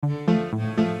Hey,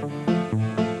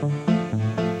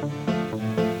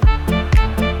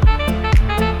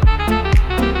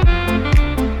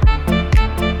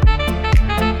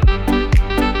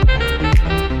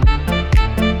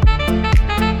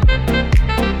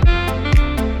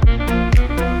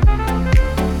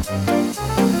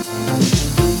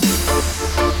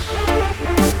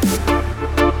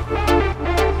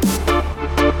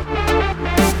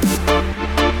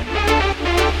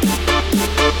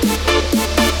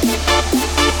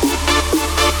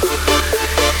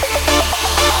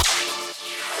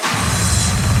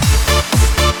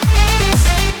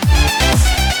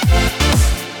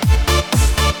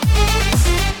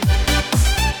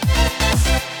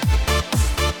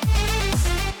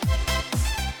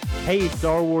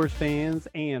 Star Wars fans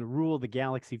and Rule of the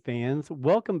Galaxy fans,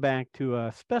 welcome back to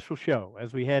a special show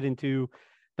as we head into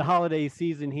the holiday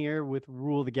season here with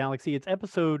Rule of the Galaxy. It's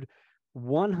episode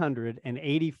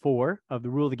 184 of the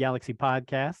Rule of the Galaxy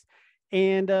podcast.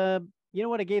 And you know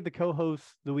what? I gave the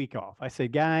co-hosts the week off. I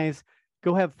said, guys,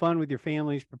 go have fun with your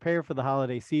families, prepare for the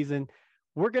holiday season.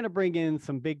 We're going to bring in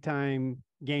some big time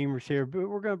gamers here, but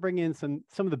we're going to bring in some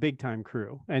of the big time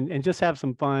crew and just have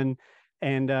some fun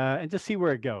and just see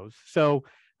where it goes. So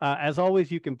as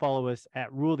always, you can follow us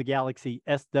at Rule the Galaxy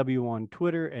SW on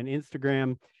Twitter and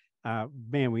Instagram.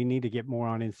 Man, we need to get more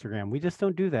on Instagram. We just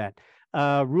don't do that.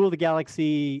 Rule the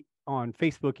Galaxy on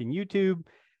Facebook and YouTube.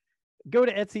 Go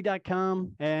to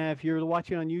Etsy.com. If you're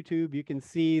watching on YouTube, you can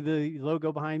see the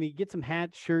logo behind me. Get some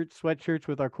hats, shirts, sweatshirts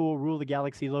with our cool Rule the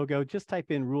Galaxy logo. Just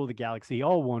type in Rule the Galaxy,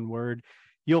 all one word.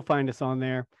 You'll find us on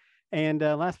there. And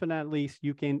last but not least,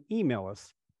 you can email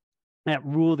us at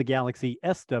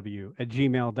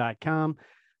ruletheGalaxySW@gmail.com.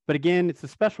 But again, it's a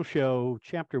special show,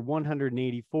 chapter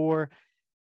 184.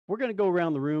 We're going to go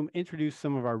around the room, introduce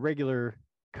some of our regular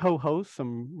co-hosts,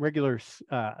 some regular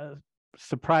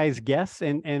surprise guests,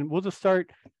 and we'll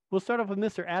start off with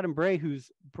Mr. Adam Bray,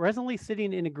 who's presently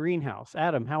sitting in a greenhouse.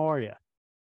 Adam, how are you?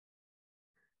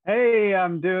 Hey,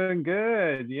 I'm doing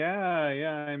good.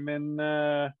 Yeah, I'm in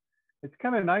it's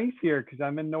kind of nice here because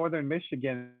I'm in northern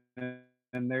Michigan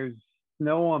and there's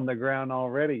snow on the ground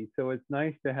already. So it's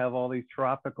nice to have all these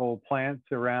tropical plants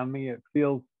around me. It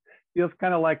feels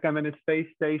kind of like I'm in a space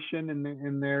station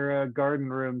in their garden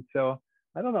room. So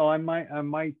I don't know. I might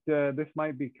this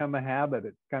might become a habit.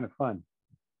 It's kind of fun.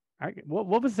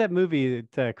 What was that movie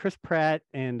that Chris Pratt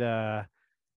and the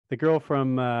girl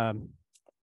from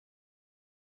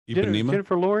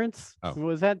Jennifer Lawrence? Oh.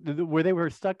 Was that where they were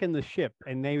stuck in the ship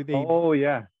and they Oh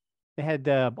yeah, they had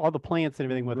all the plants and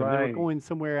everything with them. They were Right. going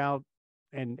somewhere out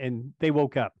and they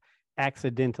woke up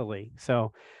accidentally.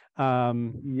 So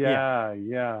yeah.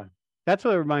 that's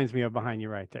what it reminds me of behind you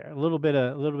right there. A little bit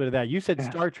of that. You said Yeah.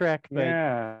 Star Trek, but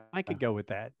Yeah. I could go with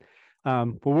that.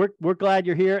 But we're glad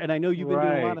you're here, and I know you've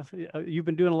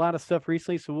been doing a lot of stuff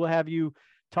recently. So we'll have you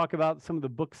talk about some of the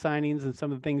book signings and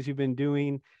some of the things you've been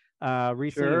doing recently,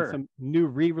 and Sure. some new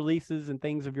re-releases and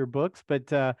things of your books.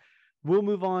 But we'll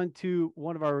move on to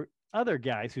one of our other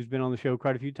guys who's been on the show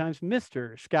quite a few times,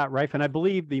 Mr. Scott Reif, and I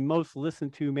believe the most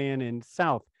listened to man in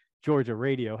South Georgia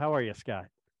radio. How are you, Scott?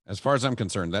 As far as I'm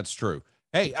concerned, that's true.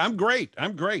 Hey, I'm great.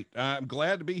 I'm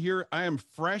glad to be here. I am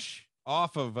fresh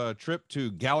off of a trip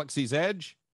to Galaxy's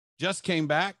Edge. Just came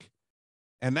back,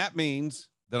 and that means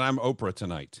that I'm Oprah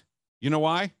tonight. You know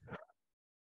why?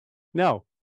 No.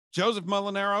 Joseph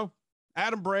Molinaro,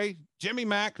 Adam Bray, Jimmy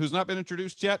Mack, who's not been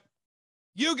introduced yet.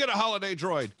 You get a holiday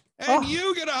droid. And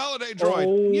you get a holiday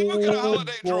droid. You get a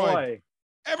holiday droid.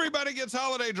 Everybody gets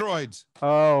holiday droids.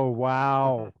 Oh,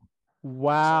 wow.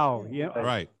 Wow. Yeah.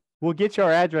 Right. We'll get you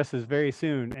our addresses very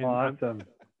soon. And Awesome.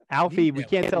 Alfie, we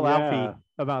can't tell Yeah. Alfie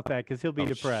about that because he'll be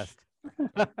depressed.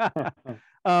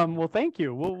 Well, thank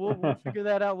you. We'll figure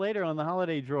that out later on the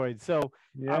holiday droid. So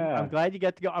Yeah. I'm glad you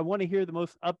got to go. I want to hear the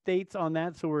most updates on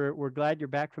that. So we're glad you're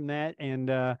back from that,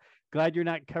 and glad you're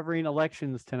not covering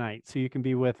elections tonight, so you can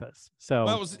be with us. So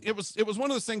Well, it was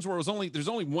one of those things where there's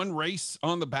only one race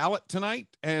on the ballot tonight,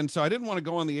 and so I didn't want to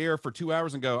go on the air for 2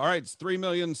 hours and go, all right, it's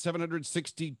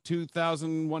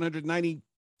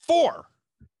 3,762,194,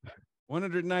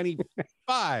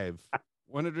 195,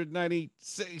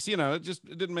 196. You know, it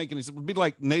didn't make any sense. It would be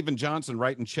like Nathan Johnson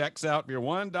writing checks out for your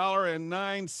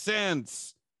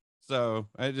 $1.09. So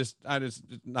I just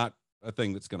not a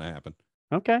thing that's going to happen.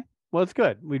 okay. Well, it's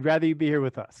good. We'd rather you be here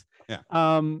with us. Yeah.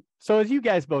 So as you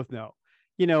guys both know,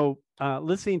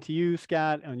 listening to you,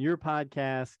 Scott, on your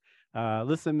podcast,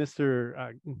 listen to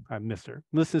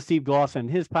Steve Glosson,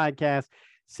 his podcast,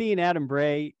 seeing Adam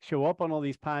Bray show up on all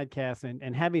these podcasts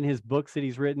and having his books that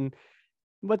he's written,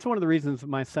 what's one of the reasons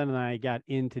my son and I got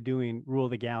into doing Rule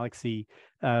of the Galaxy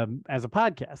as a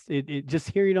podcast. It just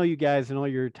hearing all you guys and all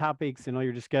your topics and all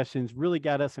your discussions really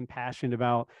got us impassioned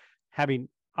about having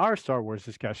our Star Wars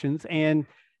discussions.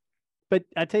 But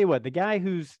I tell you what, the guy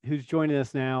who's joining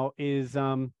us now is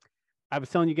I was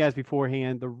telling you guys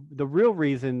beforehand, the real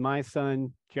reason my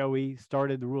son Joey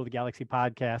started the Rule of the Galaxy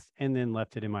podcast and then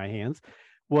left it in my hands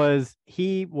was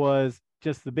he was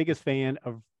just the biggest fan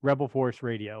of Rebel Force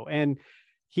Radio. And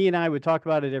he and I would talk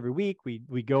about it every week. We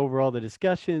go over all the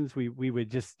discussions. We would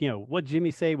just, what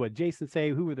Jimmy say, what Jason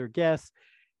say, who were their guests.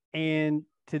 And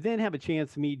to then have a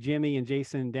chance to meet Jimmy and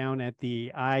Jason down at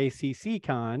the ICC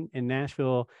Con in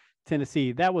Nashville,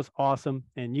 Tennessee, that was awesome.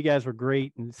 And you guys were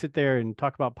great and sit there and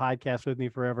talk about podcasts with me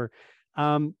forever.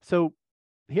 So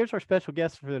here's our special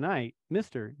guest for the night,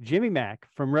 Mr. Jimmy Mack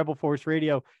from Rebel Force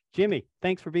Radio. Jimmy,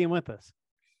 thanks for being with us.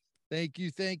 Thank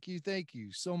you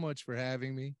so much for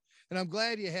having me. And I'm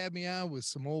glad you had me on with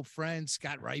some old friends,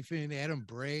 Scott Reifin, Adam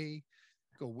Bray.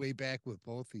 Go way back with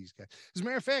both these guys. As a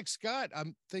matter of fact, Scott,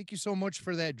 thank you so much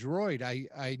for that droid.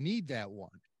 I need that one.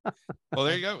 Well,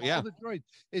 there you go. Yeah. The droid.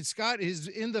 Scott is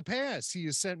in the past. He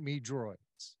has sent me droids.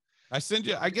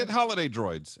 I get holiday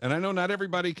droids, and I know not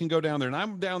everybody can go down there, and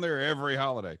I'm down there every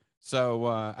holiday. So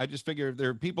I just figure there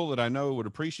are people that I know would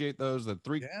appreciate those, the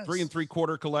three and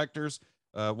 3/4 collectors,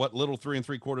 what little 3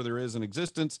 3/4 there is in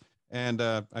existence. And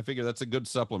I figure that's a good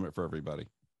supplement for everybody.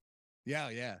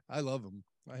 Yeah. I love them.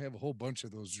 I have a whole bunch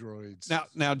of those droids.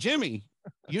 Now, Jimmy,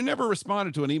 you never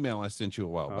responded to an email I sent you a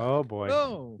while back. Oh boy.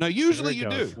 No. Now, usually you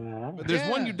do, but there's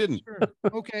one you didn't. Sure.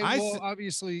 Okay. Well,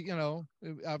 obviously,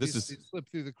 it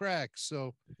slipped through the cracks.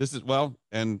 So this is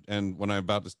and when I'm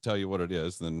about to tell you what it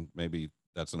is, then maybe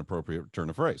that's an appropriate turn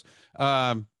of phrase.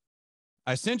 I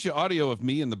sent you audio of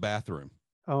me in the bathroom.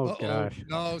 Oh gosh.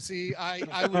 No, see,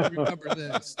 I would remember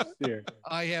this.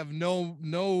 I have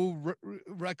no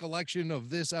recollection of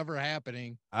this ever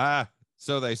happening.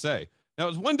 So they say. Now,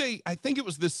 it was one day, I think it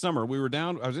was this summer,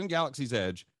 I was in Galaxy's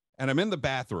Edge, and I'm in the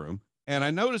bathroom, and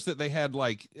I noticed that they had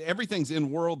everything's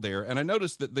in world there, and I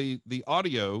noticed that the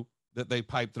audio that they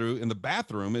pipe through in the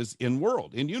bathroom is in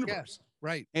world, in universe. Yeah,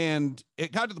 right. And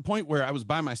it got to the point where I was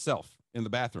by myself in the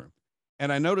bathroom.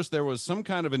 And I noticed there was some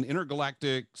kind of an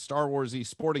intergalactic Star Wars-y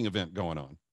sporting event going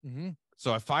on. Mm-hmm.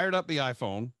 So I fired up the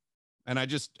iPhone, and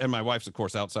my wife's, of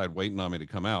course, outside waiting on me to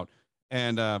come out.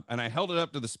 And I held it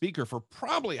up to the speaker for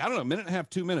probably, I don't know, a minute and a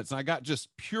half, 2 minutes. And I got just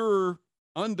pure,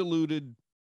 undiluted,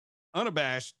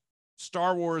 unabashed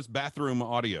Star Wars bathroom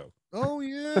audio. Oh,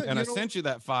 yeah. And I sent you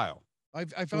that file. I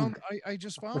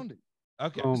just found it.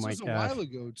 Okay. Oh, this my was gosh. a while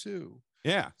ago, too.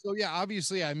 Yeah. So, yeah,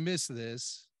 obviously I missed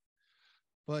this.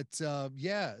 But I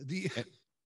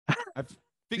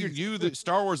figured you, the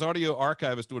Star Wars audio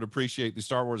archivist, would appreciate the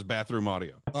Star Wars bathroom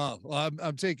audio. Oh, well,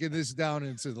 I'm taking this down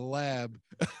into the lab.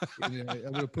 I'm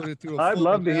going to put it through. I'd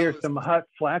love to hear some hot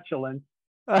flatulence.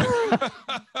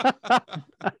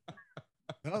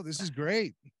 No, this is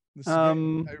great. This is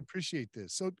great. I appreciate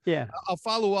this. So yeah, I'll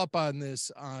follow up on this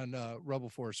on Rebel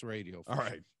Force Radio. All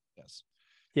right. Yes.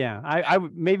 Yeah, I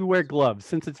would maybe wear gloves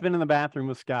since it's been in the bathroom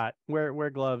with Scott. Wear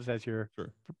gloves as you're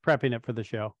prepping it for the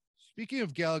show. Speaking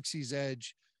of Galaxy's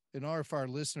Edge, an RFR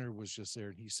listener was just there,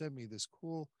 and he sent me this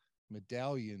cool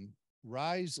medallion,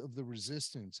 Rise of the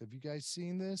Resistance. Have you guys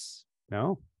seen this?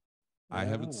 No. I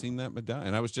haven't seen that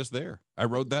medallion. I was just there. I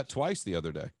rode that twice the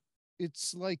other day.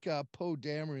 It's like Poe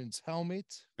Dameron's helmet.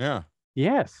 Yeah.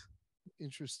 Yes.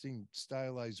 Interesting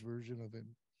stylized version of it.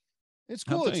 It's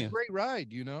cool. It's a great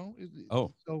ride,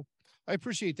 So I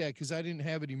appreciate that because I didn't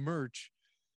have any merch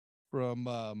from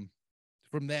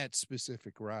that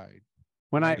specific ride.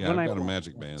 I've got a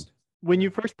magic band. When you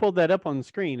first pulled that up on the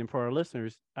screen, and for our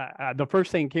listeners, the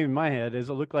first thing that came in my head is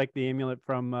it looked like the amulet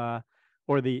from,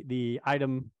 or the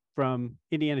item from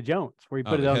Indiana Jones, where he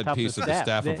put it on top of the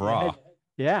staff of Ra.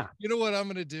 Yeah. You know what I'm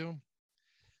going to do?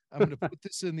 I'm going to put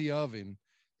this in the oven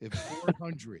at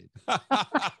 400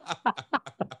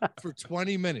 for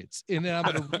 20 minutes. And then I'm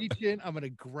going to reach in, I'm going to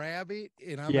grab it,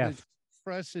 and I'm going to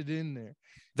press it in there.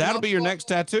 That'll be your next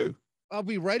tattoo. I'll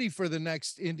be ready for the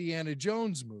next Indiana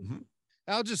Jones movie. Mm-hmm.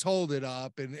 I'll just hold it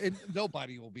up, and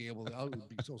nobody will be able to. I'll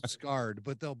be so scarred,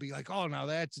 but they'll be like, "Oh, now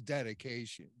that's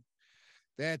dedication.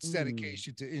 That's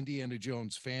dedication to Indiana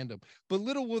Jones fandom." But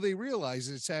little will they realize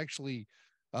it's actually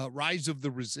Rise of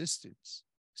the Resistance,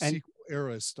 sequel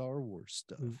era Star Wars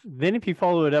stuff. Then, if you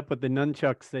follow it up with the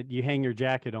nunchucks that you hang your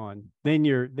jacket on, then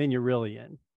you're really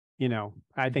in.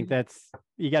 I think that's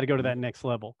you got to go to that next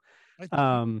level. I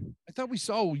thought we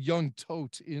saw young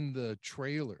Tote in the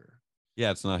trailer.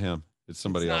 Yeah, it's not him. It's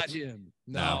somebody else. Not him.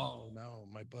 No.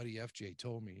 My buddy FJ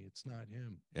told me it's not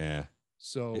him. Yeah.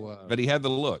 So, but he had the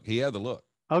look. He had the look.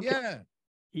 Okay.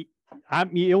 yeah,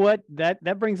 You know what?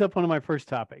 That brings up one of my first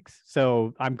topics.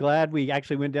 So I'm glad we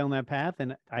actually went down that path,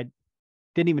 and I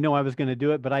didn't even know I was going to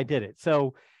do it, but I did it.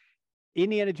 So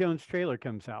Indiana Jones trailer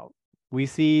comes out. We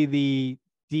see the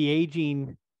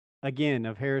de-aging again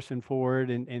of Harrison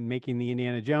Ford and making the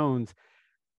Indiana Jones.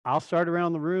 I'll start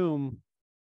around the room.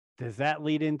 Does that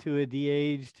lead into a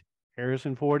de-aged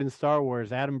Harrison Ford in Star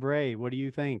Wars? Adam Bray, what do you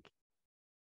think?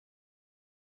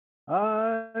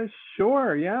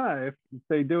 Sure, yeah. If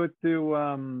they do it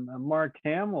to Mark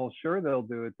Hamill, sure they'll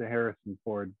do it to Harrison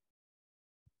Ford.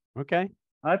 Okay.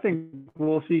 I think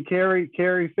we'll see Carrie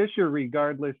Fisher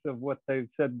regardless of what they've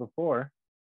said before.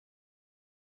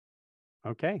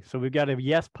 Okay, so we've got a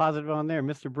yes positive on there.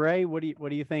 Mr. Bray, what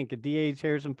do you think? A DH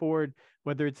Harrison Ford,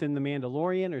 whether it's in The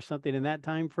Mandalorian or something in that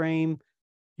time frame,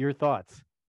 your thoughts?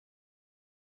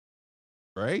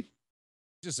 Right?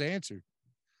 just answered.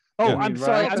 Oh, Yeah. I'm You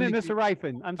sorry. mean I meant Ripen? Mr.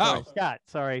 Ripen. I'm sorry, Oh. Scott.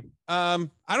 Sorry. I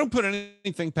don't put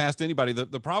anything past anybody.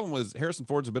 The problem was Harrison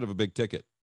Ford's a bit of a big ticket.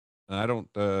 And I don't,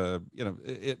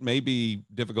 it may be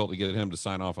difficult to get him to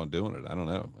sign off on doing it. I don't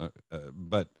know.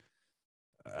 But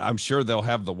I'm sure they'll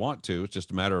have the want to. It's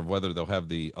just a matter of whether they'll have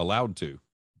the allowed to.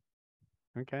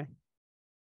 Okay.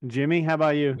 Jimmy, how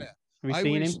about you? Yeah. Have you I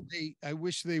seen wish him? I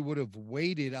wish they would have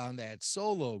waited on that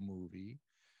Solo movie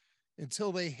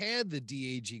until they had the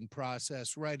de-aging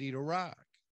process ready to rock.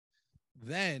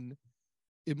 Then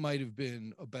it might have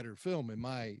been a better film in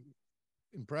my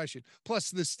impression. Plus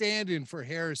the stand-in for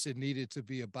Harrison needed to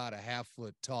be about a half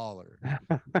foot taller.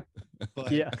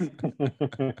 But Yeah.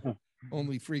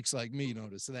 only freaks like me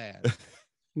notice that.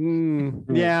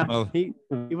 Yeah. Well, He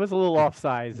was a little off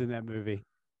size in that movie.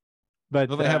 But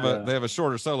well, they have a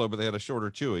shorter Solo, but they had a shorter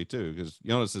Chewie too, because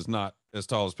Jonas is not as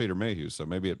tall as Peter Mayhew, so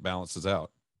maybe it balances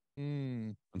out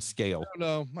on scale. I don't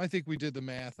know. I think we did the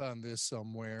math on this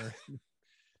somewhere.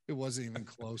 It wasn't even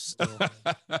close still.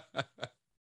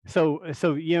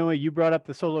 so you know, you brought up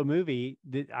the Solo movie.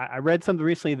 I read something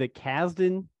recently that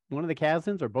Kasdan, one of the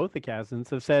Kasdans or both the Kasdans,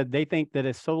 have said they think that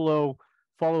a Solo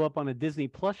follow up on a Disney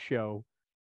Plus show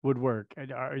would work.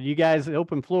 Are you guys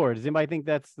open floor? Does anybody think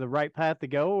that's the right path to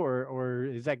go, or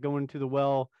is that going to the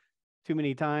well too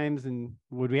many times, and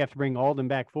would we have to bring Alden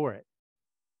back for it?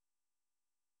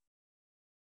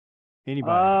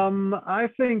 Anybody? I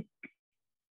think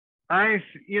I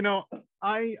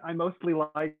mostly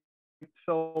liked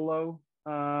Solo.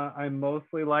 I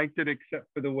mostly liked it except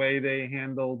for the way they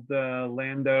handled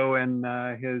Lando and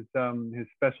his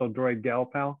special droid gal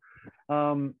pal.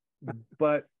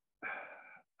 But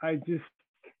I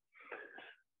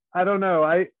don't know.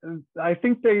 I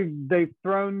think they've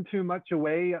thrown too much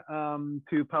away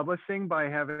to publishing by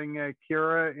having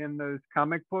Kira in those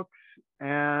comic books,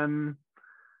 and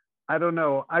I don't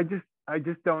know. I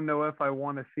just don't know if I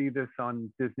want to see this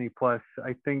on Disney Plus.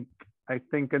 I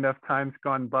think enough time's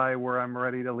gone by where I'm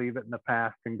ready to leave it in the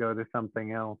past and go to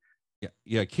something else.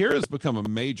 Yeah. Kira's become a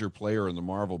major player in the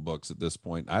Marvel books at this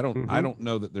point. I don't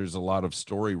know that there's a lot of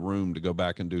story room to go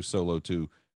back and do Solo 2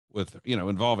 with,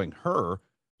 involving her,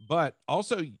 but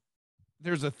also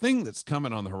there's a thing that's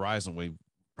coming on the horizon. We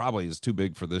probably is too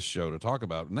big for this show to talk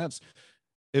about. And that's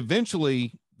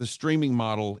eventually the streaming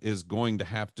model is going to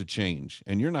have to change.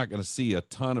 And you're not going to see a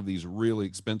ton of these really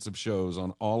expensive shows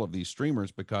on all of these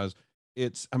streamers because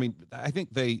I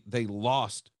think they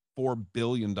lost $4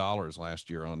 billion last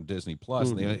year on Disney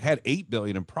Plus. They had $8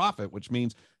 billion in profit, which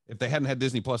means if they hadn't had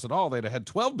Disney Plus at all, they'd have had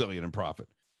 $12 billion in profit.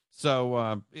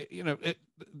 So,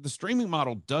 the streaming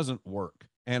model doesn't work.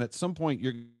 And at some point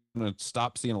you're going to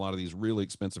stop seeing a lot of these really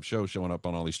expensive shows showing up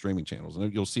on all these streaming channels.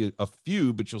 And you'll see a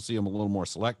few, but you'll see them a little more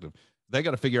selective. They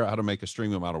got to figure out how to make a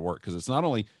streaming model work. Cause it's not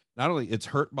only it's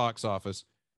hurt box office.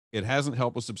 It hasn't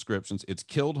helped with subscriptions. It's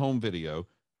killed home video.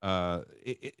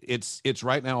 It's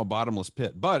right now a bottomless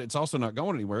pit, but it's also not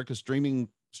going anywhere because streaming's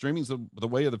the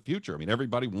way of the future. I mean,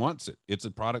 everybody wants it. It's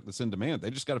a product that's in demand.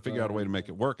 They just got to figure out a way to make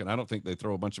it work. And I don't think they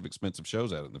throw a bunch of expensive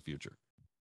shows at it in the future.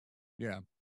 Yeah,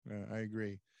 I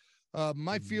agree.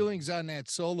 My feelings on that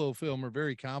Solo film are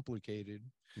very complicated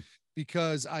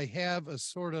because I have a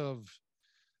sort of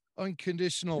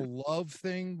unconditional love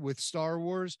thing with Star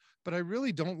Wars, but I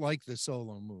really don't like the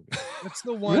Solo movie. That's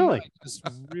the one Really? I just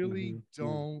really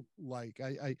don't like.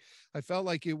 I felt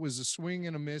like it was a swing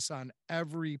and a miss on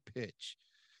every pitch,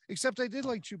 except I did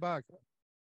like Chewbacca.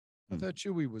 I thought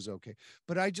Chewie was okay,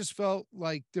 but I just felt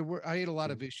like I had a lot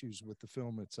of issues with the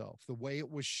film itself, the way it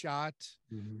was shot,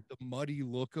 the muddy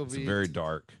look of It's it, very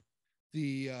dark.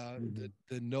 the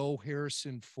no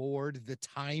Harrison Ford, the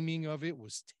timing of it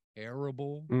was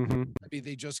terrible. Mhm. I mean,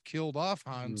 they just killed off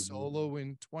Han Mhm. Solo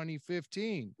in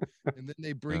 2015, and then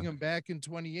they bring him back in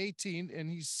 2018, and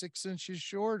he's 6 inches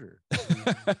shorter.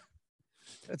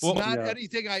 That's Well, not Yeah.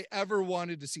 anything I ever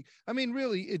wanted to see. I mean,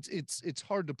 really, it's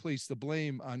hard to place the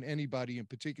blame on anybody in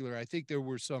particular. I think there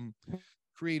were some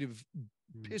creative,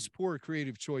 piss poor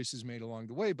creative choices made along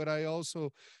the way, but I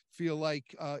also feel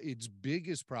like its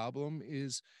biggest problem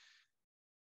is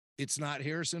it's not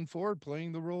Harrison Ford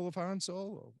playing the role of Han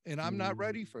Solo, and I'm not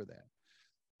ready for that.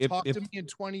 Talk if to me in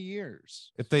 20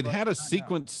 years. if they'd but had a not now.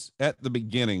 sequence at the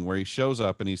beginning where he shows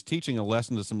up and he's teaching a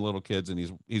lesson to some little kids and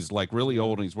he's like really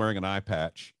old and he's wearing an eye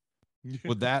patch,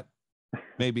 would that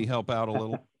maybe help out a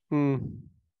little? Mm.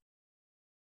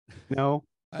 No.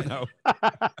 I- No.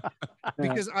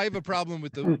 because I have a problem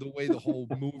with the way the whole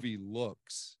movie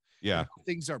looks. Yeah.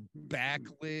 Things are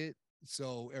backlit,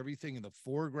 so everything in the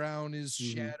foreground is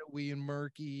Mhm. shadowy and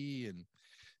murky, and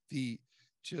the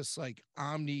just like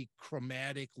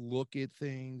omnichromatic look at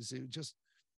things. It just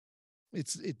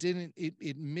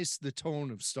it missed the tone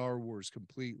of Star Wars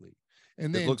completely.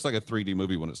 And It then looks like a 3D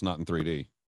movie when it's not in 3D.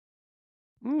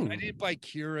 I Mm. didn't buy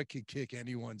Kira could kick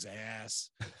anyone's ass.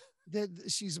 That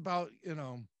she's about,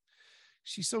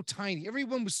 she's so tiny.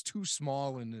 Everyone was too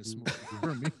small in this movie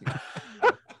for me.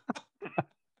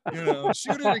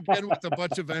 Shoot it again with a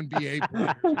bunch of NBA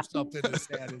players or something to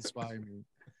satisfy me.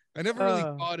 I never really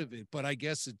thought of it, but I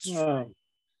guess it's true. Oh,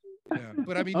 Yeah.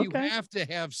 But I mean, Okay. you have to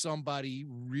have somebody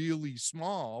really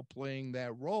small playing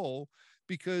that role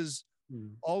because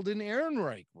mm, Alden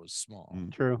Ehrenreich was small.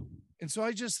 Mm. True. And so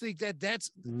I just think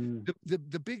that's mm.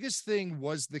 the biggest thing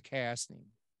was the casting.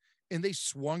 And they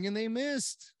swung and they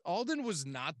missed. Alden was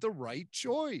not the right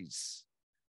choice.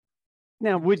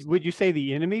 Now, would you say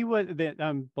the enemy was that?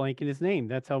 I'm blanking his name.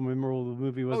 That's how memorable the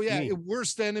movie was. Oh to yeah, me.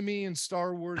 worst enemy in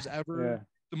Star Wars ever. Yeah.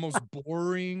 The most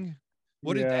boring.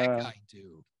 What did that Yeah. guy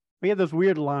do? We had those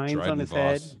weird lines on Dryden his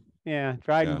head. Voss. Yeah,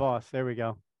 Dryden Yeah. Voss. There we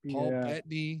go. Paul Yeah.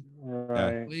 Bettany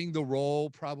Right. playing the role,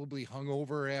 probably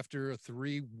hungover after a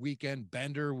 3-weekend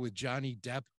bender with Johnny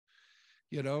Depp.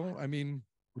 I mean,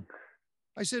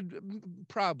 I said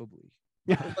probably,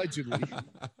 allegedly.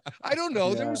 I don't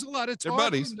know. There Yeah. was a lot of They're talk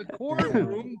buddies. in the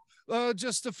courtroom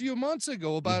just a few months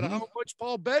ago about Mhm. how much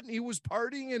Paul Bettany was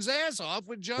partying his ass off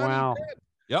with Johnny Wow. Depp.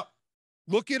 Yep.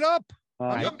 Look it up. I'm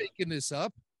Right. not making this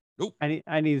up.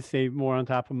 I need to stay more on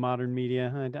top of modern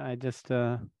media. I just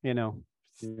Yeah.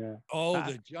 Oh,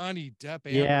 Uh, the Johnny Depp.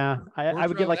 yeah. I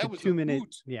would get Wardrobe, like that a was a 2-minute.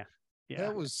 hoot. Yeah. Yeah.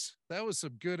 That was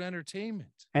some good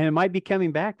entertainment. And it might be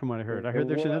coming back from what I heard. I heard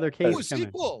there's another Oh, case Oh, a coming.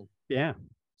 sequel. Yeah.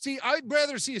 See, I'd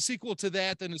rather see a sequel to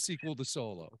that than a sequel to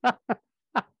Solo.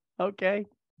 Okay.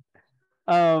 Me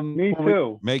well,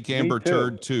 too. Make Me Amber too.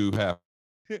 Turd 2 happen.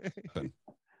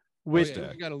 With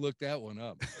I got to look that one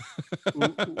up.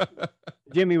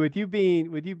 Jimmy, with you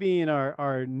being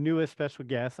our newest special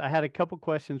guest, I had a couple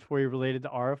questions for you related to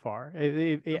RFR.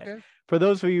 Okay. For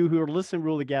those of you who are listening to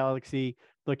Rule the Galaxy,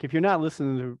 look, if you're not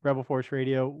listening to Rebel Force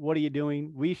Radio, what are you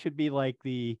doing? We should be like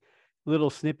the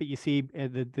little snippet you see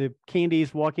at the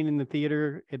candies walking in the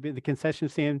theater, at the concession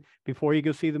stand before you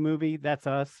go see the movie. That's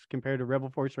us compared to Rebel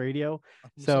Force Radio.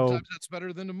 So Sometimes that's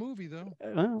better than a movie, though.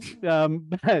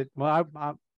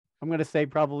 I'm going to say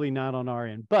probably not on our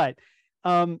end, but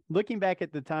looking back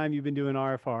at the time you've been doing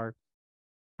RFR,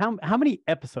 how many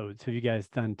episodes have you guys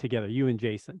done together, you and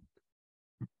Jason?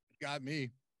 Got me.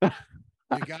 You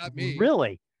got me.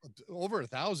 Really? Over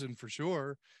 1,000 for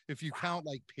sure. If you count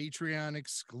like Patreon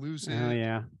exclusive, Oh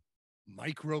yeah.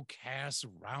 microcasts,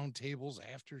 roundtables,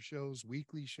 after shows,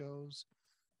 weekly shows.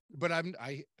 But I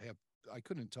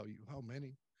couldn't tell you how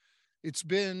many. It's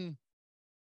been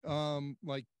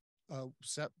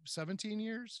 17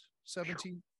 years,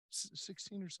 16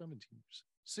 or 17 years,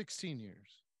 16 years.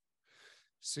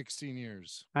 16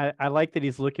 years. I like that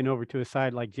he's looking over to his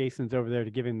side like Jason's over there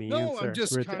to give him the No, answer. I'm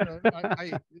just Rich. kind of,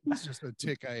 it's just a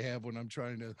tick I have when I'm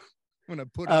trying to, when I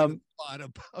put on a thought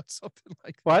about something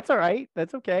like that. Well, that's all right.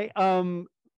 That's okay. And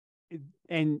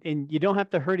you don't have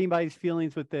to hurt anybody's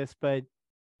feelings with this, but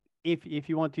if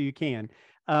you want to, you can.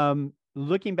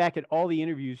 Looking back at all the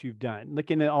interviews you've done,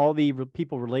 looking at all the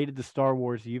people related to Star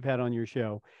Wars that you've had on your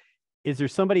show, is there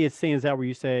somebody that stands out where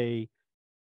you say,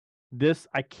 this,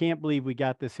 I can't believe we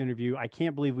got this interview. I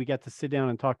can't believe we got to sit down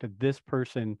and talk to this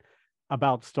person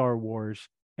about Star Wars,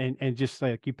 and just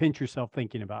like you pinch yourself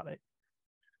thinking about it.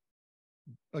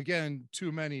 Again,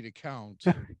 too many to count.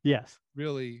 Yes.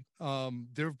 Really.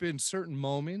 There have been certain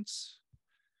moments,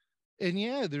 and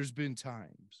yeah, there's been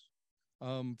times.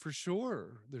 For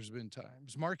sure, there's been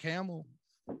times. Mark Hamill,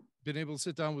 been able to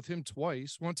sit down with him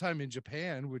twice. One time in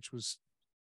Japan, which was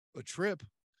a trip.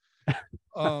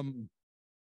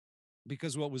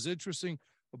 because what was interesting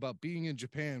about being in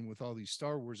Japan with all these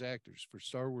Star Wars actors for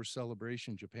Star Wars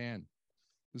Celebration Japan,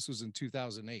 this was in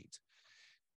 2008,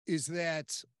 is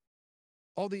that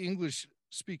all the English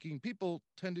speaking people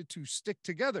tended to stick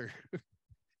together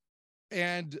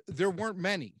and there weren't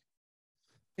many.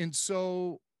 And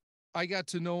so I got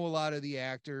to know a lot of the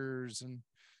actors and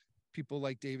people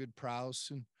like David Prowse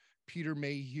and Peter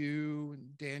Mayhew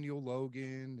and Daniel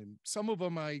Logan, and some of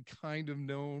them I kind of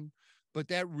known, but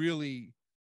that really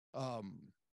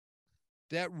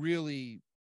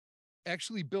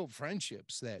actually built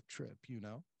friendships that trip, you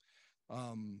know.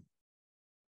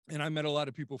 And I met a lot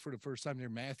of people for the first time there.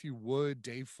 Matthew Wood,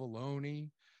 Dave Filoni,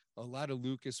 a lot of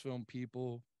Lucasfilm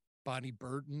people, Bonnie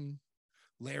Burton,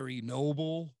 Larry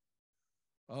Noble.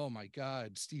 Oh my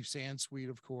God, Steve Sansweet,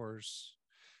 of course.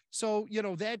 So, you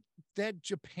know, that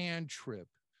Japan trip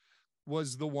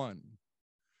was the one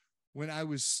when I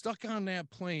was stuck on that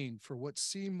plane for what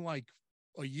seemed like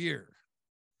a year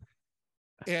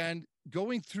and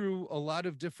going through a lot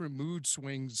of different mood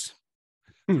swings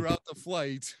throughout the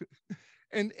flight.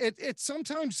 And it's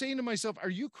sometimes saying to myself, are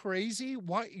you crazy?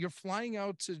 Why you're flying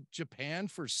out to Japan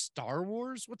for Star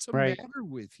Wars? What's the matter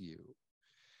with you?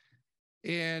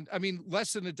 And I mean,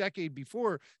 less than a decade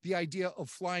before, the idea of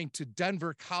flying to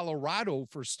Denver, Colorado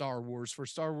for Star Wars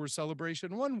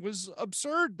Celebration 1 was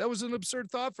absurd. That was an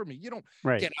absurd thought for me. You don't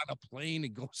get on a plane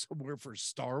and go somewhere for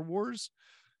Star Wars.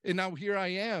 And now here I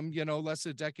am, you know, less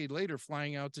than a decade later,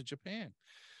 flying out to Japan.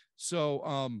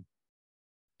 So,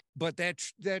 but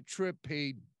that trip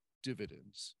paid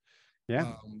dividends.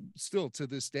 Yeah. Still to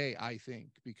this day, I think,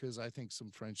 because I think some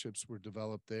friendships were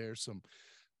developed there, some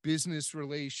business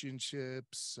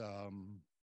relationships.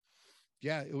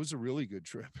 Yeah, it was a really good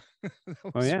trip.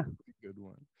 That was a really good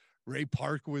one. Ray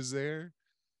Park was there,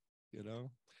 you know.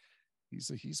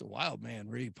 He's a wild man,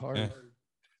 Ray Park. Yeah.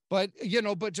 But you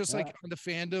know, but just like on the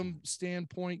fandom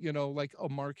standpoint, you know, like a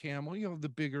Mark Hamill, you know, the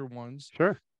bigger ones.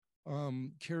 Sure.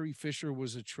 Carrie Fisher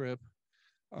was a trip.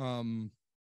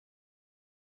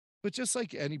 But just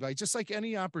like anybody, just like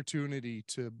any opportunity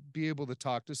to be able to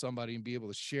talk to somebody and be able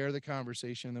to share the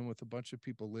conversation and then with a bunch of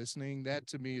people listening, that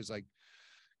to me is like,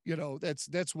 you know,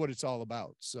 that's what it's all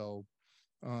about. So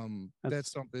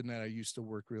that's something that I used to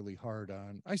work really hard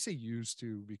on. I say used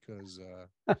to because,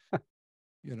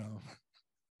 you know,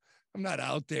 I'm not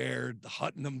out there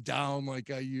hunting them down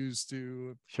like I used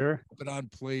to. Sure. But on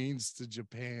planes to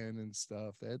Japan and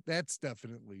stuff, that's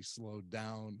definitely slowed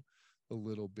down a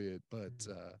little bit, but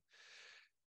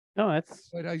no,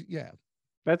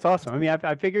 that's awesome. I mean,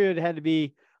 I figured it had to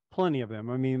be plenty of them.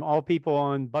 I mean, all people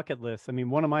on bucket lists. I mean,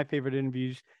 one of my favorite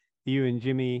interviews you and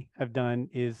Jimmy have done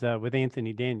is with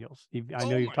Anthony Daniels. I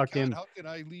know you've talked to him. How could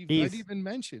I leave? I didn't even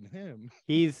mention him.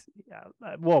 He's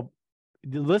well,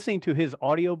 listening to his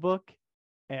audiobook,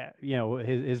 you know,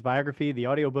 his biography, the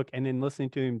audiobook, and then listening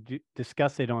to him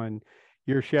discuss it on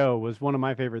your show was one of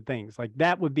my favorite things. Like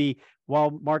that would be, while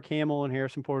Mark Hamill and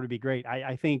Harrison Ford would be great,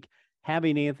 I think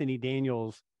having Anthony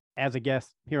Daniels as a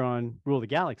guest here on Rule of the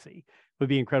Galaxy would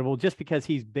be incredible, just because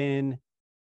he's been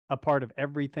a part of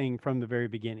everything from the very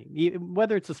beginning,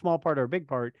 whether it's a small part or a big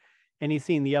part, and he's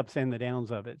seen the ups and the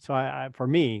downs of it. So for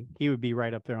me, he would be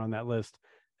right up there on that list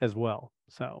as well.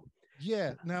 So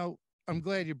yeah. Now I'm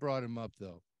glad you brought him up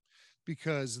though,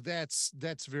 because that's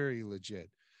very legit.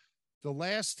 The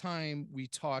last time we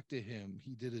talked to him,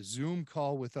 he did a Zoom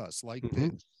call with us like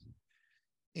this.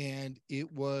 And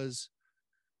it was,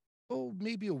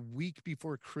 maybe a week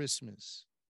before Christmas,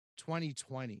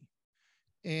 2020.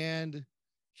 And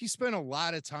he spent a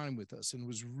lot of time with us and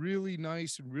was really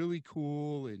nice and really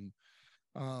cool. And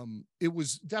it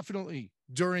was definitely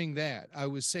during that I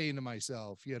was saying to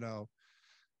myself, you know,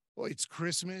 well, it's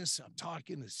Christmas. I'm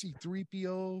talking to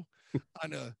C-3PO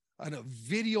on a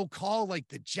video call like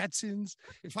the Jetsons.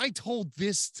 If I told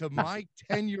this to my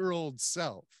 10-year-old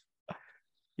self,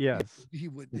 yes,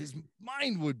 his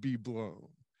mind would be blown.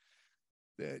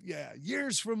 That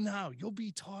years from now, you'll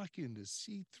be talking to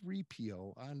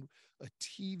C-3PO on a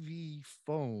TV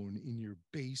phone in your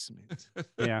basement.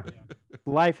 Yeah.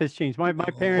 Life has changed. My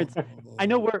parents, I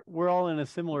know we're all in a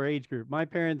similar age group. My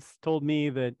parents told me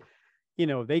that, you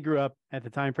know, they grew up at the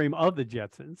time frame of the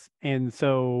Jetsons. And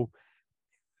so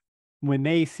when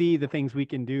they see the things we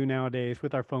can do nowadays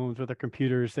with our phones, with our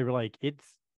computers, they were like,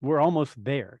 we're almost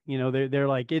there. You know, they're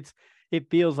like, it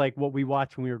feels like what we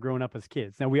watched when we were growing up as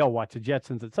kids. Now we all watch the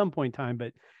Jetsons at some point in time,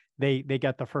 but they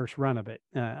got the first run of it,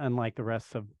 unlike the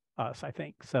rest of us, I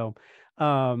think. So,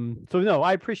 no,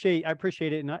 I appreciate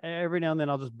it. And every now and then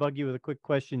I'll just bug you with a quick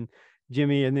question,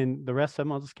 Jimmy, and then the rest of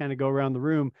them, I'll just kind of go around the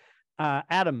room.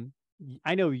 Adam,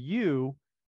 I know you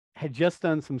had just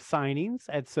done some signings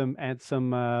at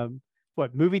some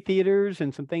what movie theaters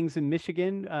and some things in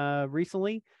Michigan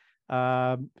recently.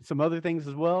 Some other things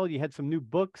as well. You had some new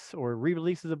books or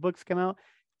re-releases of books come out.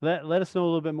 Let us know a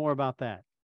little bit more about that.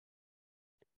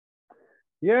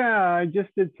 Yeah, I just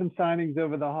did some signings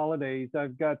over the holidays.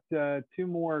 I've got 2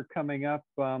 more coming up.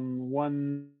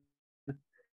 One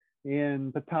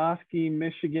in Petoskey,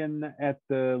 Michigan at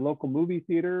the local movie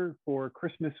theater for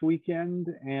Christmas weekend,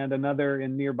 and another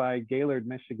in nearby Gaylord,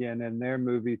 Michigan, and their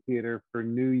movie theater for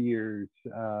New Year's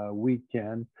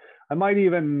weekend. I might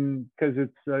even, because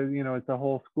it's it's a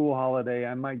whole school holiday,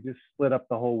 I might just split up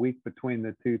the whole week between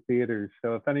the 2 theaters.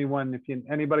 So if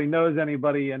anybody knows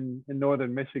anybody in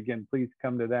northern Michigan, please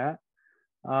come to that.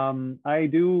 I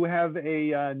do have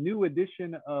a new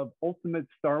edition of Ultimate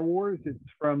Star Wars. It's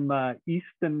from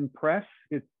Easton Press.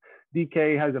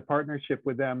 DK has a partnership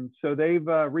with them. So they've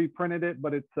reprinted it,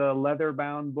 but it's a leather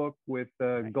bound book with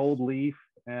gold leaf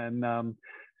and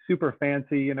super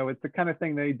fancy. It's the kind of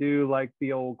thing they do like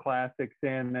the old classics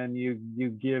in, and you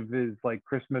give as like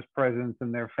Christmas presents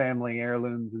and their family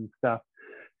heirlooms and stuff.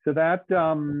 So that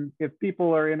if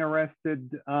people are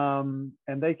interested, and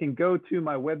they can go to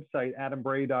my website,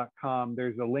 adambray.com,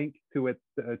 there's a link to it,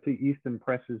 to Easton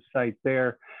Press's site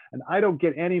there. And I don't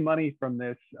get any money from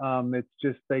this. It's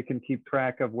just they can keep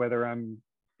track of whether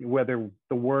the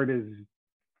word is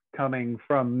coming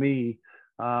from me.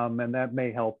 And that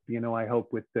may help, I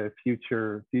hope, with the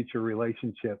future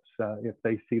relationships, if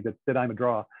they see that I'm a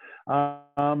draw.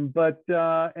 And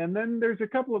then there's a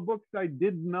couple of books I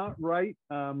did not write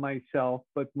myself,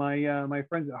 but my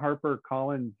friends at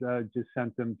HarperCollins just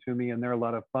sent them to me, and they're a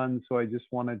lot of fun. So I just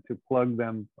wanted to plug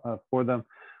them for them.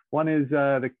 One is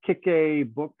the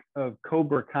Kike book of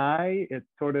Cobra Kai. It's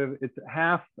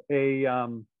half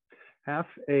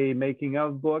a making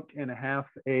of book and half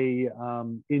a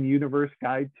in-universe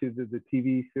guide to the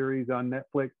TV series on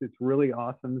Netflix. It's really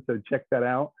awesome, so check that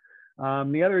out.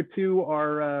 The other 2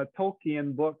 are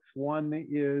Tolkien books. One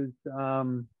is, I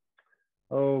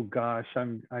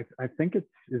think is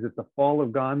it The Fall of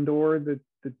Gondor that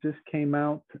just came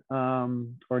out?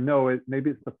 Or no, maybe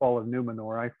it's The Fall of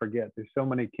Numenor. I forget. There's so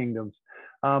many kingdoms.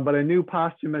 But a new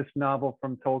posthumous novel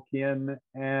from Tolkien,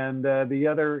 and the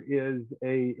other is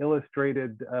a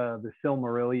illustrated The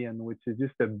Silmarillion, which is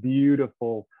just a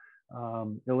beautiful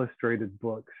illustrated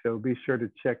book. So be sure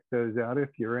to check those out if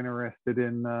you're interested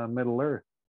in Middle Earth.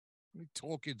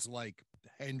 Tolkien's like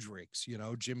Hendrix,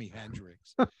 Jimi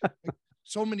Hendrix.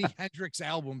 So many Hendrix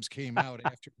albums came out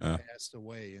after he passed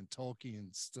away, and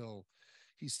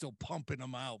he's still pumping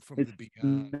them out from the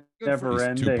beyond. Never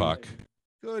ending. Tupac.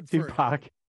 Good for Tupac.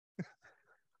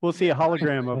 We'll see a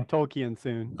hologram of Tolkien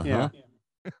soon. Yeah.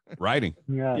 Writing.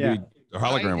 Yeah. A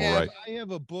hologram will write. I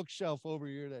have a bookshelf over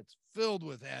here that's filled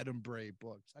with Adam Bray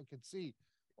books. I can see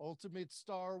Ultimate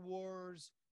Star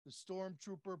Wars, the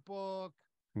Stormtrooper book.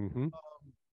 Mm-hmm.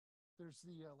 There's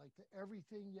the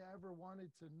Everything You Ever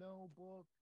Wanted to Know book.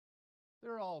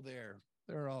 They're all there.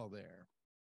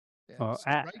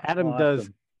 Adam Awesome. does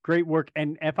great work.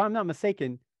 And if I'm not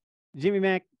mistaken, Jimmy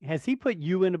Mack, has he put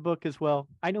you in a book as well?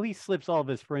 I know he slips all of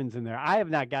his friends in there. I have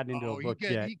not gotten into a book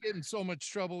yet. He'd get in so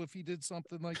much trouble if he did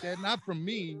something like that. Not from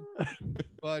me,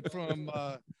 but from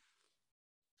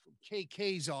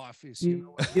KK's office.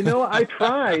 I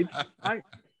tried.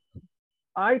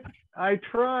 I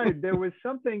tried. There was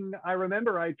something I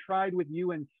remember I tried with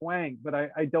you and Swank, but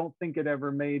I don't think it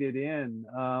ever made it in.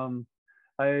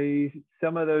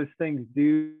 Some of those things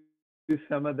do,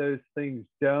 some of those things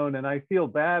don't, and I feel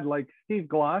bad. Like Steve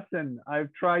Glosson,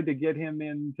 I've tried to get him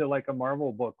into like a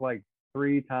Marvel book like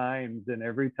 3 times, and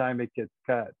every time it gets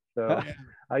cut. So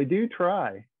I do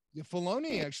try. Yeah,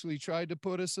 Filoni actually tried to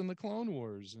put us in the Clone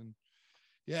Wars, and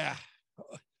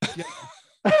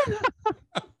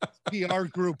PR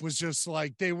group was just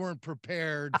like, they weren't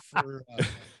prepared for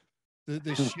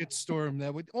the shit storm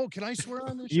that would. Oh, can I swear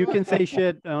on this? You can say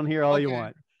shit on here all you Okay.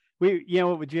 want.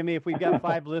 With Jimmy, if we've got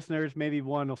 5 listeners, maybe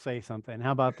one will say something.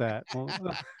 How about that? Well,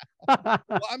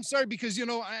 I'm sorry, because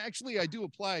I do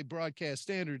apply broadcast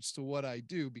standards to what I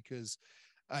do, because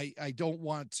I don't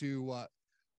want to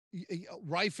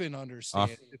Rifen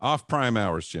understand off prime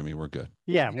hours, Jimmy. We're good.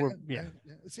 Yeah.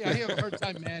 See, I have a hard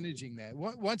time managing that.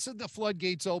 Once the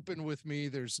floodgates open with me,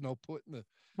 there's no putting the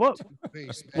What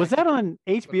face back. was that on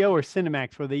HBO or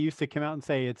Cinemax, where they used to come out and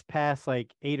say it's past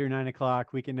like 8 or 9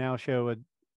 o'clock, we can now show a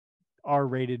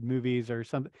R-rated movies or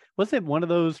something? Was it one of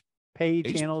those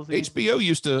paid channels? HBO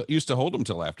used to hold them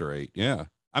till after 8. Yeah.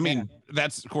 I mean,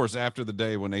 that's of course after the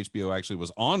day when HBO actually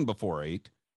was on before 8,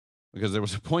 because there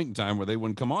was a point in time where they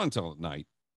wouldn't come on till at night.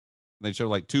 They'd show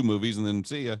like 2 movies and then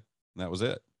see ya. And that was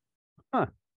it. Huh.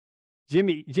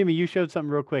 Jimmy, you showed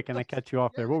something real quick, and I cut you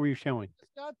off there. What were you showing? I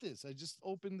just got this. I just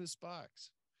opened this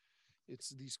box.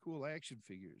 It's these cool action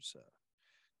figures.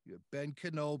 You have Ben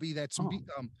Kenobi. That's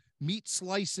Meat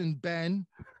Slicing Ben,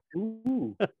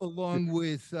 Ooh. along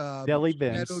with Deli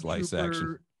Ben. Shadow Slice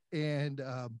Trooper and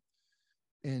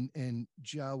Jawa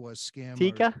Scammer.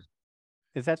 Tika?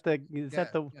 Is that the?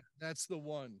 That's the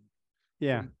one.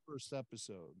 Yeah. From the first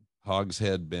episode.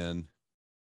 Hogshead Ben.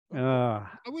 I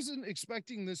wasn't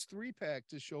expecting this 3-pack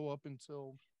to show up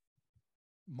until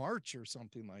March or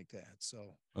something like that.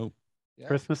 So, yeah.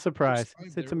 Christmas surprise.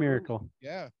 It's a miracle.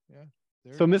 Yeah.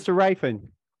 So, Mr. Rifen,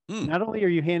 not only are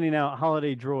you handing out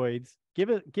holiday droids, give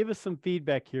us some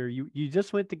feedback here. You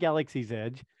just went to Galaxy's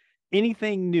Edge.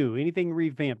 Anything new? Anything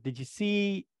revamped? Did you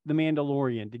see The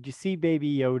Mandalorian? Did you see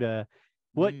Baby Yoda?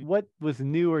 What was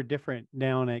new or different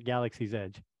down at Galaxy's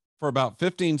Edge? For about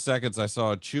 15 seconds, I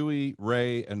saw Chewie,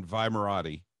 Rey, and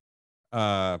Vimerati.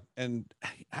 And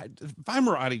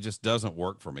Vimerati just doesn't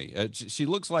work for me. She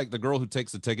looks like the girl who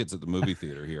takes the tickets at the movie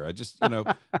theater here. I just,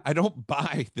 I don't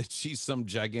buy that she's some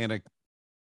gigantic,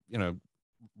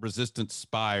 resistant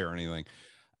spy or anything.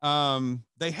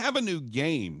 They have a new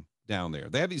game down there.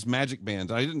 They have these magic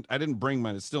bands. I didn't bring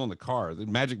mine. It's still in the car. The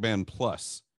Magic Band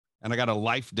Plus, and I got a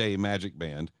Life Day Magic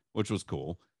Band, which was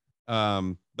cool.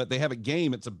 But they have a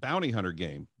game. It's a bounty hunter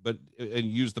game, and you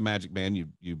use the Magic Band.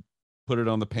 You put it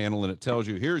on the panel and it tells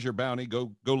you, here's your bounty.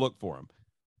 Go look for them.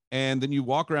 And then you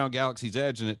walk around Galaxy's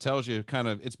Edge and it tells you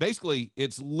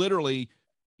it's literally,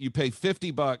 you pay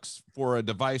 $50 for a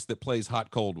device that plays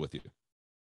hot cold with you.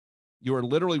 You are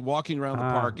literally walking around the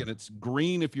park, and it's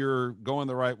green if you're going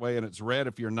the right way and it's red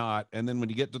if you're not. And then when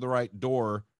you get to the right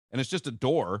door, and it's just a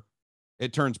door,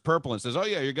 it turns purple and says, oh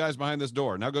yeah, your guy's behind this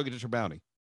door. Now go get your bounty.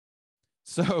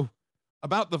 So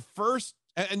about the first,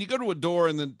 and you go to a door,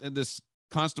 and this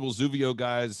Constable Zuvio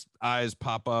guy's eyes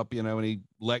pop up, and he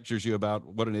lectures you about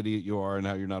what an idiot you are and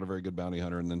how you're not a very good bounty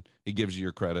hunter. And then he gives you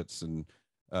your credits and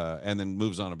then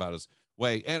moves on about his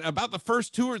way. And about the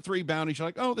first 2 or 3 bounties, you're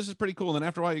like, oh, this is pretty cool. And then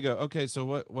after a while you go, okay,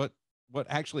 so what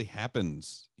actually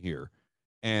happens here?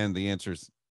 And the answer is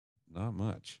not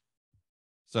much.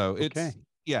 So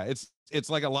it's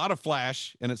like a lot of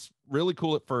flash, and it's really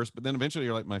cool at first, but then eventually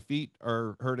you're like, my feet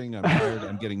are hurting. I'm tired.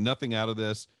 I'm getting nothing out of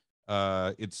this.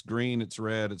 It's green, it's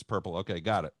red, it's purple. Okay,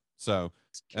 got it. So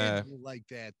kids like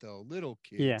that though, little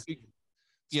kids.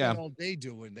 Yeah. Spend all day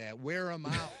doing that. Wear them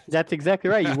out. That's exactly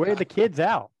right. You wear the kids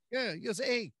out. Yeah. You say,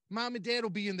 hey, mom and dad will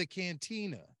be in the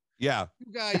cantina. Yeah.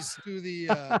 You guys do the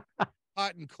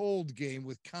hot and cold game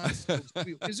with Constable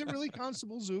Zuvio. Is it really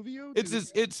Constable Zuvio?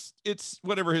 It's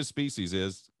whatever his species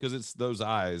is, because it's those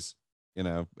eyes,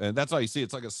 and that's all you see.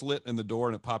 It's like a slit in the door,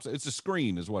 and it pops. It's a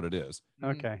screen is what it is.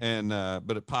 Okay. And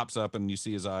but it pops up, and you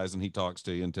see his eyes, and he talks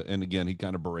to you, and again he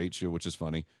kind of berates you, which is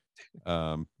funny.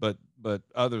 But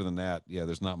other than that, yeah,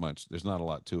 there's not much. There's not a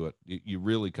lot to it. You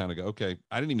really kind of go, okay.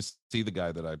 I didn't even see the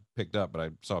guy that I picked up, but I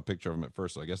saw a picture of him at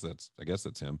first, so I guess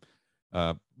that's him.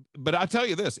 But I'll tell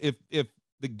you this: if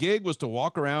the gig was to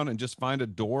walk around and just find a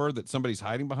door that somebody's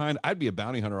hiding behind, I'd be a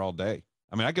bounty hunter all day.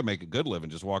 I mean, I could make a good living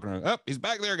just walking around. Oh, he's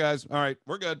back there, guys. All right,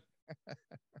 we're good.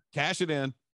 Cash it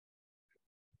in.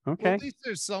 Okay. Well, at least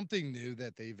there's something new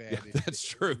that they've added. Yeah, that's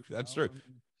true. That's true.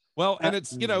 Well, and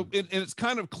it's, it's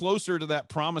kind of closer to that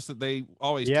promise that they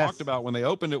always talked about when they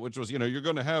opened it, which was, you're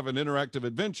going to have an interactive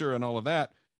adventure and all of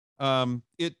that.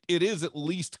 It is at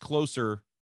least closer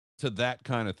to that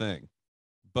kind of thing,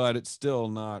 but it's still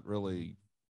not really,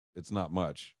 it's not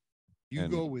much. You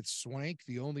go with Swank.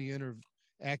 The only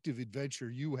interactive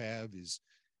adventure you have is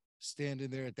standing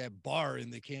there at that bar in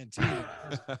the canteen.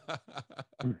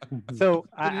 So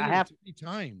I have 3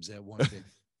 times at one day.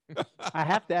 I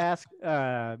have to ask,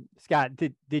 Scott,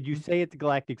 did you say it's a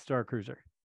Galactic Star Cruiser?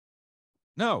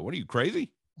 No, what are you,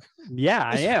 crazy? Yeah,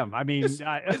 I am. I mean,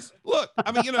 look,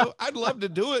 I mean, I'd love to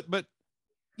do it, but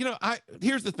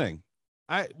here's the thing.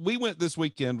 We went this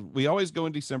weekend. We always go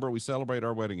in December. We celebrate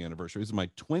our wedding anniversary. This is my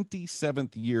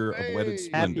 27th year of wedded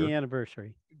splendor. Happy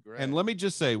anniversary. Congrats. And let me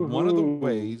just say, one of the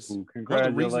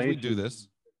reasons we do this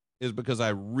is because I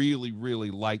really, really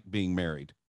like being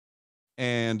married.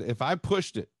 And if I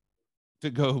pushed it to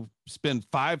go spend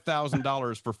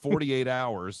 $5,000 for 48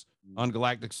 hours on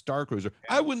Galactic Star Cruiser,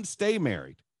 I wouldn't stay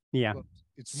married. Yeah. Well,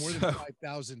 it's more than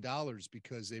 $5,000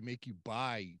 because they make you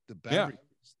buy the beverages,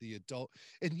 the adult.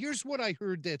 And here's what I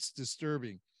heard that's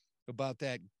disturbing about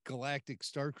that Galactic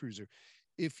Star Cruiser.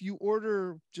 If you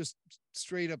order just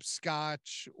straight up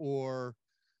scotch or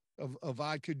a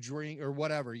vodka drink or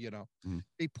whatever,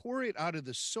 they pour it out of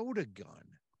the soda gun.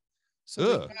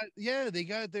 So they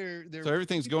got their so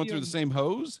everything's going through the same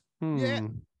hose. Yeah.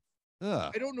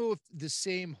 Ugh. I don't know if the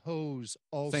same hose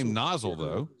also Same nozzle,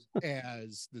 though.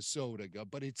 as the soda gun,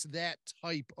 but it's that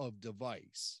type of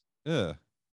device. Ugh.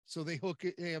 So they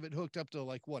have it hooked up to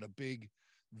like what, a big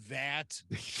vat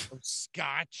of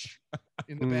scotch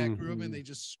in the back room, and they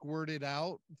just squirt it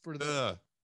out for the Ugh.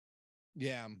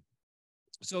 yeah.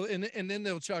 So and then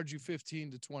they'll charge you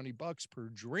 $15 to $20 per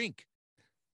drink.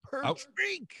 Per Oh.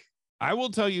 drink. I will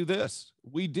tell you this.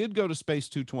 We did go to Space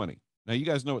 220. Now you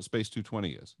guys know what Space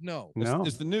 220 is. No. No.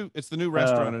 It's the new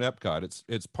restaurant at Epcot.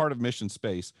 It's part of Mission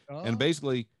Space. And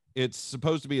basically it's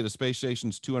supposed to be at a space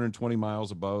station's 220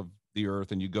 miles above the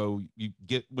Earth. And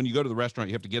when you go to the restaurant,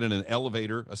 you have to get in an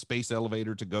elevator, a space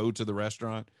elevator, to go to the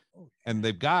restaurant. And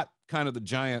they've got kind of the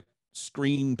giant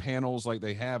screen panels like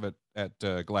they have at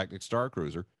Galactic Star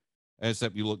Cruiser,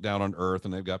 except you look down on Earth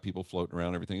and they've got people floating around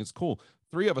and everything. It's cool.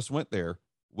 3 of us went there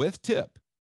with tip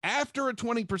after a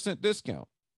 20% discount.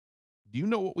 Do you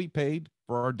know what we paid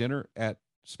for our dinner at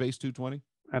Space 220?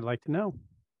 I'd like to know.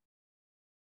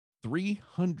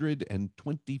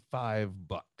 $325.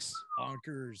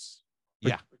 Bonkers.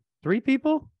 Yeah. 3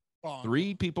 people? Bonkers.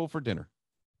 3 people for dinner.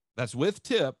 That's with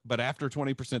tip, but after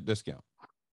 20% discount.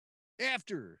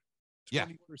 After 20% Yeah.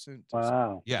 discount.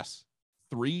 Wow. Yes.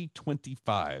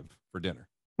 $325 for dinner.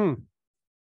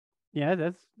 Yeah,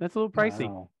 that's a little pricey.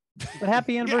 Wow. But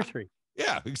happy anniversary.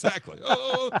 Yeah, exactly.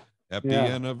 Oh, happy Yeah.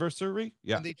 anniversary.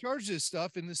 Yeah. And they charge this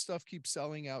stuff, and this stuff keeps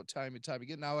selling out time and time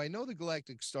again. Now, I know the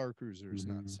Galactic Star Cruiser is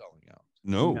not selling out.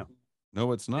 No,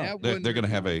 it's not. That They're one- going to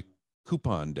have a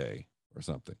coupon day or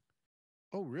something.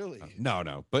 Oh, really?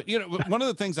 No. But, one of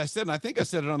the things I said, and I think I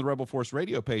said it on the Rebel Force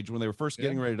radio page when they were first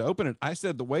getting ready to open it, I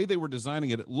said the way they were designing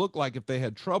it, it looked like if they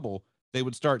had trouble, they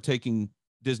would start taking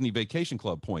Disney Vacation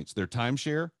Club points, their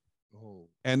timeshare. Oh.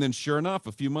 And then sure enough,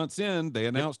 a few months in, they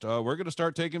announced, we're going to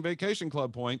start taking Vacation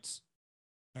Club points.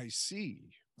 I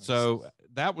see. So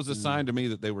that was a sign to me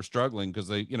that they were struggling because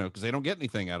they don't get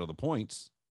anything out of the points.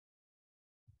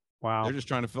 Wow. They're just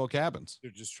trying to fill cabins.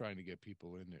 They're just trying to get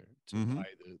people in there to Mhm. buy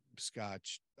the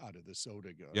scotch out of the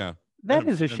soda gun. Yeah. That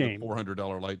is a And the shame.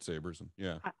 $400 lightsabers. And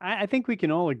yeah. I think we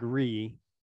can all agree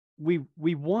we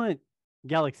want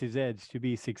Galaxy's Edge to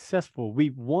be successful. We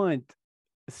want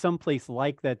someplace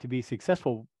like that to be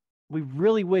successful. We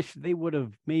really wish they would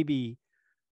have maybe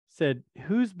said,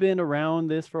 who's been around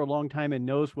this for a long time and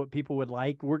knows what people would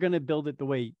like? We're going to build it the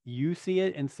way you see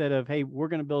it, instead of, hey, we're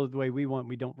going to build it the way we want.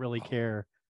 We don't really care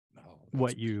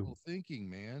what you witful thinking,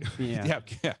 man. Yeah.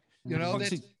 Yeah. You know, Well,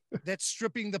 see- that's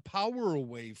stripping the power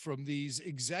away from these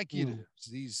executives,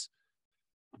 these,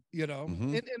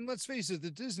 Mhm. and let's face it,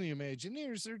 the Disney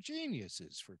Imagineers, they're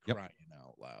geniuses, for Yep. crying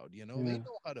out loud. They Yeah.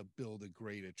 know how to build a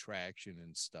great attraction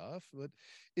and stuff, but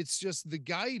it's just the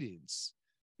guidance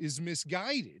is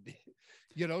misguided,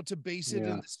 to base it in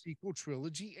Yeah. the sequel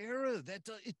trilogy era.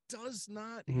 It does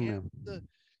not No. have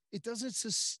it doesn't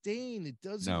sustain. It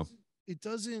doesn't, No. it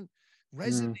doesn't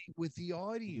resonate with the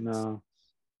audience. No.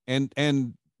 And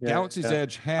Yeah, Galaxy's yeah.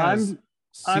 Edge has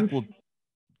I'm sequel.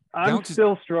 I'm Galaxy's-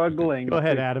 still struggling Go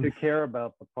ahead, to, Adam. to care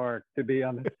about the park, to be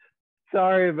honest.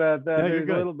 Sorry about that. No, you're There's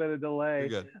good. a little bit of delay.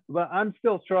 You're good. But I'm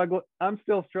still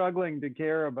struggling to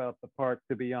care about the park,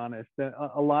 to be honest.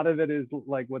 A lot of it is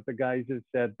like what the guys have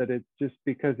said, that it's just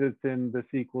because it's in the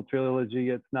sequel trilogy,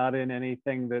 it's not in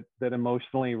anything that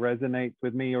emotionally resonates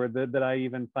with me, or that I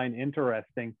even find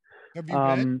interesting. Have you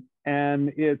been? And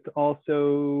it's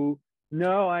also,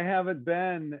 no, I haven't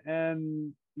been.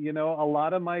 And a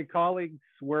lot of my colleagues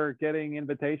were getting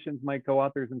invitations, my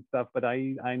co-authors and stuff, but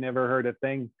I never heard a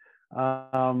thing.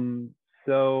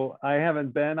 So I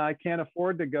haven't been. I can't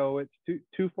afford to go. It's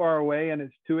too far away, and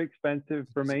it's too expensive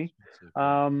for me.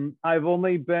 I've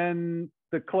only been,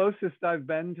 the closest I've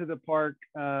been to the park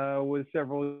was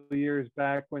several years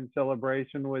back when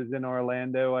Celebration was in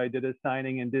Orlando. I did a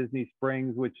signing in Disney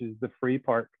Springs, which is the free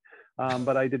park.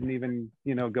 But I didn't even,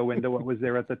 go into what was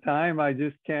there at the time. I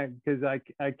just can't, because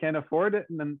I can't afford it.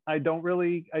 And then I don't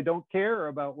care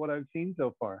about what I've seen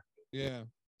so far. Yeah.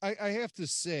 I have to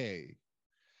say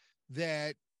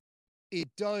that it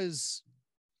does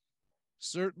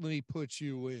certainly put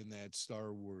you in that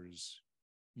Star Wars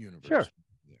universe. Sure.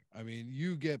 I mean,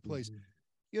 you get placed,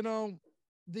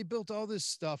 they built all this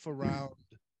stuff around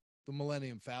the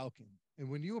Millennium Falcon. And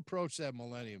when you approach that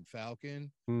Millennium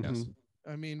Falcon, Yes.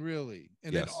 I mean, really,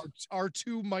 and Yes. then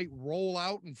R2 might roll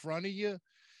out in front of you.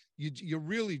 You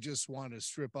really just want to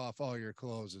strip off all your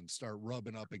clothes and start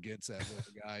rubbing up against that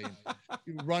little guy and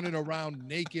you're running around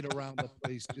naked around the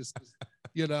place. Just,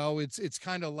 it's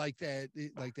kind of like that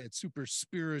super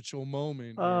spiritual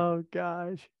moment. where Oh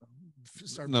gosh. you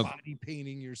start No. body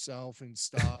painting yourself and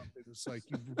stuff. And it's like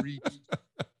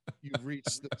you've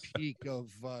reached the peak of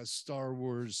Star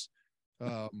Wars,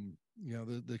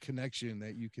 the connection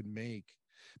that you can make.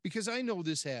 Because I know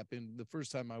this happened the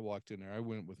first time I walked in there. I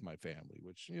went with my family,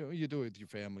 which, you do it with your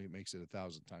family, it makes it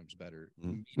 1,000 times better.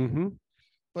 Mm-hmm.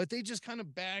 But they just kind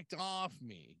of backed off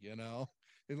me, and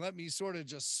let me sort of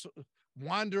just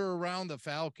wander around the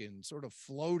Falcon, sort of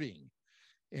floating.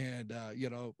 And, I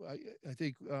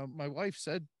think my wife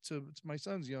said to my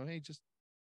sons, hey, just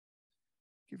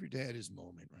give your dad his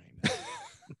moment right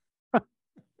now.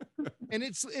 And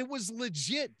it was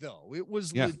legit, though. It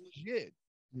was legit.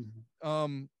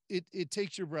 Mm-hmm. It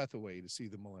takes your breath away to see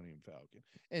the Millennium Falcon.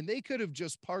 And they could have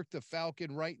just parked the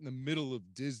Falcon right in the middle of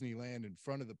Disneyland in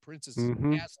front of the Princess's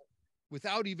castle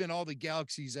without even all the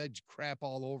Galaxy's Edge crap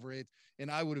all over it.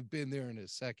 And I would have been there in a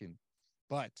second.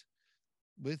 But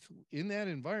in that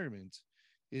environment,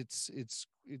 it's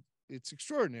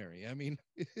extraordinary. I mean,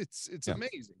 it's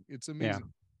amazing. It's amazing.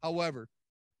 Yeah. However,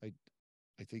 I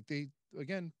think they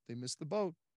missed the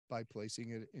boat by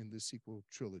placing it in the sequel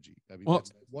trilogy. I mean,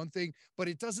 that's one thing, but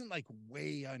it doesn't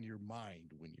weigh on your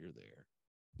mind when you're there.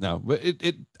 No, but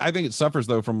I think it suffers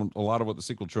though from a lot of what the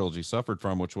sequel trilogy suffered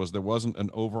from, which was there wasn't an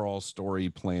overall story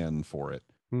plan for it.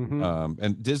 Mm-hmm.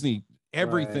 And Disney,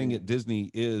 everything at Disney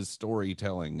is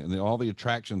storytelling, and all the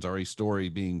attractions are a story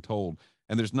being told,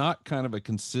 and there's not kind of a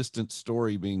consistent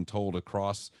story being told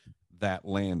across that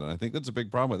land. And I think that's a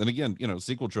big problem with it. And again,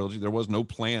 sequel trilogy, there was no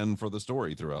plan for the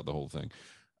story throughout the whole thing.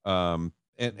 But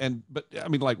I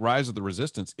mean, like Rise of the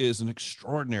Resistance is an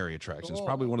extraordinary attraction. It's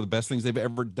probably one of the best things they've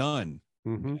ever done.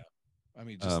 Mm-hmm. Yeah. I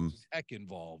mean, just tech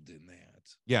involved in that.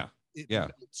 Yeah. It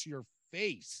melts your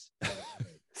face.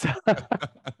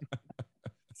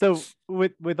 So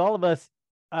with all of us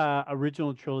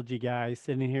original trilogy guys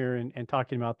sitting here and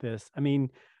talking about this, I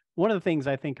mean, one of the things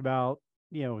I think about,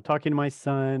 talking to my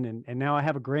son, and now I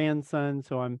have a grandson,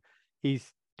 so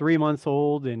he's 3 months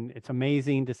old, and it's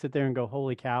amazing to sit there and go,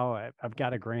 holy cow, I've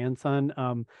got a grandson.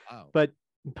 Wow. But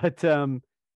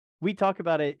we talk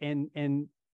about it, and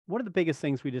one of the biggest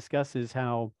things we discuss is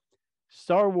how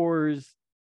Star Wars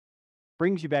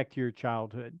brings you back to your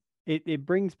childhood. It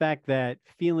brings back that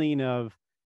feeling of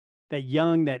that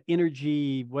that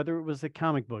energy, whether it was the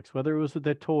comic books, whether it was with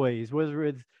the toys, whether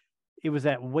it was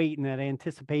that wait and that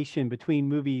anticipation between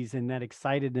movies and that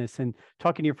excitedness and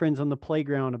talking to your friends on the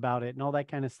playground about it and all that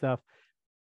kind of stuff.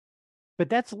 But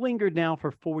that's lingered now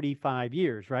for 45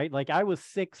 years, right? Like I was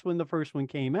 6 when the first one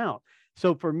came out.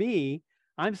 So for me,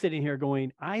 I'm sitting here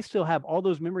going, I still have all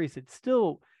those memories that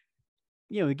still,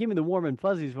 give me the warm and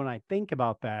fuzzies when I think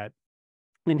about that,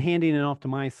 and handing it off to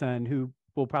my son, who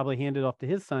will probably hand it off to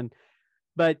his son.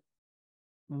 But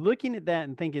looking at that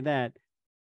and thinking that,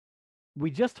 we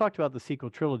just talked about the sequel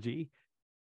trilogy.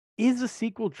 Is the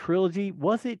sequel trilogy,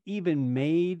 was it even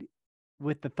made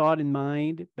with the thought in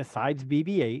mind, besides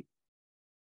BB-8,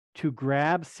 to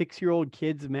grab 6-year-old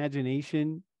kids'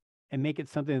 imagination and make it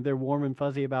something that they're warm and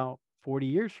fuzzy about 40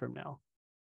 years from now?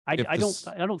 I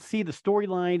don't see the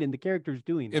storyline and the characters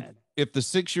doing that. If the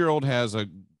 6-year-old has a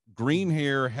green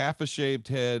hair, half a shaved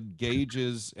head,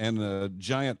 gauges, and a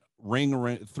giant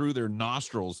ring through their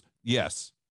nostrils,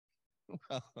 yes.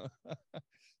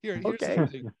 Here's the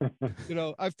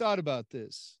thing. I've thought about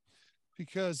this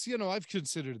because, I've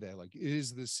considered that,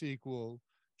 is the sequel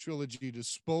trilogy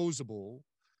disposable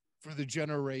for the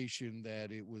generation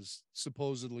that it was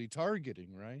supposedly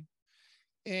targeting, right?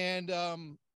 And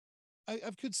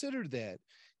I've considered that.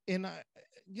 And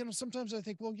sometimes I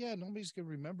think, well, yeah, nobody's gonna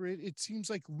remember it. It seems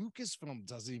like Lucasfilm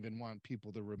doesn't even want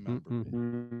people to remember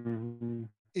it.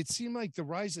 It seemed like The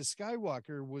Rise of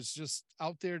Skywalker was just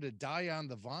out there to die on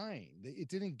the vine. It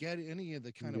didn't get any of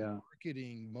the kind of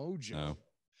marketing mojo. No.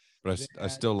 But I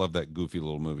still love that goofy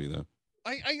little movie, though.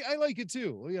 I like it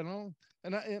too, and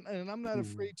I'm not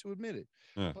afraid to admit it.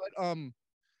 Yeah. But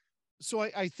so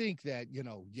I think that,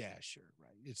 yeah, sure, right.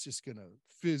 It's just gonna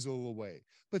fizzle away.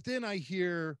 But then I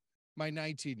hear my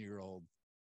 19-year-old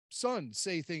son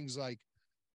say things like,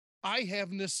 I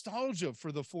have nostalgia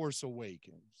for The Force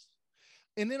Awakens.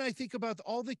 And then I think about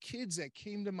all the kids that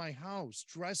came to my house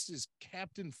dressed as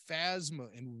Captain Phasma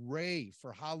and Rey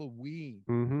for Halloween,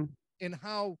 and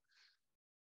how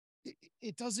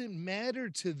it doesn't matter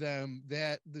to them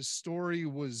that the story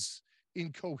was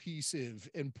incohesive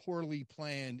and poorly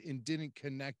planned and didn't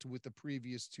connect with the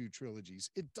previous 2 trilogies.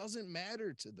 It doesn't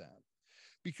matter to them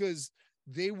because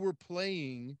they were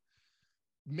playing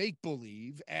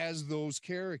make-believe as those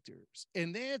characters.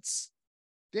 And that's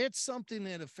something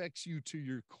that affects you to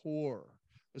your core,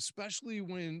 especially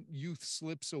when youth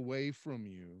slips away from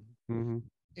you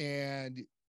and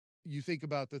you think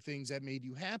about the things that made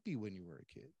you happy when you were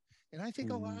a kid. And I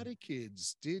think a lot of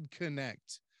kids did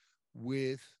connect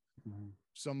with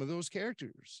some of those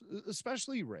characters,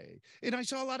 especially Rey. And I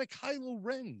saw a lot of Kylo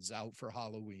Ren's out for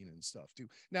Halloween and stuff too.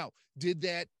 Now, did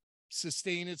that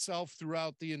sustain itself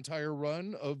throughout the entire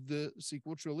run of the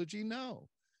sequel trilogy? No.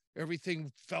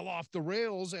 Everything fell off the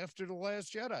rails after The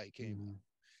Last Jedi came out.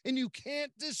 And you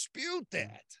can't dispute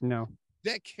that. No.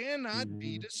 That cannot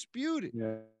be disputed.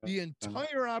 Yeah. The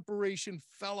entire operation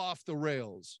fell off the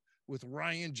rails with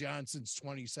Rian Johnson's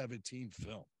 2017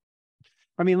 film.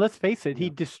 I mean, let's face it, he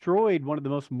destroyed one of the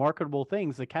most marketable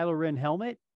things, the Kylo Ren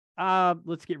helmet.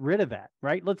 Let's get rid of that,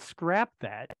 right? Let's scrap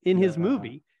that in his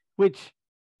movie, which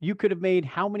you could have made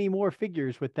how many more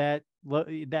figures with that look?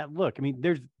 I mean,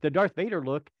 there's the Darth Vader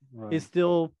look is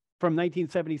still from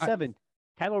 1977.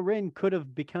 Kylo Ren could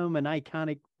have become an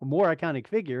more iconic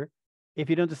figure if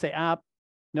you don't just say,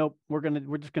 nope, we're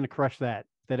just gonna crush that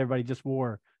everybody just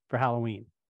wore for Halloween.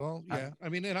 Well, yeah. I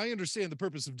mean, and I understand the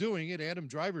purpose of doing it. Adam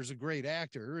Driver's a great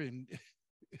actor, and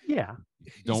yeah,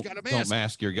 don't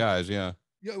mask your guys. Yeah.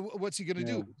 Yeah. What's he gonna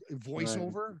do?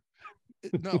 Voiceover?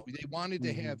 No, they wanted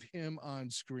to have him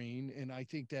on screen, and I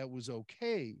think that was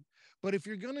okay. But if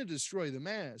you're gonna destroy the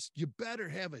mask, you better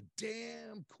have a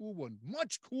damn cool one,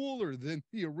 much cooler than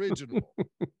the original,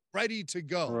 ready to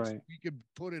go. Right. So you could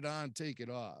put it on, take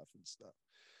it off, and stuff.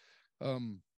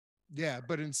 Yeah,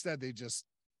 but instead they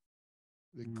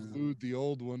glued the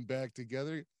old one back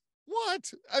together. What?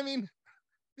 I mean,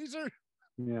 these are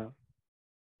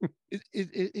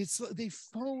it's they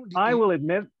phoned. I will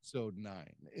admit, episode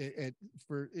 9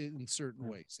 in certain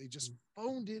ways they just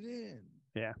phoned it in.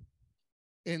 Yeah,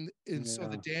 and so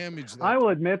the damage. I will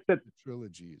admit that the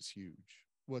trilogy is huge.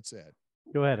 What's that?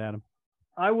 Go ahead, Adam.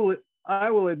 I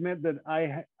will admit that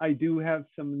I do have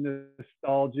some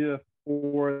nostalgia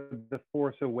for The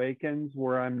Force Awakens,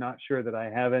 where I'm not sure that I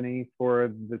have any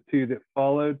for the two that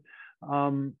followed.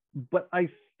 But I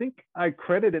think I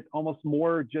credit it almost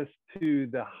more just to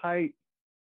the hype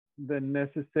than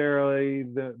necessarily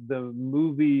the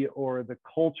movie or the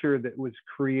culture that was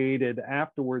created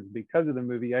afterwards because of the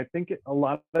movie. I think a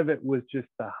lot of it was just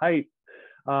the hype.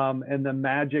 And the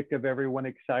magic of everyone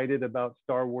excited about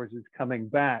Star Wars is coming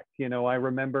back. You know, I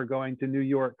remember going to New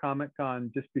York Comic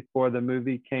Con just before the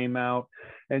movie came out,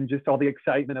 and just all the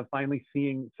excitement of finally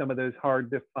seeing some of those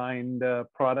hard to find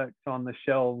products on the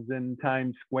shelves in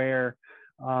Times Square,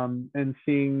 and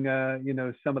seeing,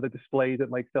 some of the displays at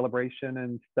like Celebration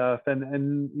and stuff,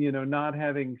 and not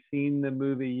having seen the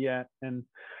movie yet, and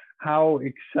how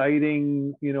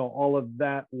exciting, all of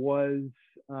that was.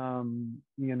 I'm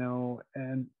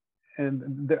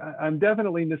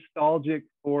definitely nostalgic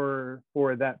for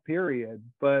that period,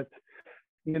 but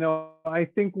I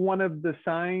think one of the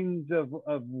signs of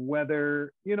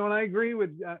whether, and I agree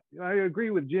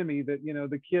with Jimmy that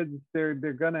the kids, they're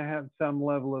gonna have some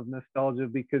level of nostalgia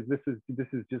because this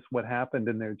is just what happened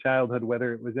in their childhood,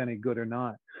 whether it was any good or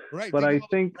not. Right. But I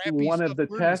think one of the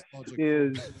tests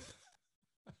is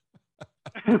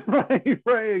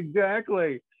right,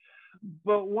 exactly.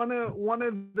 But one of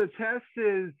the tests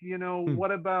is, what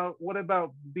about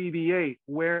BB-8?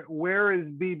 Where is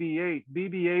BB-8?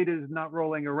 BB-8 is not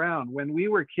rolling around. When we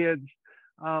were kids,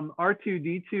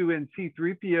 R2-D2 and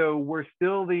C-3PO were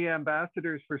still the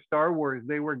ambassadors for Star Wars.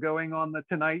 They were going on the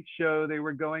Tonight Show. They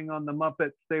were going on the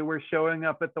Muppets. They were showing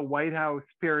up at the White House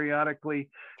periodically.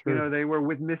 True. They were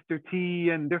with Mr. T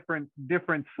and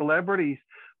different celebrities.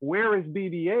 Where is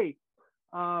BB-8?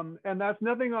 And that's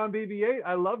nothing on BB-8.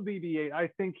 I love BB-8. I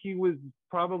think he was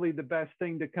probably the best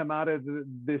thing to come out of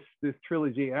this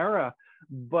trilogy era.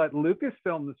 But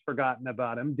Lucasfilm has forgotten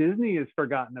about him. Disney has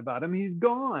forgotten about him. He's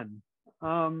gone.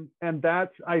 And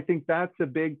I think that's a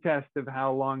big test of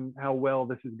how well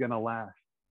this is going to last.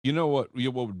 You know what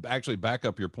would actually back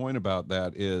up your point about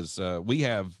that is we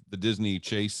have the Disney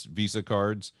Chase Visa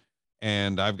cards,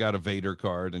 and I've got a Vader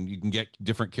card, and you can get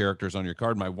different characters on your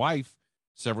card. My wife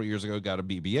several years ago got a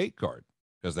BB-8 card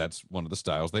because that's one of the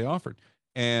styles they offered.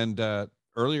 And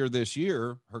earlier this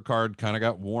year, her card kind of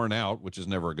got worn out, which is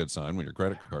never a good sign when your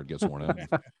credit card gets worn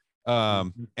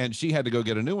out. And she had to go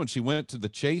get a new one. She went to the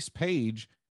Chase page,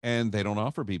 and they don't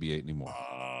offer BB-8 anymore.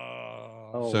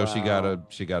 So wow.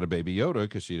 she got a Baby Yoda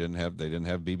because they didn't have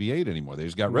BB-8 anymore. They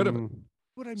just got rid of it.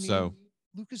 What I mean, so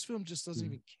Lucasfilm just doesn't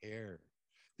even care.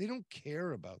 They don't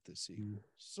care about the sequel.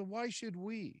 So why should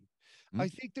we? I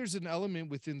think there's an element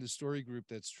within the story group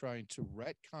that's trying to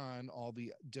retcon all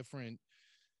the different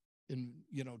and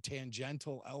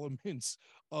tangential elements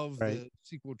of the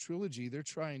sequel trilogy. They're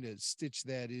trying to stitch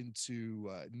that into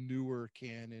newer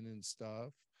canon and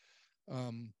stuff.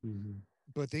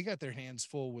 But they got their hands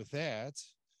full with that.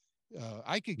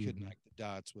 I could Mhm. connect the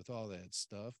dots with all that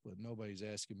stuff, but nobody's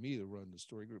asking me to run the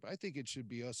story group. I think it should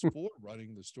be us four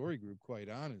running the story group, quite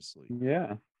honestly.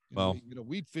 Yeah. Well-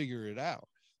 We'd figure it out.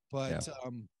 But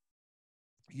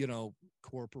Yeah.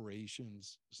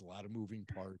 corporations, there's a lot of moving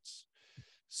parts.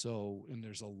 So, and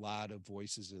there's a lot of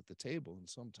voices at the table, and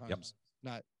sometimes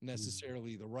not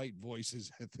necessarily the right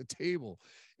voices at the table.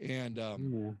 And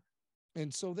Yeah.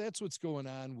 and so that's what's going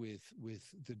on with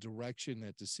the direction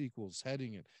that the sequel's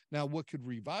heading in. Now, what could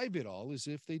revive it all is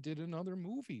if they did another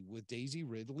movie with Daisy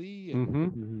Ridley and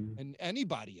Mhm. Mhm. and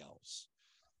anybody else.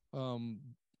 They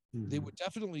Mhm. would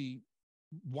definitely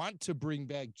want to bring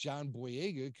back John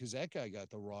Boyega because that guy got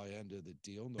the raw end of the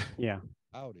deal. No Yeah.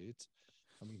 doubt it.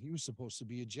 I mean, he was supposed to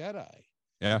be a Jedi.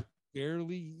 Yeah.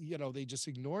 Barely, they just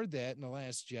ignored that in The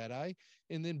Last Jedi,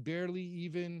 and then barely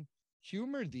even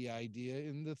humored the idea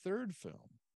in the third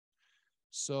film.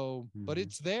 So, but Mhm.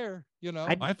 it's there,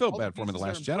 I felt all bad for him in The pieces are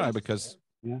Last in Jedi place. because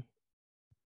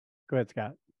Go ahead,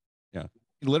 Scott.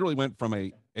 he literally went from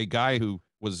a guy who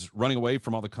was running away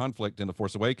from all the conflict in The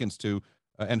Force Awakens to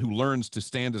and who learns to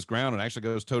stand his ground and actually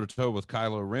goes toe to toe with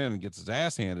Kylo Ren and gets his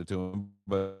ass handed to him,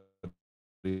 but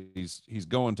he's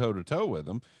going toe to toe with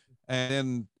him. And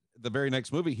then the very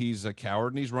next movie, he's a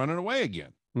coward and he's running away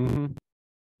again. Mhm.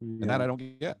 And that I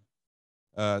don't get.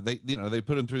 They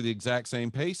put him through the exact same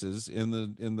paces in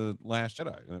the Last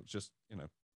Jedi, and it's just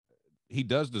he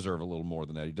does deserve a little more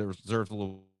than that. He deserves a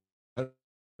little better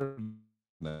than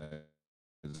that.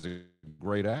 He's a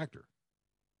great actor.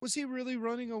 Was he really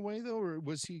running away though, or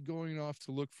was he going off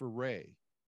to look for Rey?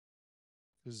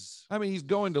 Because I mean, he's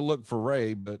going to look for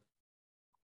Rey, but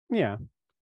Yeah.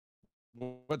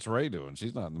 what's Rey doing?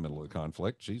 She's not in the middle of the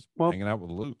conflict. She's Well- hanging out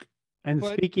with Luke. And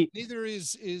But speaking, neither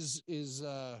is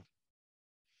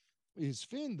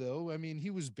Finn though. I mean, he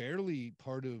was barely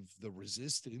part of the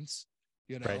resistance.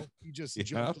 Right. He just Yeah.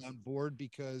 jumped on board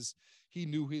because he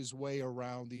knew his way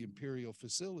around the Imperial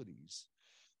facilities.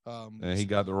 And he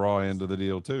got the raw end of the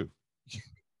deal too.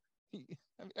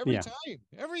 every Yeah.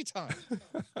 time.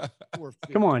 Poor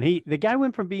Finn. come on, the guy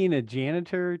went from being a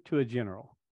janitor to a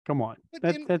general. Come on,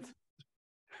 But that's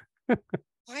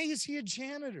Why is he a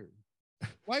janitor?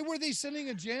 Why were they sending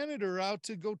a janitor out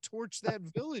to go torch that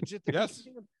village at the Yes.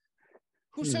 beginning?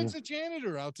 Who sends a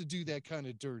janitor out to do that kind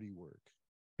of dirty work?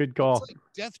 good call. It's like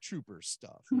Death Trooper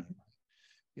stuff, man.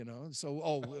 So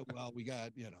we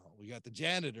got the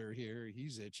janitor here.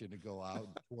 He's itching to go out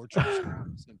and torch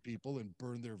some people and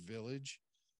burn their village.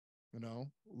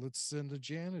 Let's send a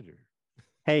janitor.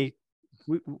 Hey,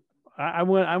 I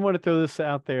want to throw this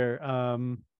out there.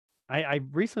 I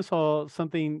recently saw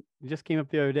something just came up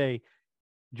the other day.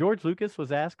 George Lucas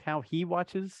was asked how he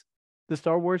watches the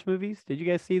Star Wars movies. Did you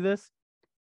guys see this?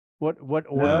 What order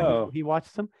No. he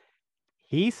watches them?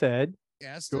 He said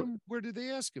Asked Sure. him, where did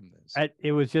they ask him this?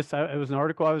 it was an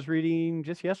article I was reading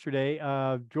just yesterday.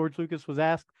 George Lucas was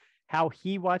asked how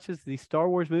he watches the Star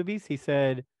Wars movies. He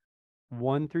said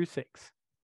 1 through 6.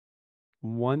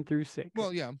 1 through 6.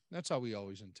 Well, yeah, that's how we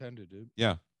always intended it.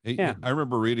 Yeah. Yeah. I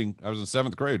remember I was in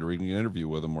 7th grade reading an interview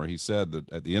with him where he said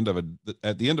that at the end of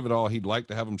it all, he'd like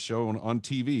to have them shown on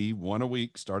TV one a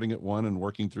week, starting at 1 and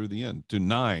working through the end to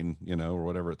 9, or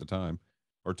whatever at the time,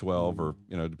 or 12, or,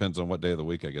 depends on what day of the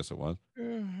week, I guess it was.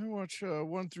 I watch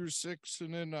 1 through 6,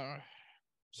 and then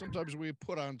sometimes we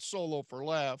put on Solo for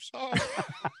laughs.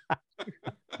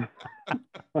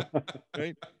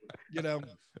 Right? No,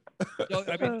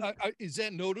 I mean, is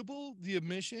that notable? The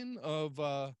omission of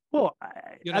well,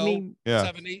 you I know, mean,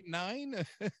 7, 8, 9.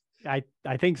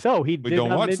 I think so. He We did don't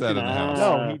not watch that mention in the house.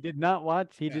 No, Ah. he did not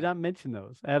watch. He did Yeah. not mention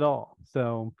those at all.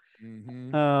 So,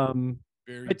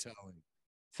 Very But- telling.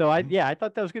 so I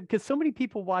thought that was good because so many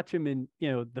people watch him in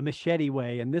the machete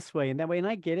way and this way and that way, and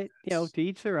I get it. To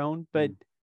each their own. But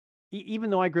even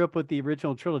though I grew up with the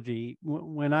original trilogy,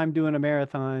 when I'm doing a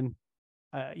marathon,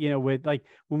 with like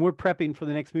when we're prepping for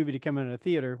the next movie to come into the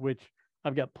theater, which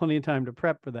I've got plenty of time to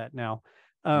prep for that now.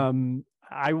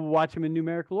 I watch them in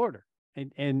numerical order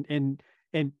and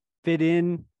fit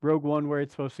in Rogue One where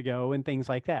it's supposed to go and things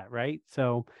like that, right?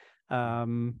 So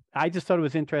I just thought it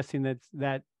was interesting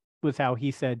that was how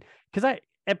he said, because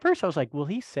at first I was like, will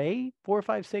he say 4,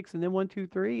 5, 6 and then 1, 2,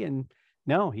 3? And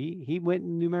no, he went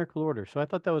in numerical order. So I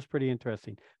thought that was pretty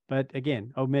interesting. But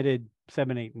again, omitted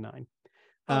 7, 8, and 9.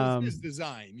 Well, it's his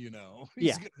design, He's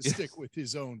Yeah. going to stick with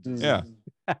his own design.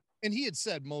 Yeah. And he had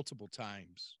said multiple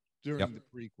times during Yep. the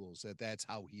prequels that that's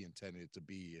how he intended it to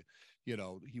be.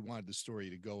 He wanted the story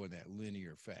to go in that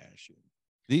linear fashion.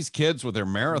 These kids with their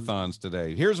marathons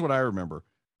today. Here's what I remember.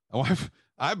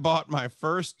 I bought my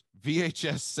first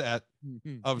VHS set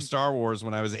of Star Wars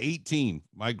when I was 18.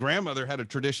 My grandmother had a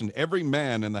tradition. Every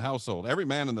man in the household, every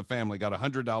man in the family got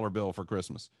 $100 bill for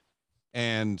Christmas.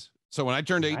 And so when I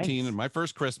turned 18 and my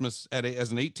first Christmas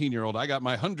as an 18-year-old, I got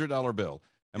my $100 bill.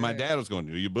 And my dad was going,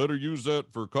 you better use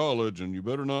that for college and you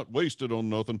better not waste it on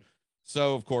nothing.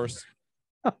 So, of course,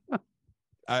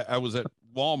 I was at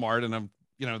Walmart and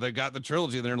they got the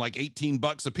trilogy. They're like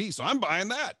 $18 a piece. So I'm buying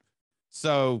that.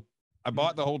 So I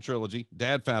bought the whole trilogy.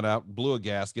 Dad found out, blew a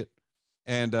gasket,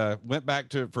 and went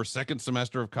back for second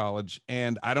semester of college.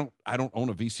 And I don't own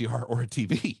a VCR or a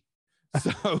TV.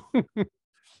 So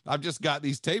I've just got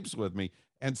these tapes with me.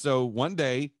 And so one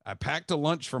day I packed a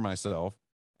lunch for myself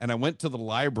and I went to the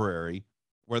library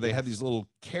where they had these little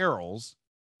carols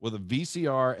with a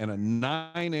VCR and a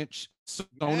 9-inch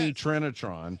Sony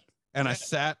Trinitron. And I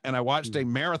sat and I watched a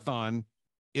marathon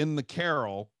in the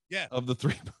carol of the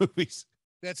 3 movies.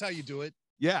 That's how you do it.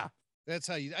 Yeah. That's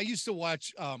how I used to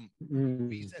watch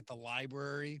movies at the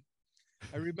library.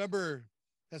 I remember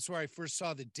that's where I first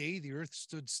saw The Day the Earth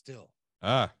Stood Still.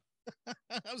 I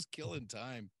was killing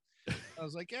time. I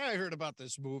was like, I heard about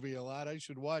this movie a lot. I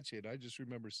should watch it. I just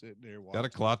remember sitting there watching. Got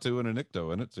a Klaatu and a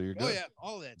Nikto in it, so you're good. Oh yeah,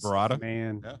 all that Barada.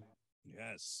 Man. Yeah.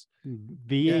 Yes.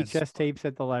 VHS tapes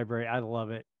at the library. I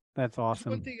love it. That's awesome.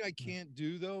 One thing I can't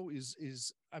do though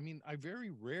is I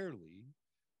very rarely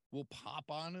will pop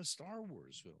on a Star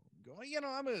Wars film. Go,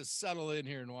 I'm going to settle in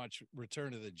here and watch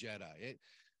Return of the Jedi.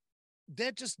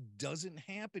 That just doesn't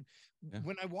happen. Yeah.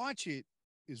 When I watch it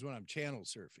is when I'm channel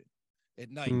surfing at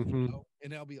night,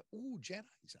 and I'll be like, oh,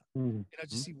 Jedi's on. And I'll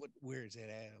just see where is that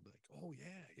at? I'll be like, oh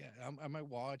yeah. I might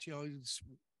watch, just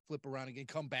flip around again,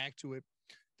 come back to it.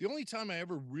 The only time I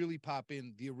ever really pop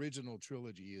in the original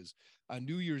trilogy is on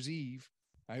New Year's Eve.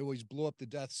 I always blow up the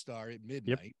Death Star at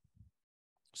midnight. Yep.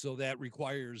 So that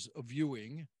requires a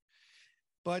viewing.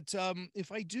 But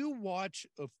if I do watch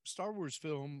a Star Wars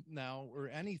film now or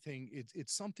anything,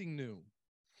 it's something new.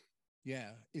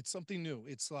 Yeah, it's something new.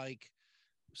 It's like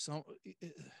some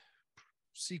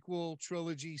sequel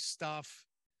trilogy stuff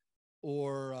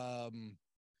or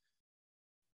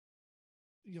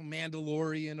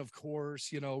Mandalorian, of course,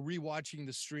 rewatching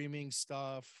the streaming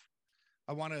stuff.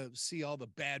 I want to see all the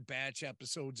Bad Batch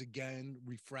episodes again,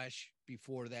 refresh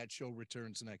before that show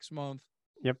returns next month.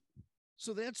 Yep.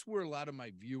 So that's where a lot of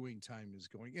my viewing time is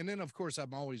going. And then, of course,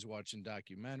 I'm always watching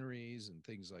documentaries and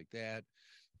things like that.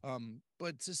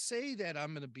 But to say that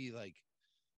I'm going to be like,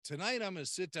 tonight I'm going to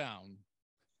sit down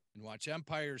and watch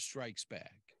Empire Strikes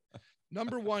Back.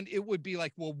 Number one, it would be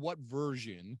like, well, what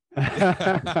version?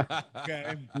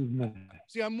 Okay.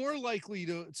 See, I'm more likely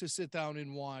to sit down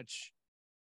and watch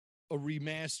a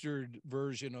remastered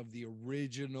version of the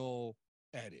original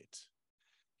edit,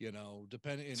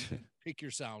 depending, and pick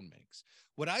your sound mix.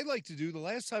 What I like to do, the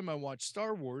last time I watched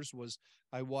Star Wars was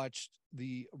I watched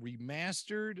the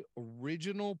remastered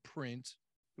original print.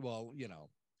 Well,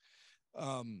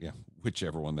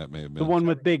 whichever one that may have been. The one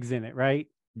with Biggs in it, right?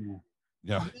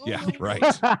 Yeah, right.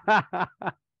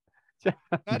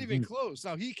 Not even close.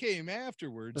 Now he came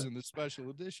afterwards in the special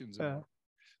editions,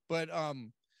 but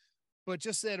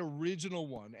just that original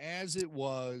one as it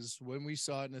was when we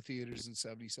saw it in the theaters in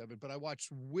 77. But I watched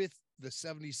with the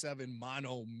 77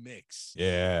 mono mix.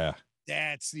 Yeah,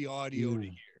 that's the audio to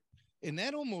hear, and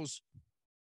that almost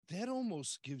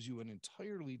gives you an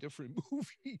entirely different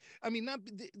movie. I mean, not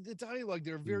the dialogue.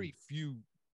 There are very few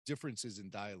differences in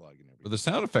dialogue and everything. But the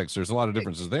sound effects, there's a lot of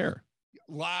differences there.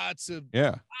 Lots of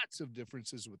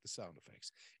differences with the sound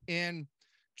effects, and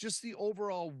just the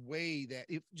overall way that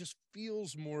it just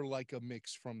feels more like a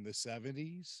mix from the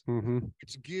 70s,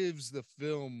 which gives the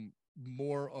film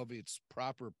more of its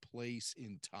proper place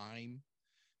in time.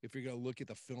 If you're going to look at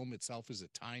the film itself as a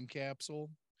time capsule.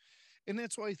 And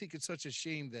that's why I think it's such a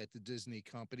shame that the Disney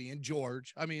company and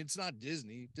George, it's not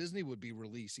Disney. Disney would be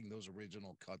releasing those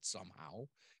original cuts somehow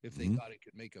if they thought it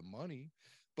could make them money.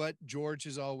 But George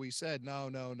has always said, no.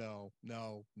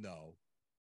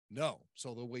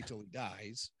 So they'll wait till he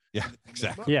dies. Yeah,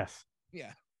 exactly. Yes.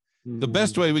 Yeah. The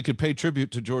best way we could pay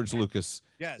tribute to George Lucas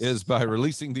is by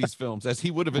releasing these films as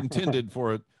he would have intended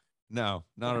for it. No,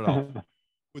 not at all.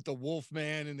 With the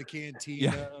Wolfman in the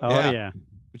cantina. Yeah. Oh, yeah.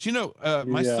 But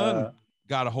my son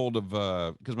got a hold of,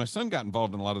 because my son got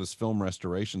involved in a lot of this film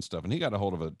restoration stuff, and he got a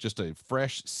hold of just a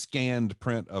fresh scanned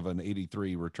print of an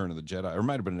 83 Return of the Jedi, or it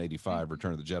might have been an 85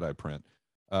 Return of the Jedi print.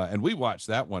 And we watched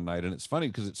that one night, and it's funny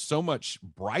because it's so much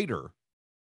brighter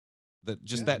that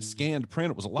just that scanned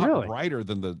print, it was a lot brighter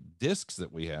than the discs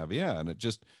that we have. Yeah. And it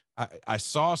just, I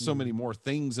saw so many more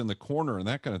things in the corner and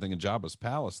that kind of thing in Jabba's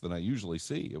palace than I usually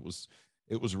see. It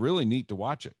was really neat to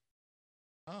watch it.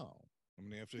 Oh, I'm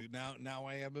gonna have to now.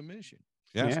 I have a mission.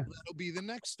 Yeah. Yeah. That'll be the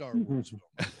next Star Wars film.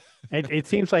 It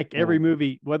seems like every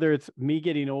movie, whether it's me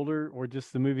getting older or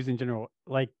just the movies in general,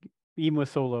 like even with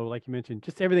Solo, like you mentioned,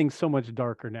 just everything's so much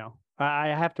darker now. I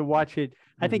have to watch it.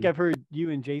 I think I've heard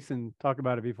you and Jason talk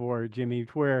about it before, Jimmy,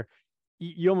 where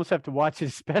you almost have to watch it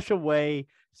a special way,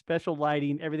 special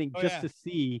lighting, everything, Oh, just yeah. to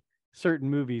see certain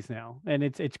movies now. And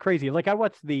it's crazy. Like I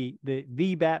watched the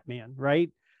Batman, right?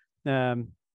 And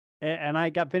I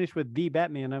got finished with the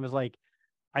Batman. I was like,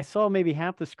 I saw maybe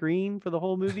half the screen for the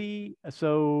whole movie.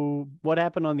 So what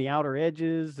happened on the outer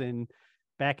edges and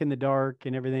back in the dark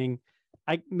and everything?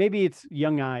 Maybe it's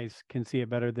young eyes can see it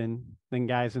better than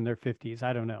guys in their 50s.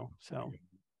 I don't know. So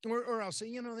Or I'll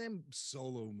say, them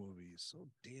Solo movies so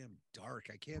damn dark.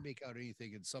 I can't make out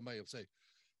anything, and somebody will say,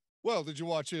 "Well, did you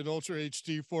watch it in Ultra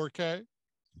HD 4K?"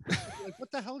 Like,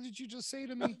 what the hell did you just say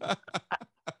to me?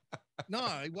 No,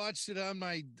 I watched it on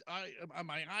my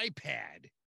iPad.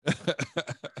 But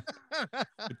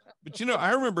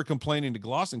I remember complaining to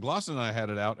Glosson. Glosson and I had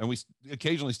it out, and we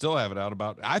occasionally still have it out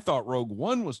about. I thought Rogue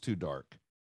One was too dark,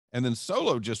 and then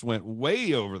Solo just went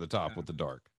way over the top with the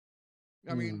dark.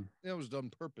 I mean, that was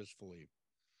done purposefully.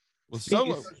 With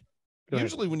Solo,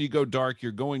 usually when you go dark,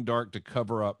 you're going dark to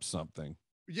cover up something.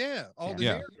 Yeah, all the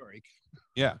Yeah. hair break.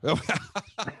 Yeah.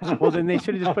 well, then they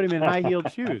should have just put him in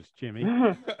high-heeled shoes, Jimmy.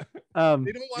 They don't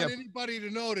want anybody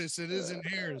to notice it isn't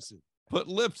Harrison. Put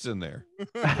lips in there.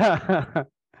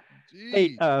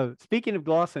 Hey, speaking of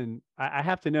Glosson, I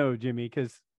have to know, Jimmy,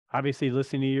 because obviously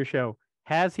listening to your show,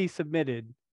 has he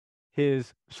submitted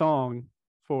his song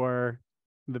for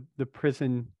the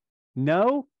prison?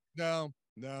 No.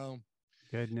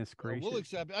 Goodness gracious. We'll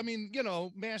accept. I mean,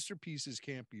 masterpieces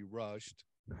can't be rushed.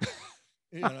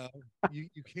 You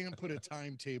can't put a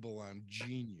timetable on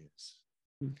genius.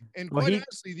 And quite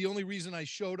honestly, the only reason I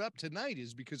showed up tonight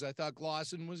is because I thought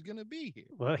Glosson was going to be here.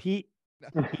 Well, he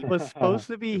was supposed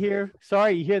to be here.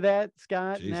 Sorry, you hear that,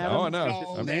 Scott? Jeez, oh, I know.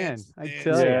 Oh, man, I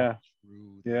tell you.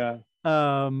 Yeah.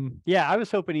 I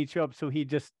was hoping he'd show up so he'd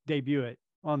just debut it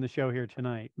on the show here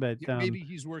tonight. But maybe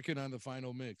he's working on the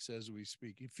final mix as we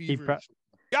speak.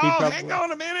 Hang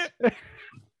on a minute.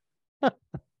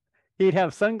 He'd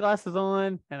have sunglasses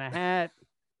on and a hat.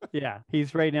 Yeah,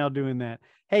 he's right now doing that.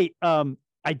 Hey,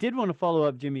 I did want to follow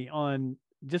up, Jimmy, on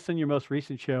your most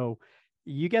recent show.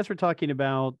 You guys were talking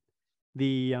about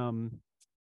the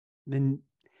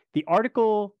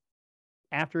article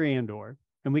after Andor,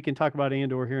 and we can talk about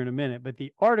Andor here in a minute. But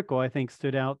the article, I think,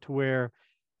 stood out to where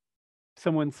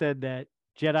someone said that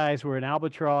Jedis were an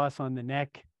albatross on the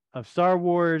neck of Star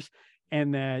Wars,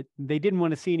 and that they didn't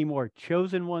want to see any more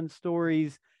Chosen One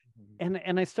stories.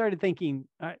 And I started thinking,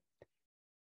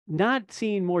 not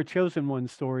seeing more Chosen One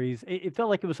stories, it felt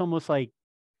like it was almost like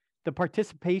the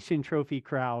participation trophy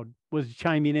crowd was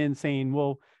chiming in saying,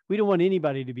 well, we don't want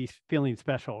anybody to be feeling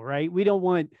special, right? We don't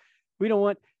want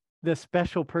the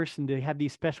special person to have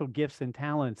these special gifts and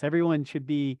talents. Everyone should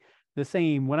be the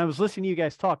same. When I was listening to you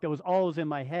guys talk, that was always in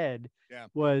my head.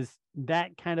 Was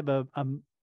that kind of an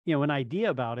idea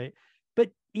about it.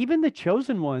 But even the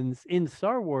chosen ones in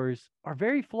Star Wars are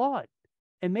very flawed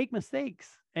and make mistakes.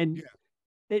 And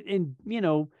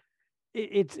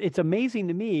it's amazing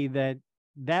to me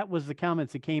that was the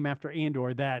comments that came after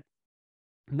Andor, that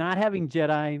not having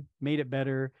Jedi made it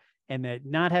better, and that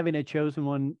not having a chosen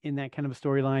one in that kind of a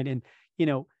storyline. And,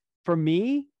 for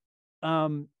me,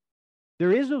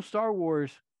 there is no Star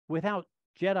Wars without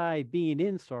Jedi being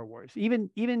in Star Wars. Even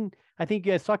I think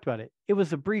you guys talked about it. It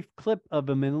was a brief clip of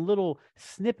them and a little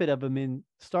snippet of them in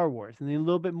Star Wars, and then a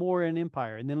little bit more in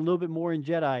Empire, and then a little bit more in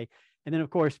Jedi, and then of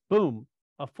course, boom,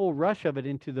 a full rush of it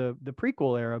into the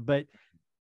prequel era. But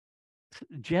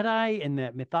Jedi and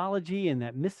that mythology and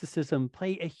that mysticism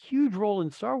play a huge role in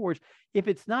Star Wars. If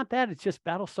it's not that, it's just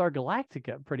Battlestar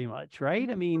Galactica, pretty much, right?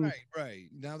 I mean, right.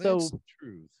 Now that's the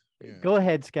truth. Yeah. Go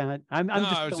ahead, Scott. I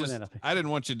didn't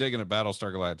want you digging at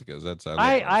Battlestar Galactica. That's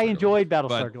I enjoyed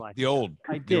Battlestar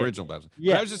Galactica. The original Battlestar.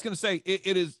 Yeah. I was just going to say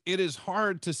it is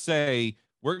hard to say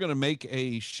we're going to make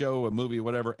a show, a movie,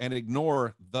 whatever, and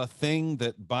ignore the thing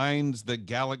that binds the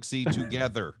galaxy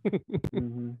together.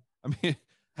 I mean,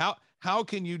 how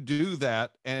can you do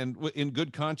that and in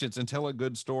good conscience and tell a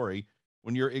good story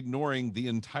when you're ignoring the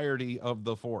entirety of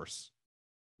the Force?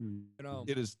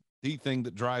 It is the thing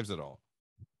that drives it all.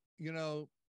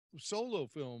 Solo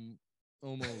film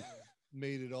almost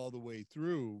made it all the way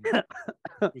through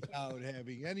without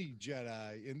having any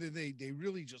Jedi. And then they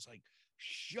really just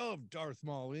shoved Darth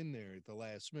Maul in there at the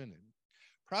last minute,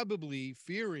 probably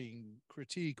fearing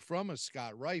critique from a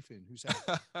Scott Rifen who said,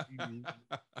 you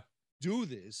do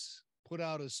this, put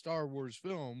out a Star Wars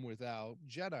film without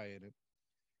Jedi in it.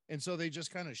 And so they just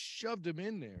kind of shoved him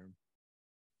in there.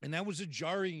 And that was a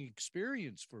jarring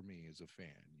experience for me as a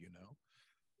fan, you know.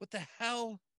 What the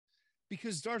hell?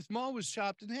 Because Darth Maul was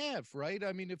chopped in half, right?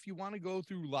 I mean, if you want to go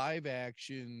through live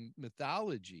action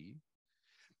mythology,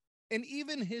 and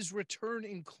even his return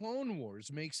in Clone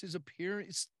Wars makes his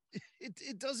appearance,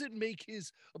 it doesn't make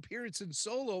his appearance in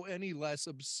Solo any less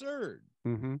absurd.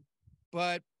 Mm-hmm.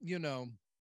 But, you know,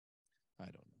 I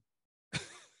don't know.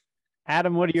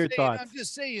 Adam, what are your thoughts? I'm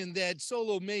just saying that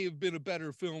Solo may have been a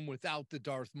better film without the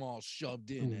Darth Maul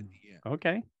shoved in at the end.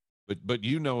 Okay. But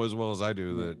you know as well as I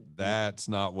do that that's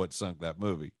not what sunk that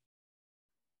movie.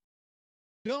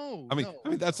 No, I mean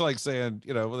that's like saying,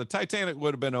 you know, well, the Titanic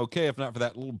would have been okay if not for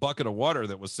that little bucket of water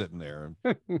that was sitting there.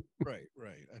 Right.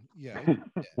 Yeah.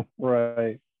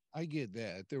 Right. I get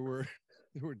that. There were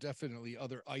definitely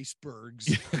other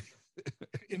icebergs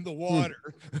in the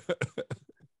water.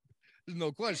 There's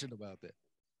no question about that.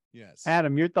 Yes.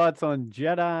 Adam, your thoughts on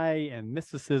Jedi and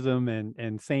mysticism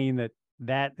and saying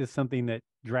that is something that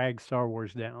drags Star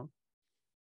Wars down?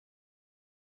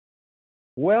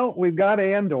 Well, we've got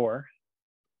Andor.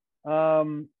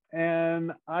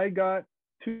 And I got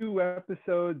 2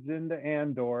 episodes into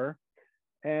Andor,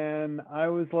 and I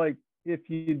was like, if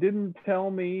you didn't tell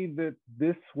me that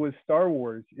this was Star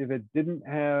Wars, if it didn't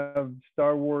have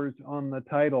Star Wars on the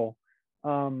title,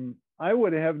 I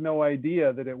would have no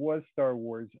idea that it was Star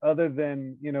Wars, other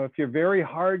than, you know, if you're very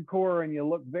hardcore and you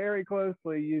look very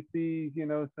closely, you see, you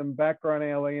know, some background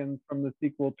aliens from the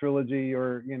sequel trilogy,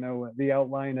 or, you know, the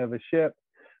outline of a ship.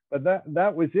 But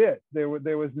that was it. There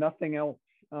was nothing else.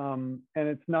 And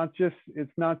it's not just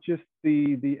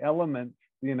the elements,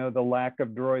 you know, the lack of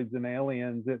droids and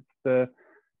aliens. It's the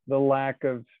lack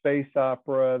of space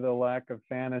opera, the lack of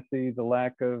fantasy, the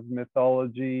lack of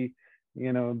mythology,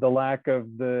 you know, the lack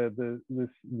of the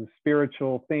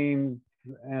spiritual themes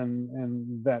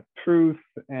and that truth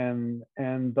and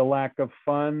the lack of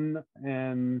fun.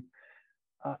 And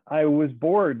I was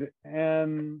bored,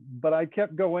 but I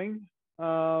kept going.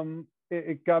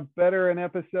 It got better in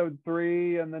episode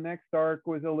 3, and the next arc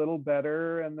was a little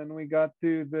better, and then we got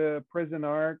to the prison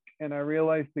arc, and I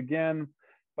realized again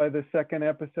by the second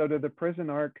episode of the prison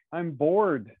arc, I'm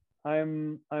bored.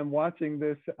 I'm watching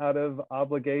this out of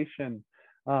obligation,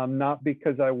 not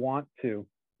because I want to.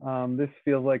 This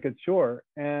feels like a chore,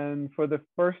 and for the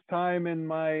first time in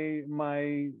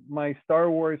my Star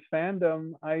Wars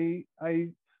fandom, I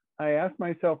asked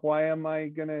myself, why am I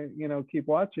gonna, you know, keep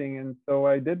watching? And so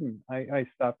I didn't. I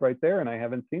stopped right there, and I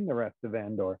haven't seen the rest of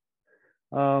Andor.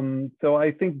 So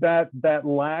I think that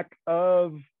lack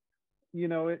of, you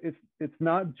know, it's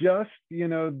not just, you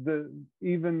know, the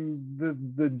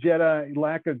Jedi,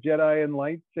 lack of Jedi and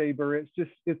lightsaber.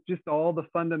 It's just all the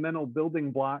fundamental building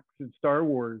blocks of Star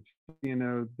Wars, you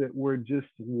know, that were just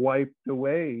wiped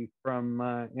away from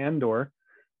Andor,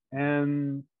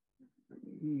 and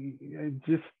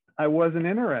I wasn't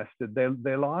interested.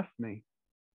 They lost me.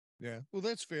 Yeah. Well,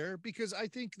 that's fair, because I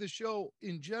think the show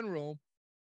in general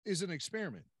is an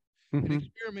experiment. Mm-hmm. An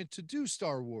experiment to do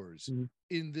Star Wars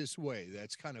in this way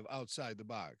that's kind of outside the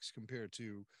box compared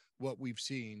to what we've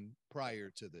seen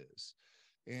prior to this.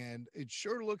 And it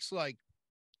sure looks like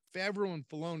Favreau and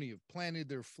Filoni have planted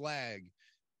their flag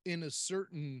in a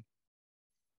certain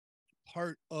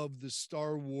part of the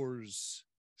Star Wars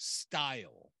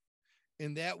style.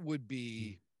 And that would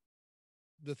be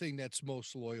the thing that's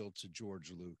most loyal to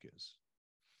George Lucas.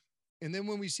 And then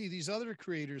when we see these other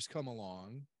creators come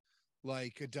along,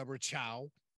 like Deborah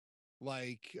Chow,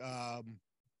 like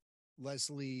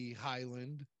Leslie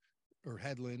Highland or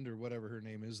Headland or whatever her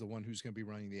name is, the one who's going to be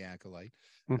running the Acolyte,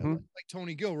 like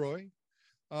Tony Gilroy,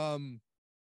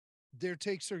 their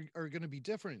takes are going to be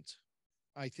different,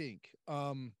 I think,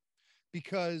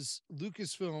 because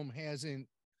Lucasfilm hasn't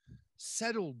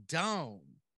settled down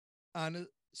on a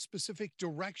specific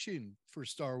direction for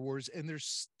Star Wars, and they're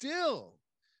still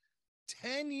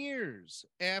 10 years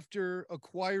after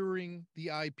acquiring the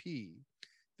IP.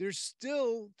 They're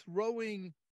still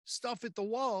throwing stuff at the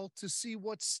wall to see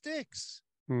what sticks.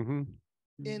 And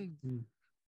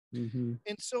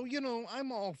so, you know,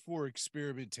 I'm all for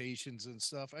experimentations and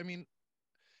stuff. I mean,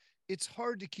 it's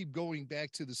hard to keep going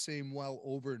back to the same well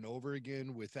over and over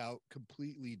again without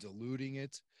completely diluting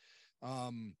it.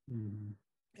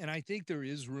 And I think there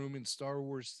is room in Star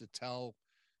Wars to tell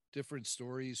different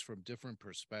stories from different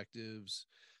perspectives.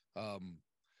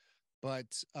 But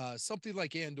something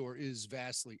like Andor is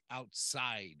vastly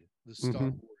outside the Star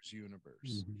Wars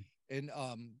universe. And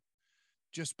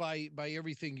just by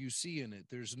everything you see in it,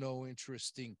 there's no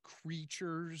interesting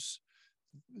creatures.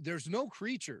 There's no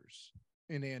creatures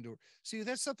in Andor. See,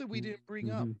 that's something we didn't bring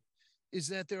up. is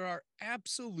that there are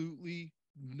absolutely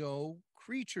no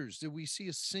creatures. Did we see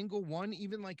a single one,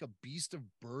 even like a beast of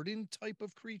burden type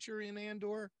of creature in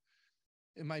Andor?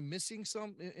 Am I missing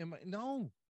some?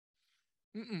 No.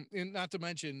 And not to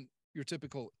mention your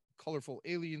typical colorful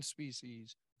alien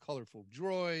species, colorful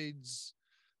droids,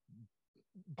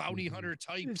 bounty hunter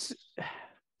types,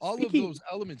 all of those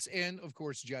elements, and of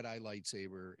course Jedi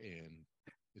lightsaber and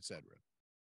etc.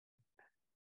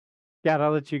 Yeah,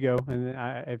 I'll let you go, and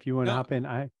if you want to hop in,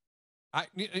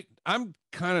 I'm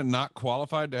kind of not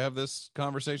qualified to have this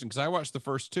conversation because I watched the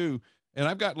first two, and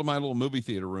I've got my little movie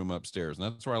theater room upstairs,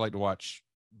 and that's where I like to watch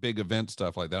big event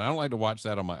stuff like that. I don't like to watch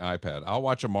that on my iPad. I'll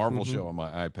watch a Marvel show on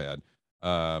my iPad.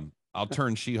 I'll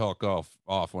turn She-Hulk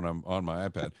off when I'm on my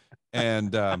iPad,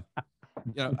 and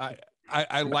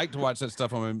I like to watch that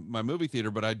stuff on my movie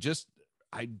theater, but I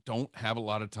don't have a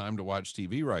lot of time to watch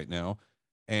TV right now.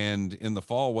 And in the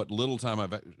fall, what little time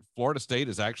Florida State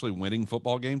is actually winning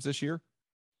football games this year.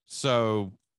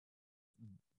 So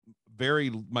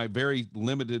my very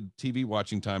limited TV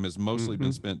watching time has mostly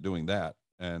been spent doing that.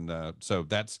 And so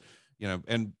that's,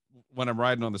 and when I'm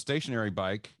riding on the stationary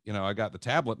bike, I got the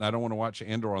tablet and I don't want to watch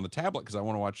Andor on the tablet because I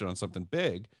want to watch it on something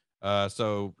big.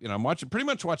 So, I'm pretty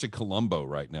much watching Columbo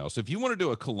right now. So if you want to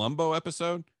do a Columbo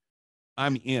episode,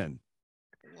 I'm in.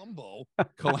 Columbo.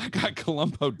 I got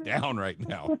Columbo down right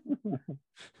now.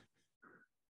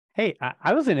 Hey,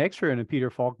 I was an extra in a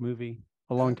Peter Falk movie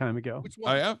a long time ago. Which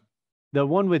one? Oh, yeah? The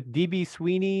one with DB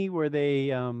Sweeney where they,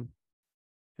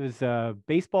 it was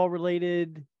baseball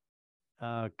related.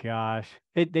 Gosh,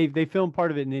 they filmed part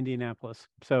of it in Indianapolis.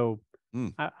 So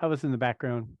I was in the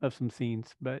background of some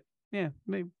scenes, but yeah,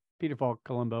 maybe Peter Falk,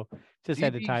 Columbo. Just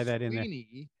had to tie that in there.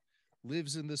 Sweeney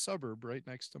lives in the suburb right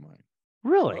next to mine.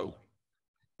 Really? Whoa.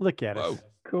 Look at us.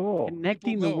 Cool.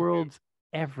 Connecting the worlds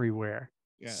everywhere.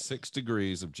 Yeah. 6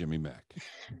 degrees of Jimmy Mack.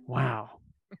 Wow.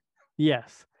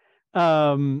 Yes.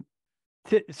 So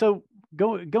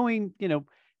going,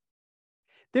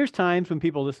 there's times when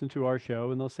people listen to our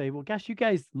show and they'll say, well, gosh, you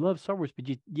guys love Star Wars, but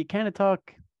you kind of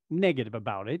talk negative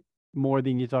about it more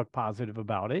than you talk positive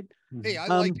about it. Hey, I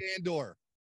liked Andor.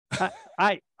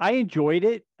 I enjoyed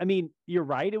it. I mean, you're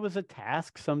right. It was a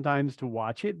task sometimes to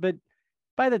watch it, but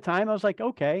by the time I was like,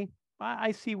 okay,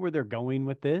 I see where they're going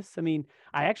with this. I mean,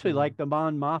 I actually liked the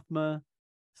Mon Mothma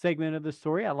segment of the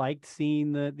story. I liked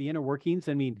seeing the inner workings.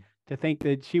 I mean, to think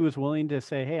that she was willing to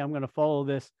say, hey, I'm going to follow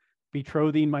this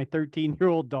betrothing my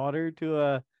 13-year-old daughter to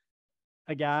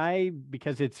a guy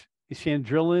because it's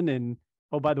Chandrillan, and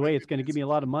oh, by the way, it's going to give me a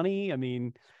lot of money. I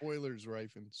mean, spoilers,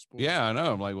 Rifen. Yeah, I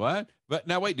know. I'm like, what? But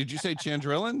now wait, did you say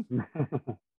Chandrillan?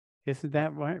 Isn't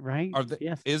that right?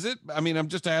 Yes. Is it? I mean, I'm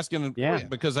just asking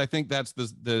because I think that's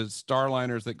the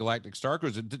Starliners that Galactic Star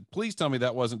Cruiser. Please tell me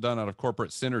that wasn't done out of corporate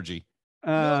synergy.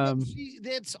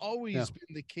 That's always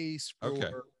been the case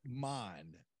for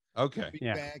Mon. Okay.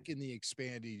 Back in the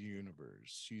expanded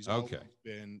universe, she's always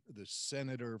been the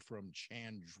senator from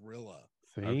Chandrilla.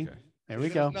 See, there we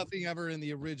go. Nothing ever in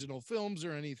the original films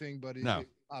or anything, but it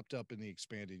popped up in the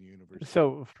expanded universe.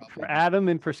 So for Adam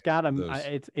and for Scott,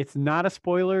 it's not a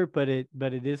spoiler, but it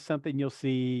is something you'll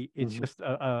see. It's just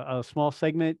a small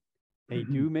segment. They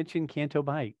do mention Canto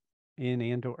Bight in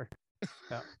Andor.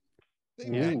 So. They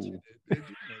mentioned it.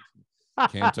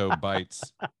 Canto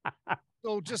Bights.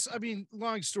 So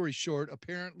long story short,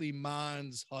 apparently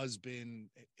Mon's husband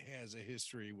has a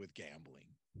history with gambling.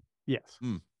 Yes.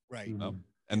 Right.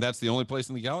 And that's the only place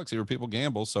in the galaxy where people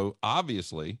gamble. So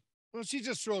obviously. Well, she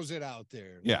just throws it out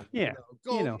there. Yeah. Yeah.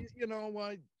 You know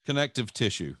what? Connective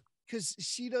tissue. Because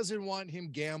she doesn't want him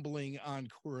gambling on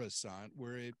Coruscant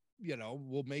where it,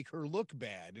 will make her look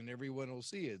bad and everyone will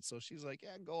see it. So she's like,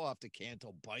 yeah, go off to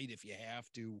Canto Bight if you have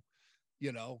to,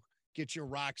 get your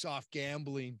rocks off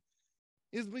gambling.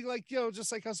 It'd be like,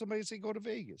 just like how somebody say go to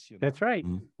Vegas. That's right.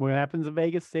 What happens in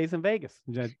Vegas stays in Vegas.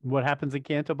 What happens in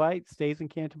Canto Bight stays in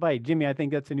Canto Bight. Jimmy, I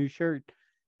think that's a new shirt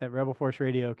that Rebel Force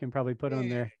Radio can probably put on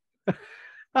there.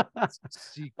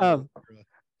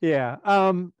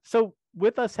 So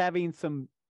with us having some,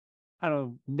 I don't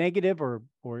know, negative or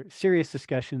serious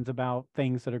discussions about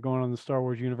things that are going on in the Star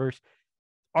Wars universe,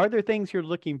 are there things you're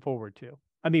looking forward to?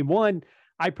 I mean, one,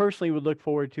 I personally would look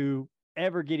forward to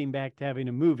ever getting back to having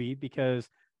a movie, because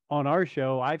on our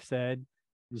show, I've said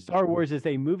Star Wars is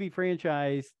a movie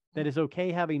franchise that is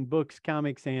okay having books,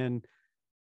 comics, and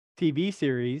TV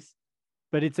series,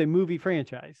 but it's a movie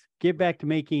franchise. Get back to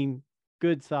making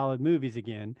good, solid movies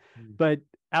again. But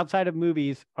outside of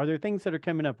movies, are there things that are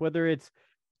coming up, whether it's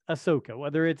Ahsoka,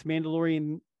 whether it's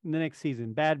Mandalorian in the next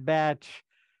season, Bad Batch,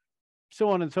 so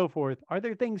on and so forth? Are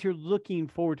there things you're looking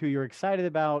forward to, you're excited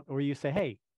about, or you say,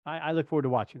 hey, I look forward to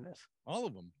watching this? All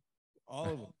of them. All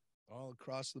of them, all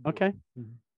across the board. Okay.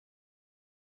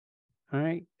 All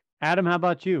right. Adam, how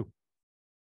about you?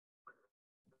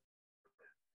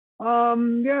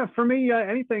 Yeah, for me,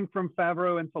 anything from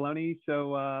Favreau and Filoni.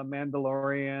 So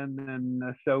Mandalorian and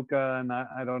Ahsoka, and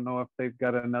I don't know if they've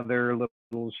got another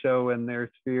little show in their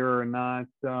sphere or not.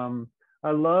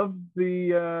 I love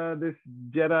the this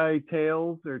Jedi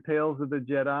Tales or Tales of the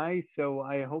Jedi. So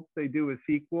I hope they do a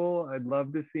sequel. I'd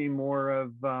love to see more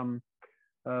of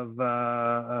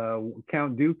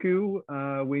Count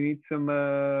Dooku. We need some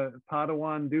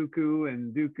Padawan Dooku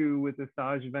and Dooku with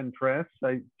Asajj Ventress.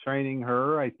 Training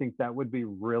her. I think that would be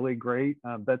really great.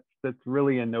 That's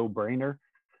really a no-brainer.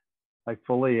 I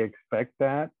fully expect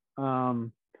that.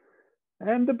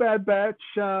 And the Bad Batch.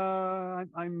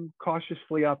 I'm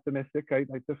cautiously optimistic. I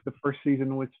just the first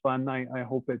season was fun. I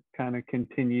hope it kind of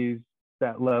continues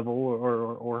that level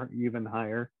or even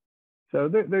higher. So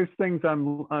there's things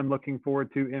I'm looking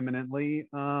forward to imminently.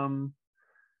 I'm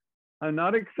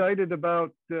not excited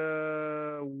about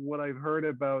what I've heard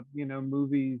about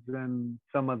movies and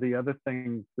some of the other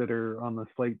things that are on the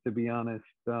slate. To be honest,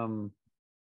 I've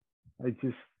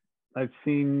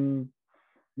seen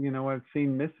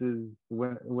misses.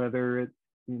 Whether it's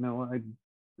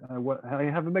I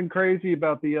haven't been crazy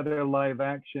about the other live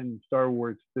action Star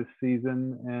Wars this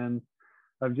season, and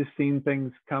I've just seen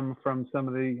things come from some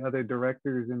of the other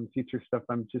directors and future stuff.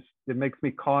 It makes me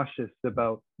cautious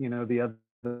about, the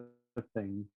other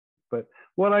things. But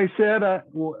what I said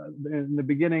in the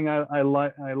beginning, I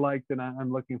liked, and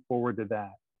I'm looking forward to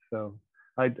that. So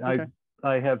I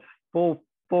have full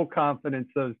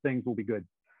confidence those things will be good.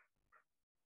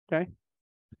 Okay.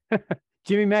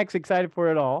 Jimmy Mac's excited for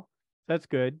it all. That's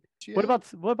good. Yeah. What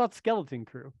about Skeleton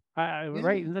Crew?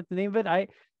 Right? Isn't that the name of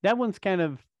it? That one's kind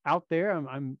of out there.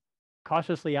 I'm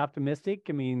cautiously optimistic.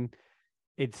 I mean,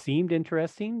 it seemed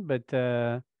interesting, but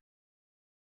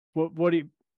what do you,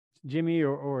 Jimmy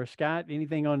or Scott,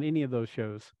 anything on any of those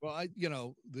shows? Well,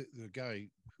 the guy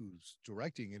who's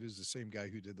directing it is the same guy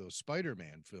who did those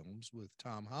Spider-Man films with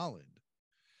Tom Holland.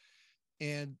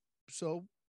 And so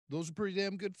those are pretty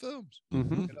damn good films.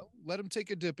 Mm-hmm. Let him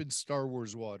take a dip in Star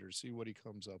Wars waters, see what he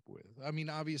comes up with. I mean,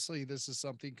 obviously this is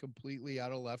something completely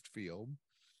out of left field,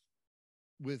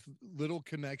 with little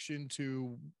connection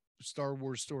to Star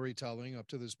Wars storytelling up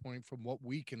to this point from what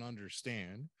we can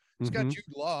understand. It's got Jude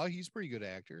Law. He's a pretty good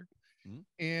actor.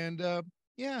 And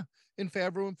and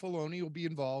Favreau and Filoni will be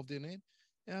involved in it.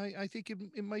 I think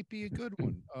it might be a good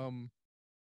one.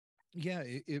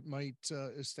 It might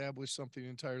establish something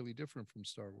entirely different from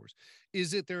Star Wars.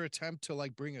 Is it their attempt to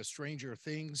bring a Stranger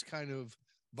Things kind of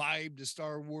vibe to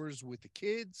Star Wars with the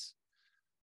kids?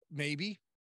 Maybe.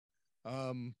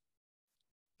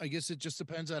 I guess it just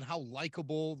depends on how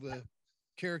likable the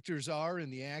characters are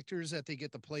and the actors that they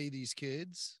get to play these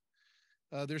kids.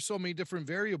 There's so many different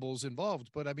variables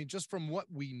involved, but I mean, just from what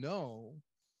we know,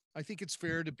 I think it's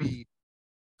fair to be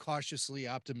cautiously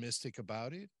optimistic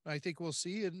about it. I think we'll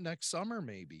see it next summer,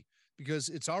 maybe, because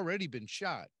it's already been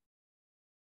shot.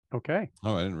 Okay.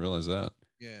 Oh, I didn't realize that.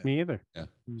 Yeah. Me either. Yeah.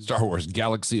 Star Wars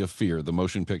Galaxy of Fear, the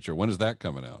motion picture. When is that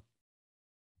coming out?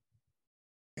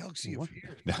 Galaxy of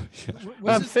Fear. No,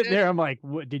 I'm sitting there. I'm like,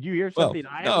 what, did you hear something?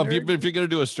 Well, if you're going to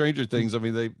do a Stranger Things, I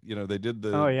mean, they did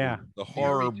the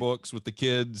horror books with the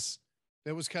kids.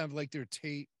 That was kind of like their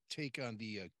take on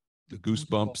the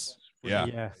Goosebumps. Yeah.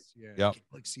 Yes. Yep.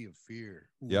 Galaxy of Fear.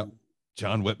 Ooh. Yep.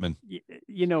 John Whitman.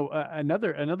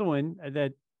 Another one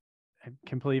that I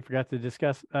completely forgot to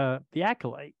discuss, The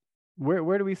Acolyte.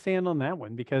 Where do we stand on that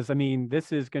one? Because I mean,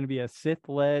 this is going to be a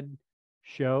Sith-led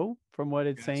show from what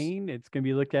it's saying. It's going to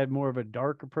be looked at more of a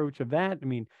dark approach of that. I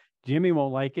mean, Jimmy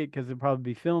won't like it because it'll probably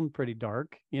be filmed pretty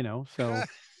dark, so. Well,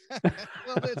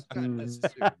 that's not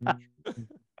necessary.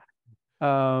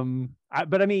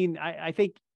 But I mean, I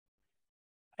think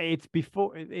it's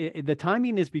before, the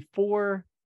timing is before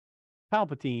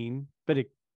Palpatine, but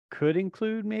it could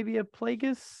include maybe a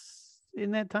Plagueis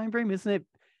in that time frame. Isn't it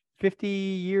 50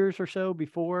 years or so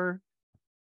before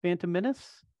Phantom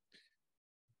Menace?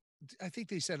 I think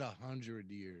they said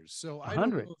 100 years. So 100. I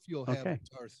don't know if you'll have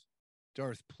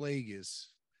Darth Plagueis.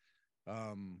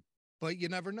 But you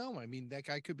never know. I mean, that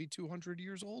guy could be 200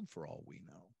 years old for all we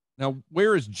know. Now,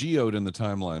 where is Geode in the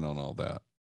timeline on all that?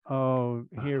 Oh,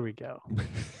 here we go.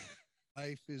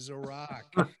 Life is a rock,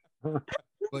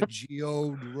 but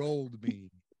Geode rolled me.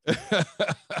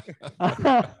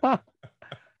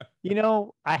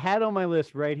 I had on my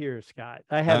list right here, Scott.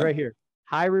 I had right here,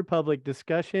 High Republic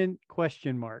discussion ?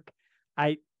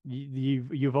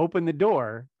 You've opened the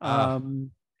door.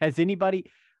 Has anybody?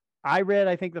 I read,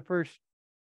 I think, the first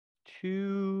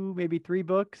 2, maybe 3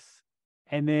 books,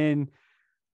 and then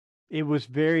it was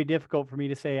very difficult for me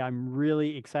to say I'm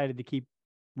really excited to keep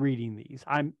reading these.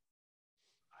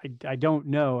 I don't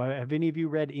know. Have any of you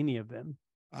read any of them?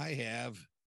 I have.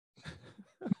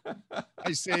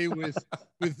 I say with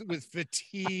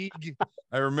fatigue.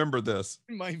 I remember this.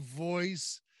 In my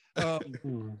voice.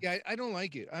 Yeah, I don't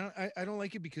like it. I don't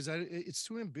like it because it's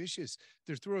too ambitious.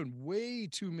 They're throwing way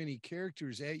too many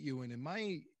characters at you, and in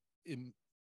my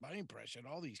impression,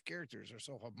 all these characters are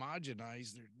so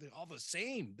homogenized. They're all the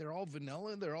same. They're all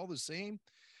vanilla. They're all the same.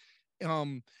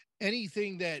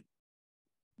 Anything that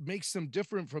makes them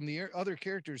different from the other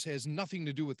characters has nothing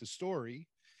to do with the story,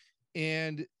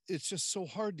 and it's just so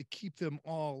hard to keep them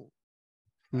all.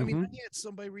 I mean, I had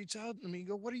somebody reach out to me and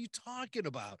go, "What are you talking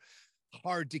about?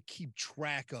 Hard to keep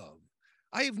track of."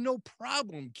 I have no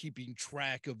problem keeping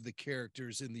track of the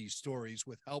characters in these stories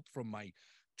with help from my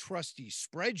trusty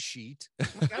spreadsheet.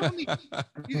 Like, I don't need,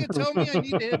 you can tell me I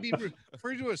need to be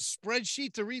referred to a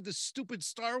spreadsheet to read the stupid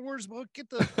Star Wars book. Get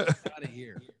the fuck out of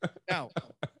here. Now,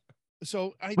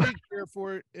 so I did care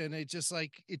for it, and it just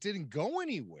like it didn't go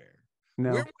anywhere.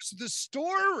 No. Where was the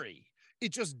story?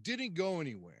 It just didn't go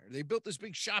anywhere. They built this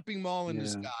big shopping mall in the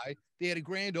sky. They had a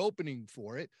grand opening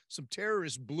for it. Some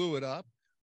terrorists blew it up,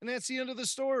 and that's the end of the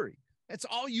story. That's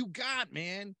all you got,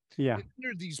 man. Yeah. And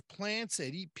there are these plants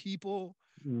that eat people.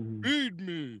 Feed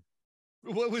me.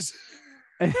 What was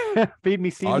Feed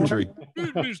me Seymour? Audrey.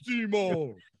 Feed me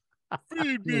Seymour.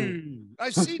 Feed me.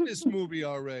 I've seen this movie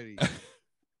already.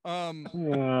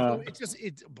 So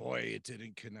it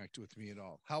didn't connect with me at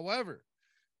all. However,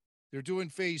 they're doing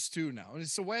phase 2 now, and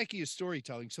it's the wackiest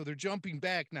storytelling. So they're jumping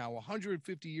back now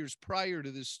 150 years prior to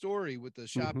this story with the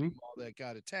shopping mall that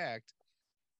got attacked.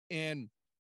 And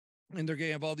they're going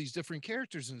to have all these different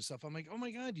characters and stuff. I'm like, oh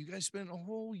my God, you guys spent a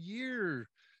whole year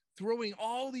throwing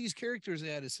all these characters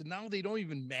at us, and now they don't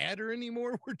even matter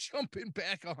anymore. We're jumping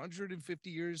back 150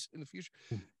 years in the future.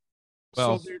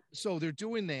 Well, so they're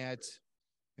doing that,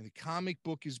 and the comic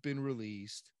book has been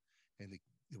released, and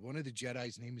one of the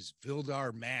Jedi's name is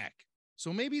Vildar Mac.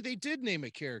 So maybe they did name a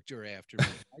character after me.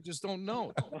 I just don't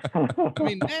know. I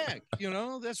mean, Mac,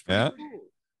 that's pretty cool.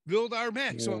 Vildar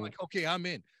Mac. So I'm like, okay, I'm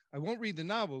in. I won't read the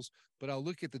novels, but I'll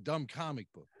look at the dumb comic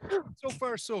book. So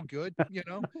far, so good,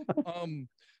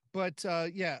 But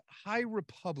High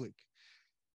Republic.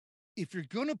 If you're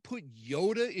gonna put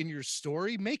Yoda in your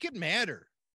story, make it matter.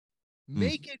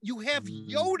 Make it. You have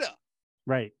Yoda,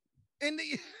 right? And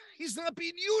he's not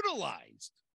being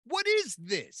utilized. What is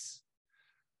this?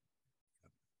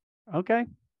 Okay,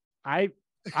 I'm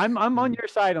on your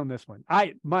side on this one.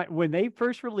 When they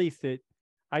first released it,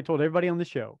 I told everybody on the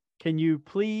show, can you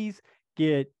please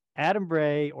get Adam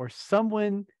Bray or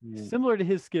someone similar to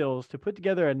his skills to put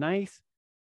together a nice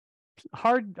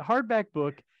hardback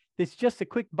book that's just a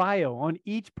quick bio on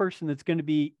each person that's going to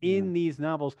be in these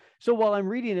novels. So while I'm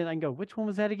reading it, I can go, which one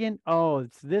was that again? Oh,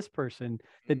 it's this person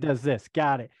that does this.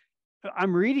 Got it.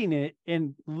 I'm reading it,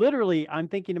 and literally I'm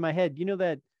thinking in my head,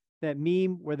 that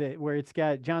meme where it's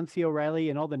got John C. O'Reilly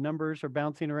and all the numbers are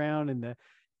bouncing around and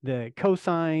the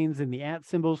cosines and the @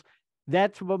 symbols.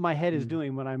 That's what my head is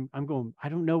doing when I'm going, I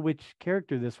don't know which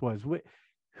character this was.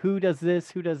 Who does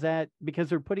this? Who does that? Because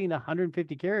they're putting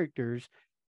 150 characters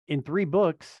in 3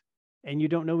 books, and you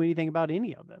don't know anything about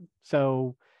any of them.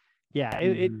 So, yeah,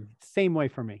 it's same way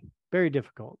for me. Very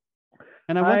difficult.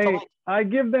 And I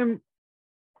give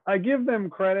them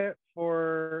credit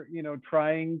for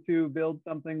trying to build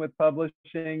something with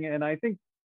publishing, and I think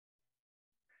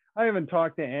I haven't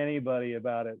talked to anybody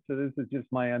about it, so this is just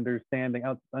my understanding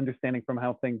from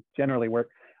how things generally work.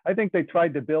 I think they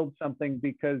tried to build something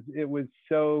because it was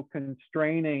so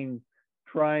constraining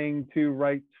trying to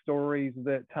write stories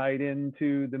that tied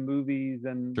into the movies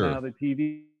and now the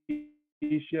TV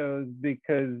shows,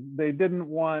 because they didn't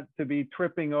want to be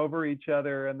tripping over each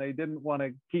other, and they didn't want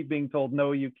to keep being told,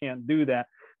 no, you can't do that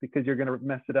because you're going to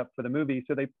mess it up for the movie.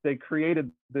 So they created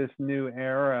this new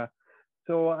era.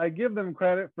 So I give them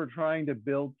credit for trying to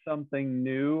build something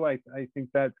new. I think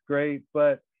that's great,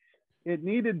 but it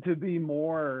needed to be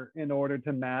more in order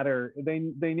to matter.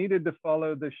 They needed to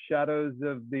follow the shadows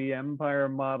of the Empire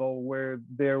model, where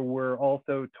there were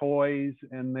also toys,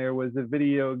 and there was a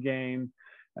video game,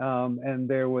 and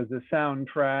there was a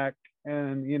soundtrack,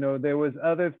 and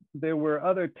there were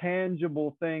other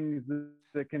tangible things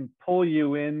that can pull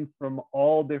you in from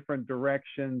all different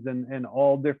directions and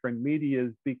all different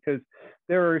medias, because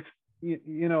there are,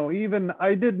 even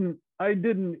I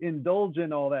didn't indulge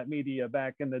in all that media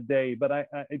back in the day, but I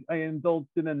indulged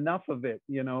in enough of it,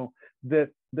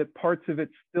 that parts of it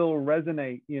still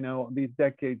resonate, these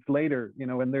decades later,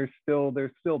 and they're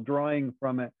still drawing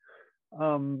from it.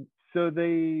 So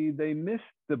they missed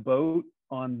the boat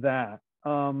on that.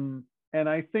 And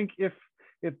I think if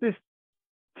this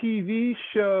TV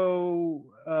show,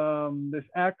 this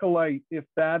Acolyte, if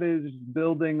that is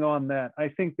building on that, I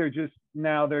think they're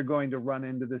going to run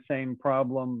into the same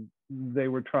problem they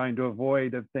were trying to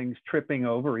avoid, of things tripping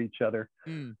over each other.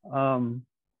 You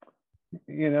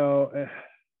know,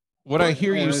 what I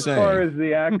hear you as saying, far as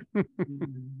the act,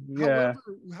 yeah.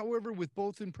 However, with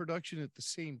both in production at the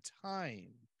same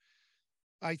time,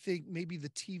 I think maybe the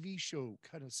TV show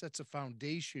kind of sets a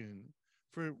foundation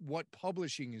for what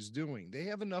publishing is doing. They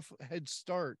have enough head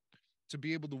start to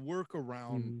be able to work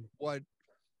around what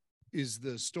is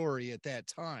the story at that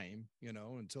time, you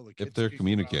know, until the kids, if they're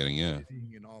communicating,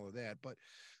 and all of that. But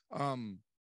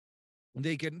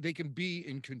they can be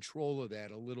in control of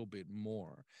that a little bit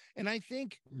more. And I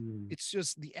think it's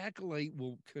just the Acolyte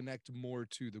will connect more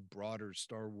to the broader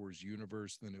Star Wars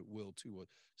universe than it will to a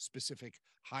specific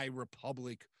High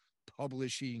Republic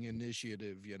publishing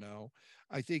initiative. You know,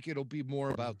 I think it'll be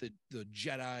more about the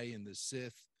Jedi and the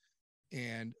Sith.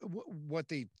 And what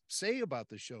they say about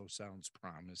the show sounds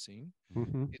promising.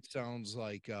 It sounds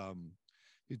like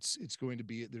it's going to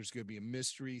be, there's going to be a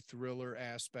mystery thriller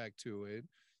aspect to it,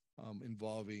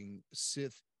 involving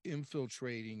Sith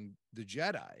infiltrating the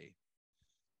Jedi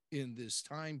in this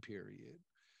time period,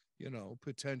 you know,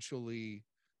 potentially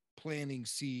planting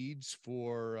seeds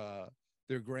for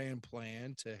their grand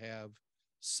plan to have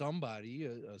somebody,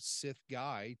 a Sith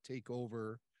guy, take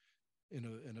over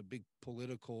in a big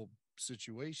political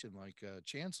situation like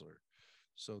Chancellor.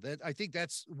 So that, I think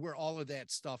that's where all of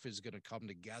that stuff is going to come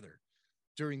together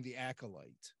during the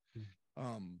Acolyte.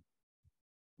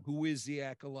 Who is the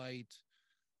Acolyte?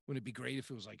 Wouldn't it be great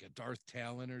if it was like a Darth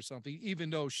Talon or something,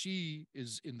 even though she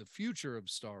is in the future of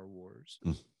Star Wars?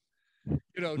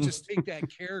 You know, just take that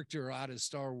character out of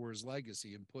Star Wars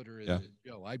Legacy and put her in the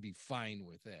show. I'd be fine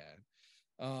with that.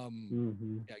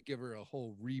 Yeah, give her a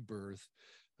whole rebirth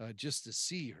just to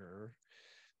see her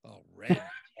all red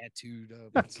tattooed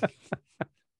up.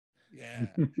 Yeah.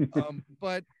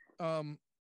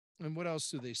 And what else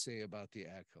do they say about the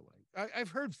Acolyte? I've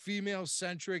heard female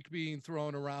centric being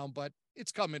thrown around, but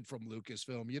it's coming from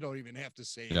Lucasfilm. You don't even have to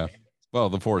say it. Well,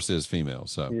 the Force is female,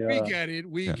 so we get it.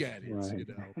 We get it. Right. You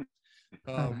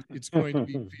know, it's going to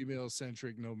be female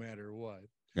centric no matter what.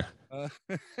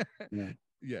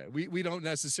 Yeah, we don't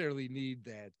necessarily need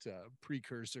that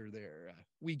precursor there.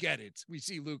 We get it. We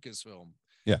see Lucasfilm.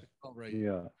 Yeah. All right.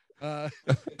 Yeah.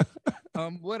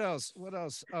 What else? What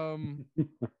else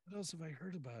have I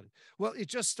heard about it? Well, it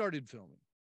just started filming.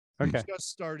 Okay. It just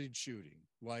started shooting,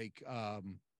 like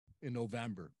in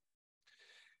November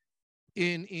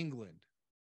in England.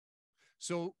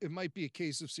 So it might be a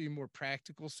case of seeing more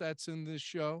practical sets in this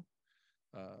show.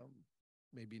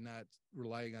 Maybe not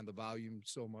relying on the volume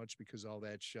so much, because all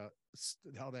that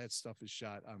stuff is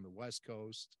shot on the West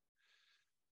Coast.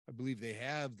 I believe they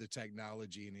have the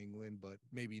technology in England, but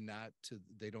maybe not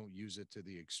they don't use it to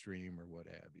the extreme or what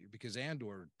have you, because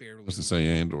Andor barely. I was to say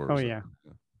Andor. Oh, yeah.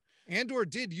 Andor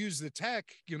did use the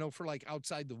tech, you know, for like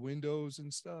outside the windows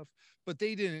and stuff, but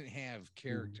they didn't have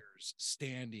characters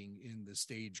standing in the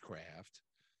stagecraft,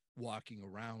 walking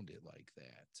around it like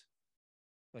that,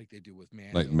 like they do with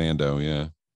Mando. Like Mando, yeah.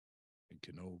 And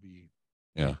Kenobi.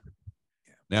 Yeah.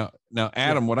 Now,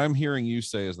 Adam, what I'm hearing you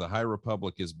say is the High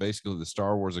Republic is basically the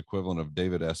Star Wars equivalent of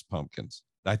David S. Pumpkins.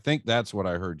 I think that's what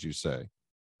I heard you say.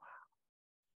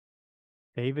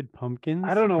 David Pumpkins?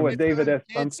 I don't know what David S.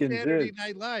 Pumpkins Saturday is.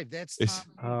 Night Live. That's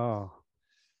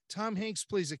Tom Hanks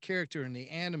plays a character, and they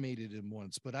animated him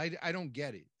once, but I don't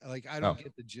get it. Like, I don't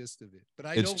get the gist of it. But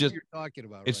I know what you're talking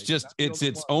about. It's just it's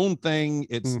its own thing.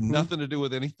 It's nothing to do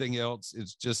with anything else.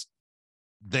 It's just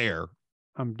there.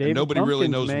 David nobody Pumpkins, really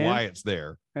knows man. why it's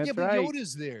there. That's but right.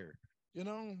 Yoda's there. You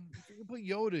know, you can put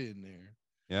Yoda in there.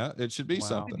 Yeah, it should be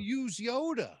something. Use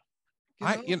Yoda.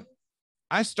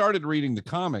 I started reading the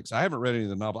comics. I haven't read any of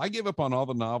the novels. I gave up on all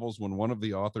the novels when one of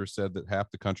the authors said that half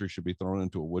the country should be thrown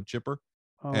into a wood chipper.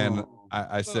 And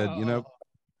I said,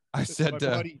 I said,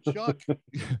 buddy Chuck.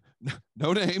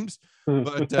 no names,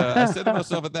 but I said to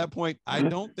myself at that point, I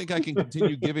don't think I can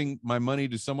continue giving my money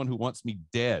to someone who wants me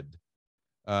dead.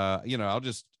 I'll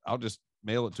just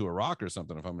mail it to a rock or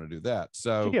something if I'm going to do that.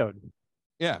 So Geode.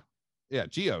 yeah,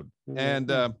 Geode. And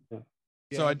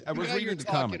so I was reading the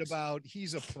comics about.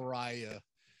 He's a pariah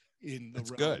in the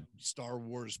realm of Star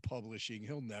Wars publishing.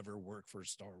 He'll never work for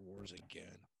Star Wars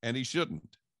again, and he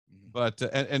shouldn't. But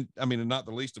and I mean, and not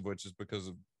the least of which is because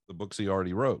of the books he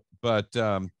already wrote. But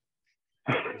I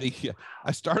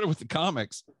started with the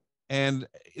comics, and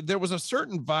there was a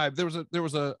certain vibe. There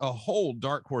was a whole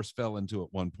Dark Horse fell into at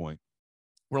one point,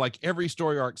 where like every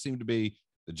story arc seemed to be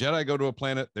The Jedi go to a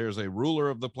planet. There's a ruler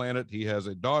of the planet. He has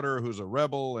a daughter who's a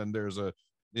rebel, and there's a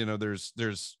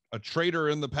there's a traitor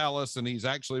in the palace, and he's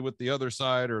actually with the other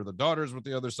side, or the daughter's with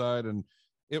the other side. And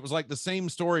it was like the same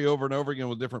story over and over again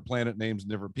with different planet names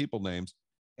and different people names.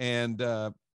 And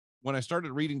when I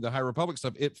started reading the High Republic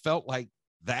stuff, it felt like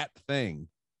that thing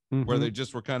where they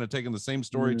just were kind of taking the same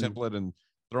story template and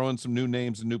throwing some new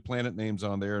names and new planet names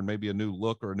on there, and maybe a new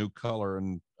look or a new color.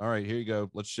 And all right, here you go.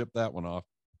 Let's ship that one off.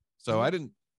 So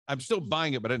I'm still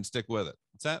buying it, but I didn't stick with it.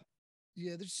 What's that?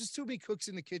 Yeah, there's just too many cooks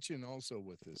in the kitchen also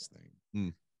with this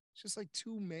thing. It's just like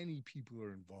too many people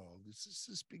are involved. It's just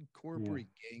this big corporate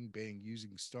gangbang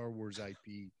using Star Wars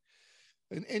IP.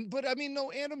 But I mean,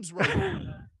 no, Adam's right.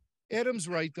 Adam's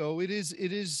right, though. There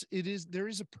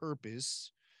is a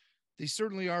purpose. They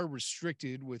certainly are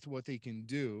restricted with what they can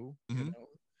do. You know,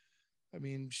 I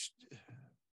mean,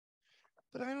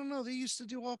 but I don't know. They used to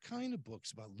do all kind of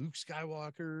books about Luke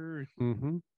Skywalker.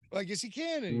 Well, I guess he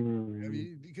can anymore. I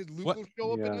mean, because Luke will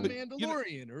show up in the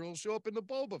Mandalorian, or he'll show up in the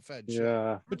Boba Fett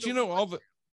show. But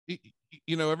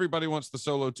everybody wants the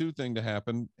Solo 2 thing to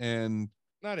happen, and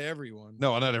not everyone.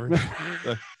 No, not everybody.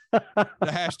 The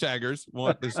hashtaggers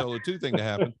want the Solo 2 thing to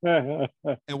happen.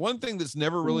 And one thing that's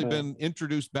never really been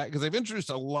introduced back, because they've introduced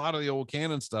a lot of the old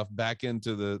canon stuff back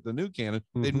into the new canon,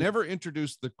 they've never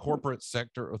introduced the corporate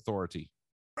sector authority.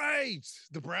 Right,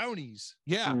 the brownies.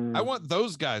 Yeah, I want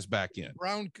those guys back in.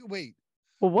 Wait.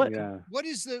 Well, what? Yeah. What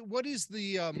is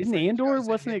the? Isn't Andor?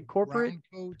 Wasn't it corporate?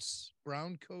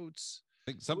 Brown coats.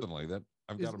 I think something like that.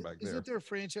 I've got them back there. Isn't there a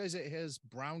franchise that has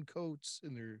brown coats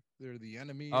and they're the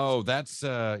enemy? Oh, that's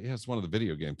it's one of the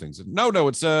video game things. No,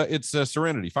 it's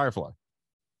Serenity, Firefly.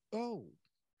 Oh.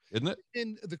 Isn't it?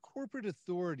 And the corporate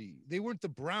authority, they weren't the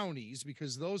brownies,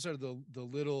 because those are the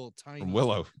little tiny from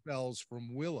Willow bells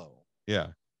from Willow. Yeah.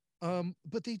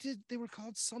 But they were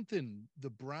called something, the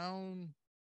brown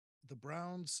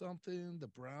something, the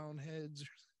brown heads.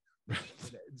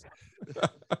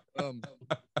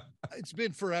 It's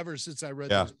been forever since I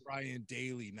read those Brian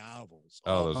Daley novels.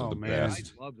 Oh, those are the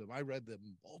best. I love them. I read them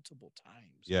multiple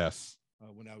times. Yes.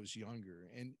 When I was younger,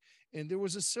 and there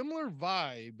was a similar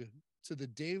vibe to the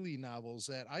Daley novels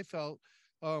that I felt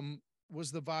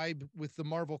was the vibe with the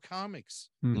Marvel Comics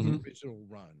original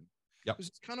run. Yep. It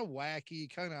was kind of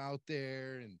wacky, kind of out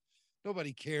there, and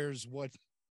nobody cares what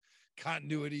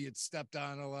continuity it stepped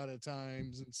on a lot of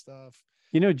times and stuff.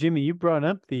 You know, Jimmy, you brought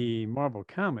up the Marvel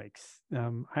Comics.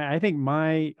 I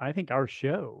think our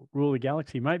show, Rule of the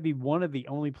Galaxy, might be one of the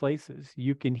only places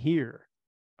you can hear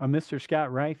a Mr. Scott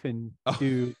Rifen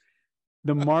do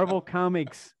the Marvel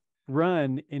Comics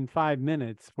run in 5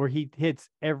 minutes, where he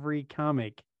hits every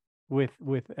comic with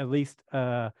at least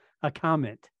a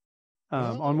comment.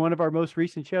 On one of our most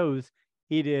recent shows,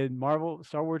 he did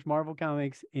Star Wars Marvel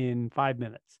Comics in 5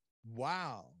 minutes.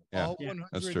 Wow. Yeah, all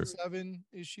 107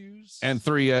 issues and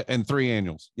three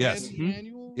annuals. Yes.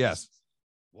 Annuals? Yes.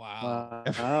 Wow.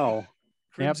 Wow.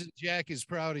 Crimson Jack is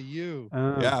proud of you.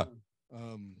 Yeah.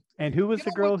 And who was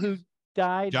the girl who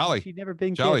died? Jolly. She'd never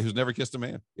been Jolly, kissed. who's never kissed a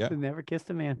man. Yeah. Who never kissed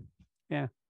a man. Yeah.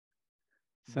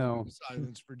 So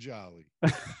silence for Jolly.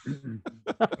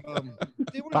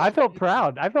 I felt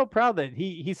proud. I felt proud that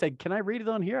he said, "Can I read it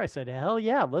on here?" I said, "Hell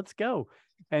yeah, let's go."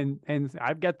 And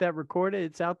I've got that recorded.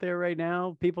 It's out there right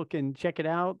now. People can check it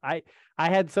out. I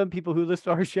had some people who listen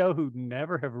to our show who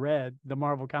never have read the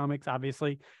Marvel Comics,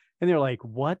 obviously, and they're like,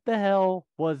 "What the hell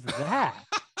was that?"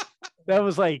 That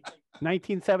was like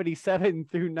 1977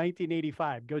 through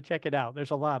 1985. Go check it out.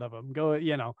 There's a lot of them. Go,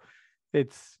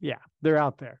 they're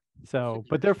out there. So,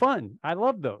 but they're fun. I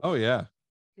love those. Oh yeah.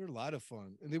 They're a lot of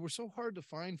fun. And they were so hard to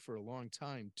find for a long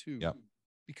time too. Yep.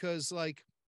 Because like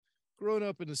growing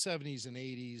up in the 70s and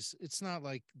 80s, it's not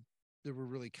like there were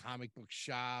really comic book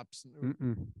shops.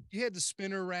 You had the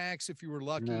spinner racks if you were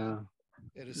lucky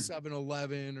at a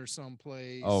 7-Eleven or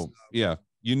someplace. Oh, yeah.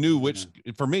 You knew which,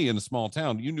 for me in a small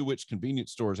town, you knew which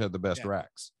convenience stores had the best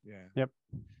racks. Yeah. Yep.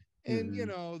 And,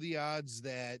 the odds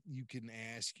that you can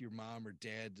ask your mom or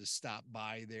dad to stop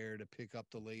by there to pick up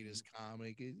the latest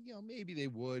comic, maybe they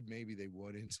would, maybe they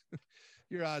wouldn't.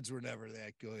 Your odds were never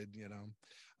that good,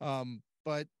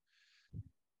 but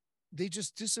they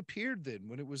just disappeared then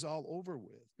when it was all over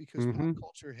with, because pop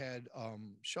culture had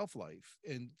shelf life,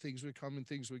 and things would come and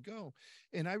things would go.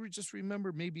 And I would just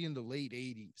remember maybe in the late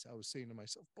 80s, I was saying to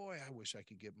myself, boy, I wish I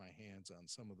could get my hands on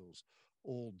some of those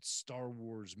old Star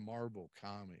Wars Marvel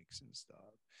comics and stuff.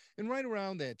 And right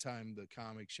around that time, the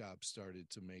comic shops started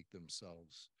to make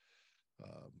themselves,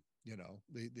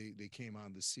 they came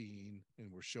on the scene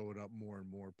and were showing up more and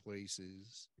more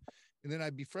places. And then I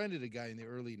befriended a guy in the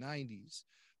early 90s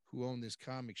who owned this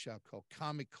comic shop called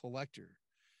Comic Collector.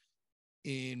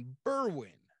 in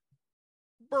Berwyn.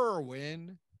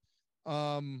 Berwyn.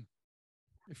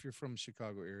 If you're from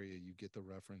Chicago area, you get the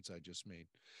reference I just made.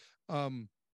 And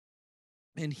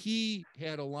he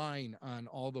had a line on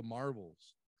all the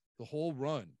Marvels, the whole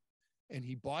run. And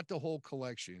he bought the whole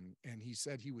collection, and he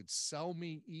said he would sell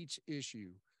me each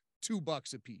issue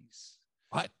 $2 a piece.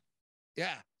 What?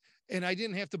 Yeah. And I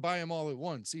didn't have to buy them all at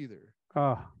once either.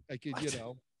 Oh, I could, What?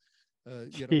 come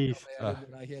Jeez. at him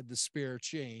when I had the spare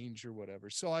change or whatever.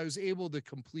 So I was able to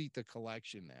complete the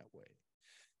collection that way.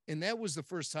 And that was the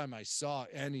first time I saw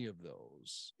any of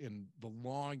those in the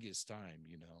longest time,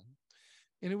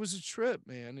 And it was a trip,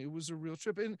 man. It was a real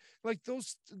trip. And like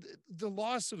the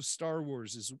loss of Star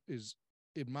Wars is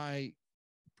in my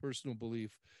personal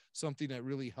belief, something that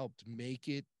really helped make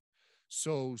it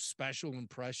so special and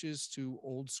precious to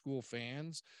old school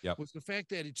fans. Yep. Was the fact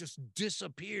that it just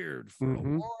disappeared for a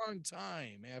long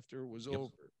time after it was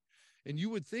over. And you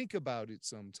would think about it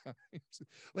sometimes.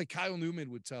 Like Kyle Newman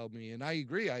would tell me, and I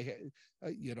agree. I had,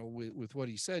 with what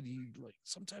he said,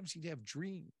 sometimes he'd have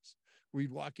dreams where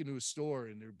he'd walk into a store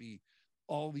and there'd be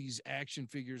all these action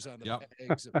figures on the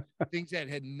bags of things that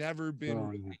had never been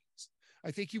released.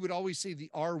 I think he would always say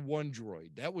the R1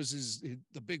 droid. That was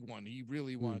the big one he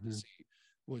really wanted to see,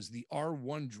 was the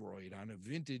R1 droid on a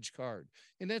vintage card.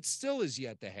 And that still is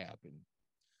yet to happen.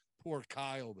 Poor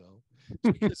Kyle, though.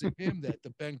 It's because of him that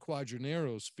the Ben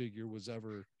Quadraneros figure was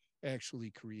ever actually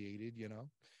created,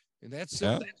 And that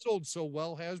sold so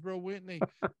well, Hasbro went and they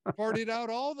parted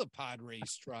out all the pod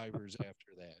race drivers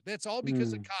after that. That's all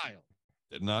because of Kyle.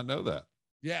 Did not know that.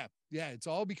 Yeah, it's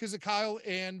all because of Kyle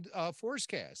and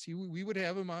Forcecast. We would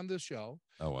have him on the show.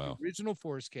 Oh, wow. The original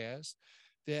Forcecast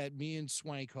that me and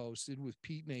Swank hosted with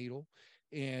Pete Nadel.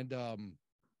 And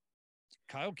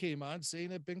Kyle came on saying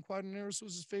that Ben Quadraneros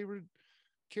was his favorite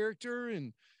character.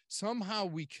 And somehow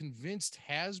we convinced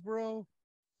Hasbro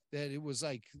that it was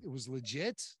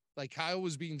legit. Like Kyle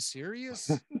was being serious.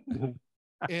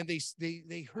 And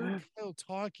they heard Kyle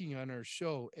talking on our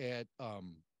show at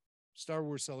Star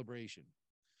Wars Celebration.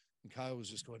 And Kyle was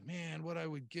just going, man, what I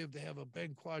would give to have a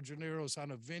Ben Quadraneros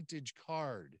on a vintage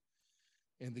card.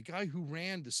 And the guy who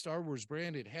ran the Star Wars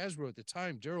brand at Hasbro at the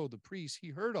time, Daryl DePriest, he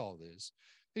heard all this.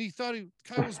 And he thought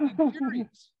Kyle was being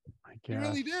serious. He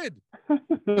really did.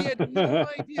 He had no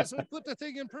idea. So he put the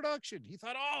thing in production. He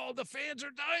thought, oh, the fans are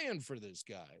dying for this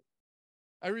guy.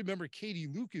 I remember Katie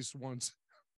Lucas once.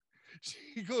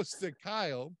 She goes to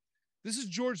Kyle. This is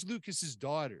George Lucas's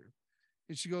daughter.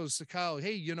 And she goes to Kyle,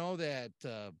 hey, that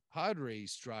pod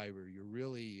race driver you're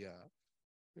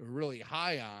really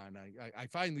high on. I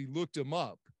finally looked him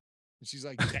up. And she's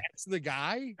like, that's the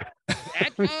guy?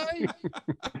 That guy?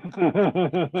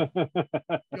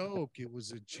 Joke. It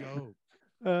was a joke.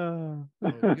 So,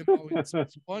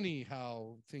 it's funny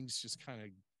how things just kind of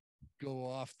go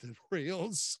off the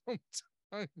rails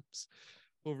sometimes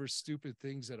over stupid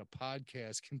things that a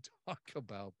podcast can talk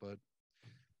about. But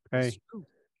hey.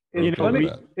 It's funny.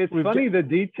 It's funny the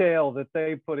detail that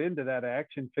they put into that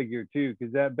action figure too,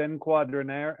 because that Ben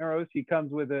Quadraneros, he comes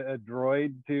with a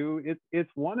droid too. It's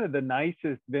one of the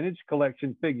nicest vintage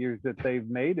collection figures that they've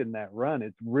made in that run.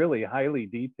 It's really highly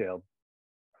detailed.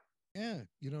 Yeah,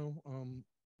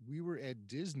 we were at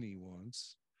Disney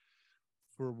once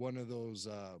for one of those,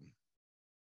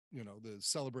 the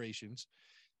celebrations,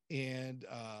 and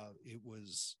it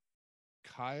was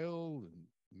Kyle and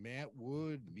Matt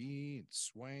Wood, me and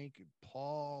Swank and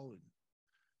Paul, and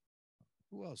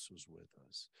who else was with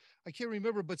us? I can't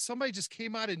remember, but somebody just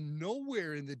came out of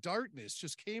nowhere in the darkness,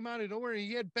 just came out of nowhere. And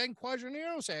he had Ben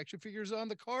Quadraneros action figures on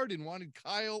the card and wanted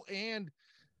Kyle and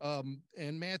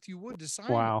Matthew Wood to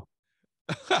sign. Wow.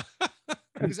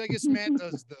 Because I guess Matt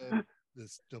does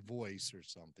the voice or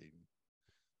something.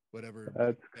 Whatever.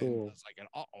 That's Ben cool. does like an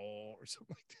uh-oh or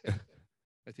something like that.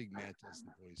 I think Matt does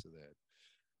the voice of that.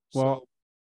 Well,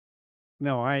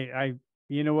 no, I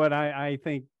you know what? I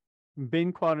think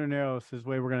Ben Quadraneros is the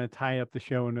way we're going to tie up the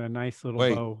show into a nice little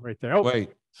bow right there. Oh,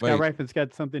 Scott Riffin's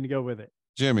got something to go with it.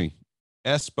 Jimmy,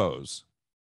 Espos.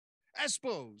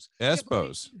 Espos.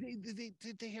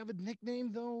 Did they have a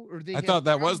nickname though? Or I thought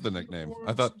that was the nickname.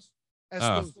 I thought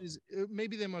Espos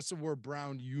maybe they must have wore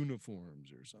brown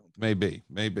uniforms or something.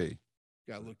 Maybe.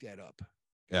 Got to look that up.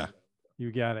 Yeah.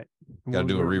 You got it. Got to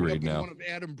do a reread now. One of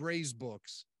Adam Bray's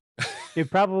books. It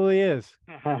probably is,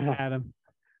 Adam.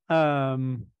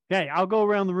 Yeah, I'll go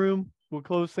around the room. We'll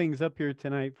close things up here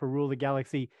tonight for Rule of the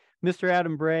Galaxy. Mr.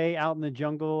 Adam Bray out in the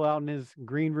jungle, out in his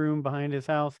green room behind his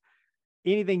house.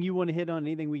 Anything you want to hit on,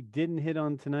 anything we didn't hit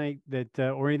on tonight that,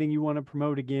 or anything you want to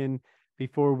promote again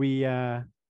before we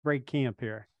break camp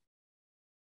here?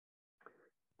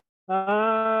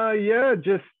 Yeah,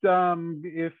 just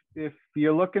if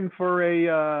you're looking for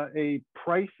a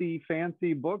pricey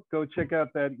fancy book, go check out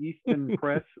that Easton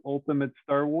Press Ultimate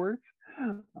Star Wars.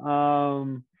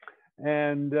 And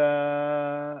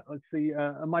let's see,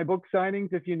 my book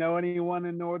signings, if you know anyone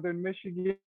in Northern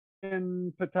Michigan,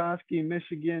 Petoskey,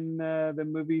 Michigan, the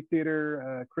movie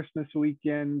theater, Christmas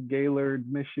weekend, Gaylord,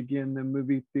 Michigan, the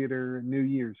movie theater, New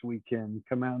Year's weekend,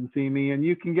 come out and see me. And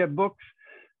you can get books,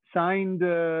 signed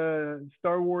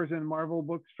Star Wars and Marvel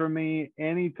books from me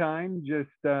anytime. Just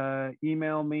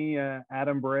email me,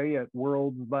 Adam Bray at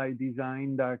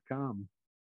worldsbydesign.com.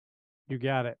 You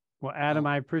got it. Well, Adam,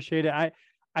 I appreciate it.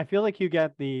 I feel like you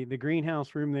got the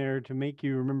greenhouse room there to make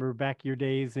you remember back your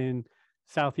days in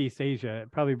Southeast Asia.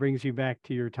 It probably brings you back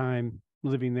to your time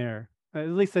living there. At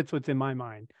least that's what's in my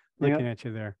mind, looking at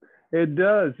you there. It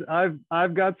does.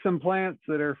 I've got some plants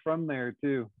that are from there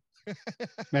too.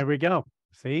 There we go.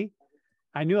 See,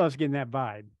 I knew I was getting that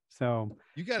vibe. So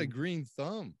you got a green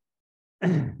thumb.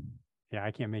 Yeah,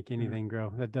 I can't make anything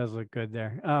grow. That does look good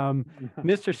there.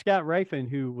 Mr. Scott Rifen,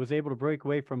 who was able to break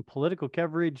away from political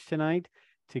coverage tonight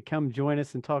to come join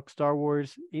us and talk Star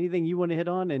Wars. Anything you want to hit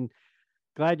on? And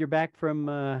glad you're back from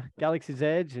Galaxy's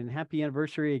Edge, and happy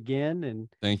anniversary again. And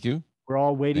thank you. We're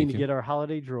all waiting to get our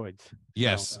holiday droids.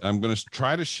 Yes, so I'm going to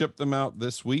try to ship them out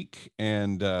this week,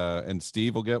 and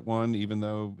Steve will get one, even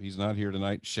though he's not here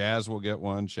tonight. Shaz will get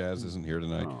one. Shaz isn't here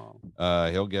tonight.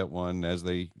 He'll get one, as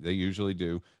they usually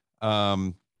do.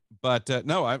 But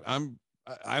no,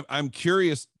 I'm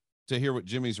curious to hear what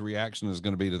Jimmy's reaction is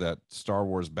going to be to that Star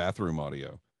Wars bathroom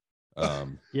audio.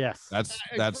 Yes, that's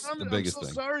the biggest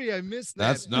thing. Sorry, I missed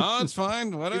that. It's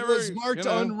fine. Whatever. It was marked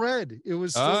unread. It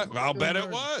was. I'll bet it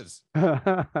was.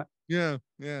 Yeah. Yeah.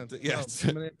 I'm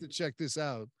gonna have to check this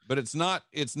out. But it's not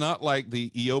like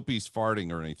the Eopi's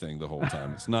farting or anything the whole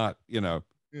time. It's not.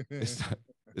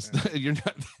 It's not, you're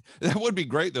not. That would be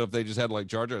great though if they just had like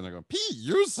Jar Jar and they're going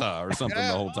P-Yusa or something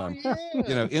the whole time,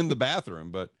 in the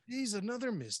bathroom. But he's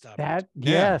another missed opportunity.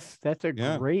 Yes, that's a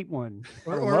great one.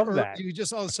 I love that. You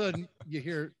just all of a sudden you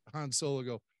hear Han Solo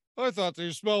go, "I thought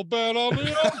they smelled bad on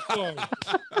the outside."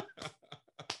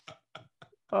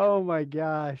 Oh my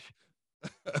gosh!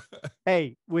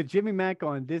 Hey, with Jimmy Mack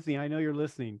on Disney, I know you're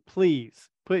listening. Please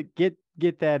get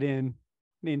that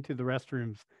into the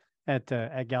restrooms at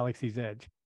Galaxy's Edge.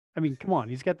 I mean, come on,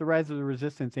 he's got the Rise of the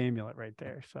Resistance amulet right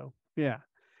there. So yeah.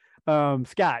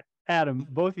 Scott, Adam,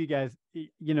 both of you guys,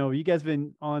 you guys have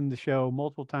been on the show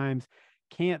multiple times.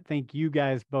 Can't thank you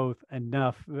guys both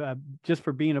enough just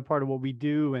for being a part of what we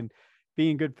do and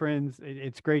being good friends.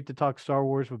 It's great to talk Star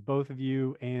Wars with both of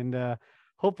you. And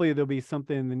hopefully there'll be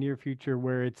something in the near future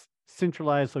where it's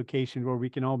centralized location where we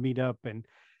can all meet up and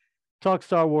talk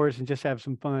Star Wars and just have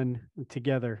some fun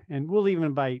together. And we'll even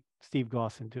invite Steve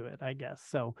Glosson to it, I guess.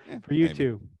 So for you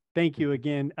two, thank you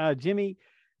again. Jimmy,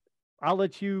 I'll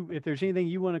let you, if there's anything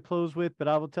you want to close with, but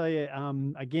I will tell you,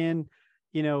 again,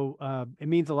 it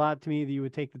means a lot to me that you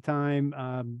would take the time,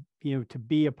 to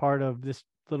be a part of this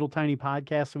little tiny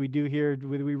podcast that we do here.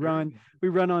 We run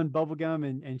on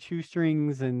bubblegum and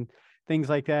shoestrings and things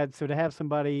like that. So to have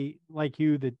somebody like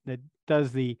you that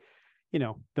does the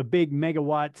big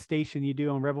megawatt station you do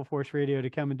on Rebel Force Radio to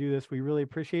come and do this, we really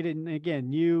appreciate it. And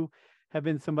again, you have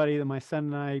been somebody that my son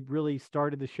and I really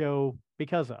started the show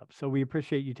because of. So we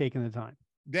appreciate you taking the time.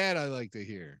 That I like to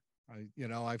hear.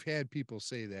 I've had people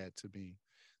say that to me,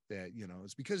 that,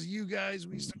 it's because of you guys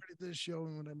we started this show.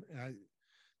 And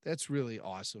that's really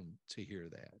awesome to hear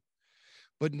that.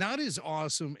 But not as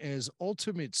awesome as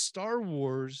Ultimate Star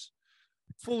Wars,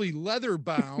 fully leather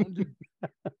bound,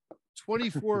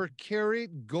 24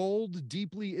 karat gold,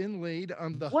 deeply inlaid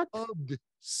on the hubbed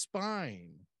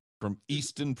spine. From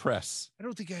Easton Press. I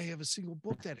don't think I have a single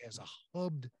book that has a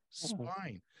hubbed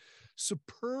spine.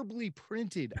 Superbly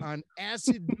printed on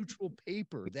acid neutral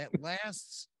paper that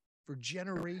lasts for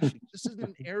generations. This is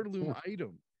an heirloom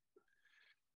item.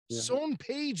 Sewn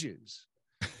pages,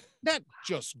 not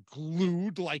just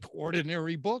glued like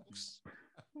ordinary books.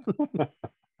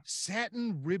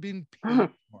 Satin ribbon page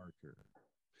marker.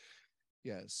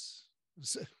 Yes.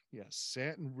 Yes,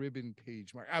 satin ribbon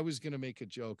page mark. I was going to make a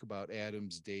joke about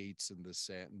Adam's dates and the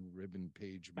satin ribbon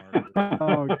page marker.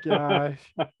 Oh,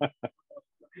 gosh.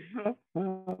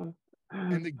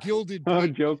 And the gilded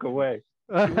page, joke away.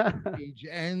 Page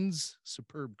ends,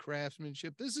 superb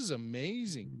craftsmanship. This is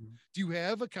amazing. Do you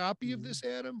have a copy of this,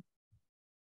 Adam?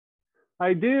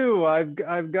 I do. I've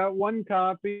got one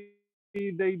copy.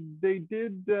 They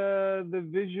did the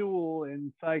visual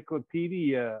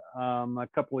encyclopedia a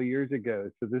couple of years ago.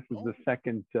 So this is the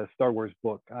second Star Wars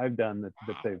book I've done that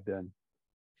they've done.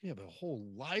 Yeah, the whole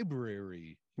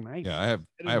library. Nice. Yeah,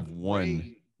 I have one.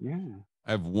 Great. Yeah.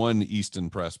 I have one Easton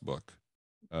Press book.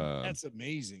 That's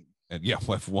amazing. And yeah,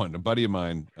 I have one. A buddy of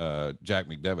mine, Jack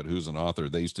McDevitt, who's an author,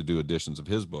 they used to do editions of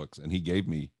his books, and he gave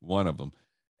me one of them.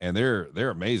 And they're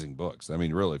amazing books. I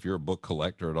mean, really, if you're a book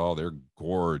collector at all, they're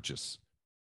gorgeous.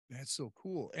 That's so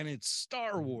cool. And it's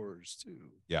Star Wars too.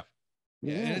 Yeah.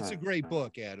 Yeah. And it's a great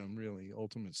book, Adam, really.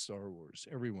 Ultimate Star Wars.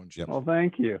 Everyone should. Yep. Well,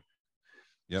 thank you.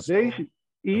 Yep. They should,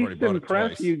 already bought Easton it Press,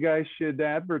 twice. you guys should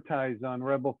advertise on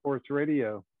Rebel Force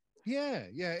Radio. Yeah.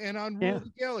 Yeah. And on Yeah. Rule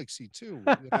the Galaxy too.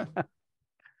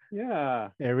 Yeah.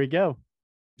 There we go.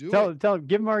 Do it.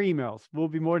 Give them our emails. We'll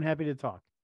be more than happy to talk.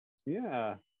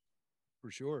 Yeah. For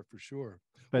sure. For sure.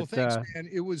 But Well, thanks, man.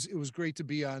 It was great to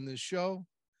be on this show.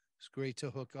 It's great to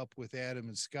hook up with Adam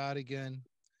and Scott again.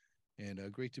 And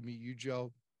great to meet you,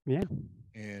 Joe. Yeah.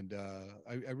 And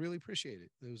I really appreciate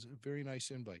it. It was a very nice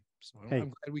invite. So Hey.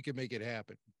 I'm glad we could make it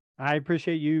happen. I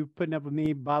appreciate you putting up with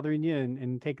me bothering you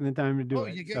and taking the time to do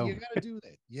it. You got to do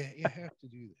that. Yeah, you have to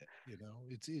do that. You know,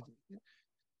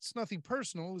 it's nothing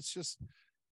personal. It's just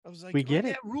I was like, We get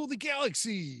yeah, it. Rule the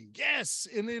Galaxy. Yes.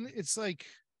 And then it's like,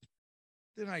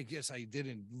 then I guess I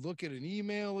didn't look at an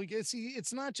email. I guess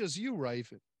it's not just you,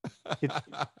 Rife.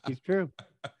 It's true.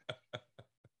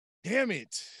 Damn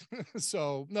it.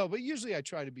 So no, but usually I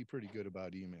try to be pretty good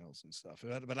about emails and stuff.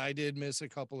 But I did miss a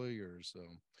couple of yours. So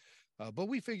but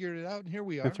we figured it out, and here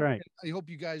we are. That's right. I hope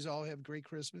you guys all have a great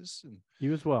Christmas and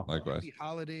You as well. Likewise. happy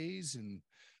holidays and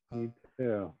Me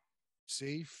too.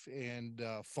 safe and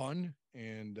fun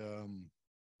and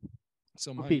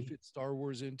somehow Okay. you fit Star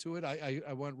Wars into it.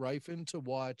 I want Ryfin to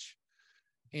watch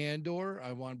Andor.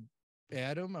 I want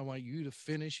Adam. I want you to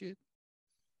finish it.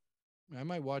 I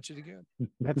might watch it again.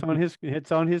 That's on his.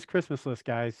 It's on his Christmas list,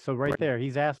 guys. So right there,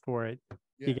 he's asked for it.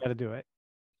 Yeah. You got to do it.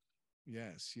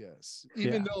 Yes, yes.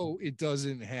 Even Yeah. though it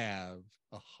doesn't have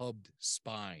a hubbed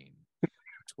spine,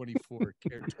 24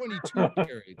 carat, 22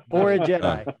 carat, Or a no,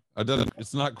 Jedi. It doesn't.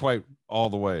 It's not quite all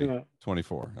the way Yeah.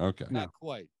 24. Okay. not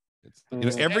quite. It's, you know,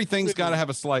 Yeah. everything's got to have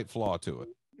a slight flaw to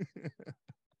it.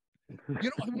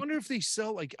 I wonder if they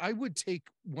sell like I would take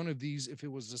one of these if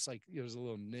it was just like there was a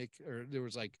little nick or there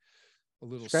was like a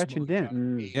little Scratch and smudge dent.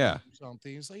 on the page Yeah. or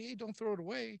something. It's like, hey, don't throw it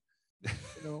away. You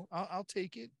know, I'll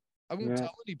take it. I won't Yeah.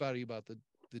 tell anybody about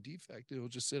the defect. It'll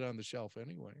just sit on the shelf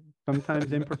anyway.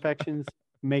 Sometimes imperfections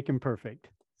make him perfect.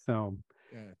 So,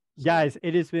 Yeah. guys,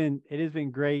 it has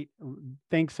been great.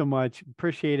 Thanks so much.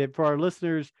 Appreciate it. For our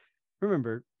listeners,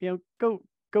 remember,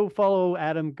 go follow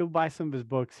Adam. Go buy some of his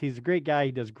books. He's a great guy.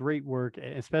 He does great work,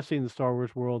 especially in the Star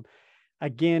Wars world.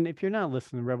 Again, if you're not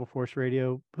listening to Rebel Force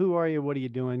Radio, who are you? What are you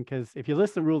doing? Because if you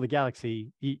listen to Rule of the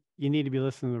Galaxy, you need to be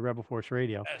listening to Rebel Force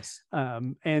Radio. Yes.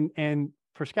 And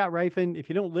for Scott Ryfin, if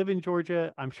you don't live in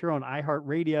Georgia, I'm sure on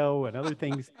iHeartRadio and other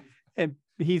things. And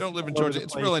he's Don't live in all over Georgia. the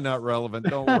It's place. really not relevant.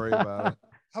 Don't worry about it.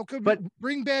 How come But-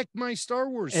 bring back my Star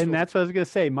Wars? And story? that's what I was going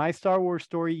to say. My Star Wars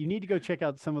story. You need to go check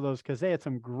out some of those because they had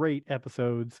some great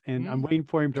episodes, and I'm waiting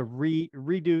for him to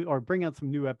redo or bring out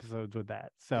some new episodes with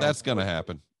that. So That's going to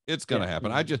happen. It's going to Yeah.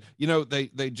 happen. I just,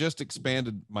 they just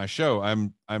expanded my show.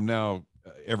 I'm now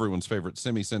everyone's favorite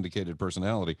semi-syndicated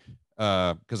personality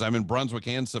because I'm in Brunswick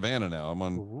and Savannah now.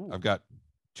 Ooh. I've got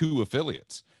 2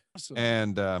 affiliates. Awesome.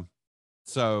 And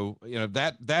so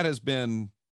that has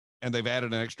been, and they've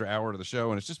added an extra hour to the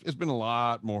show, and it's been a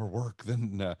lot more work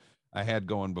than I had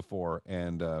going before.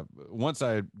 And once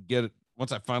I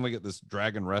finally get this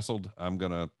dragon wrestled, I'm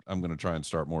gonna try and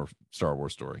start more Star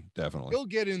Wars story. Definitely. You'll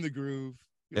get in the groove.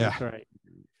 Yeah. That's right.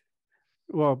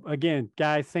 Well, again,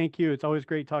 guys, thank you. It's always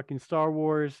great talking Star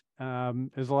Wars.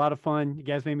 It was a lot of fun. You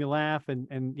guys made me laugh,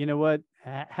 and you know what?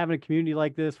 Having a community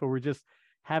like this where we're just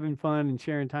having fun and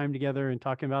sharing time together and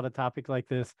talking about a topic like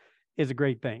this is a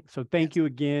great thing. So thank you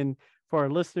again for our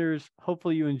listeners.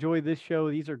 Hopefully you enjoy this show.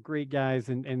 These are great guys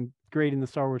and great in the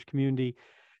Star Wars community.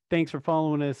 Thanks for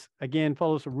following us. Again,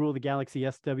 follow us at Rule of the Galaxy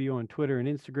SW on Twitter and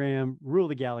Instagram, Rule of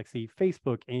the Galaxy,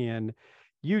 Facebook, and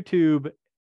YouTube.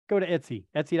 Go to Etsy,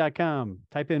 etsy.com.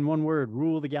 Type in one word,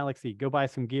 Rule of the Galaxy. Go buy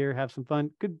some gear, have some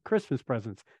fun. Good Christmas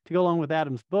presents to go along with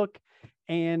Adam's book.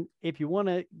 And if you want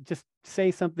to just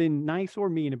say something nice or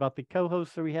mean about the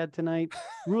co-hosts that we had tonight,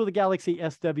 Rule of the Galaxy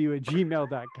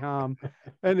SW@gmail.com.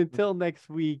 And until next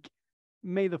week,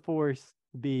 may the Force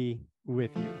be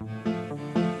with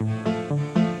you.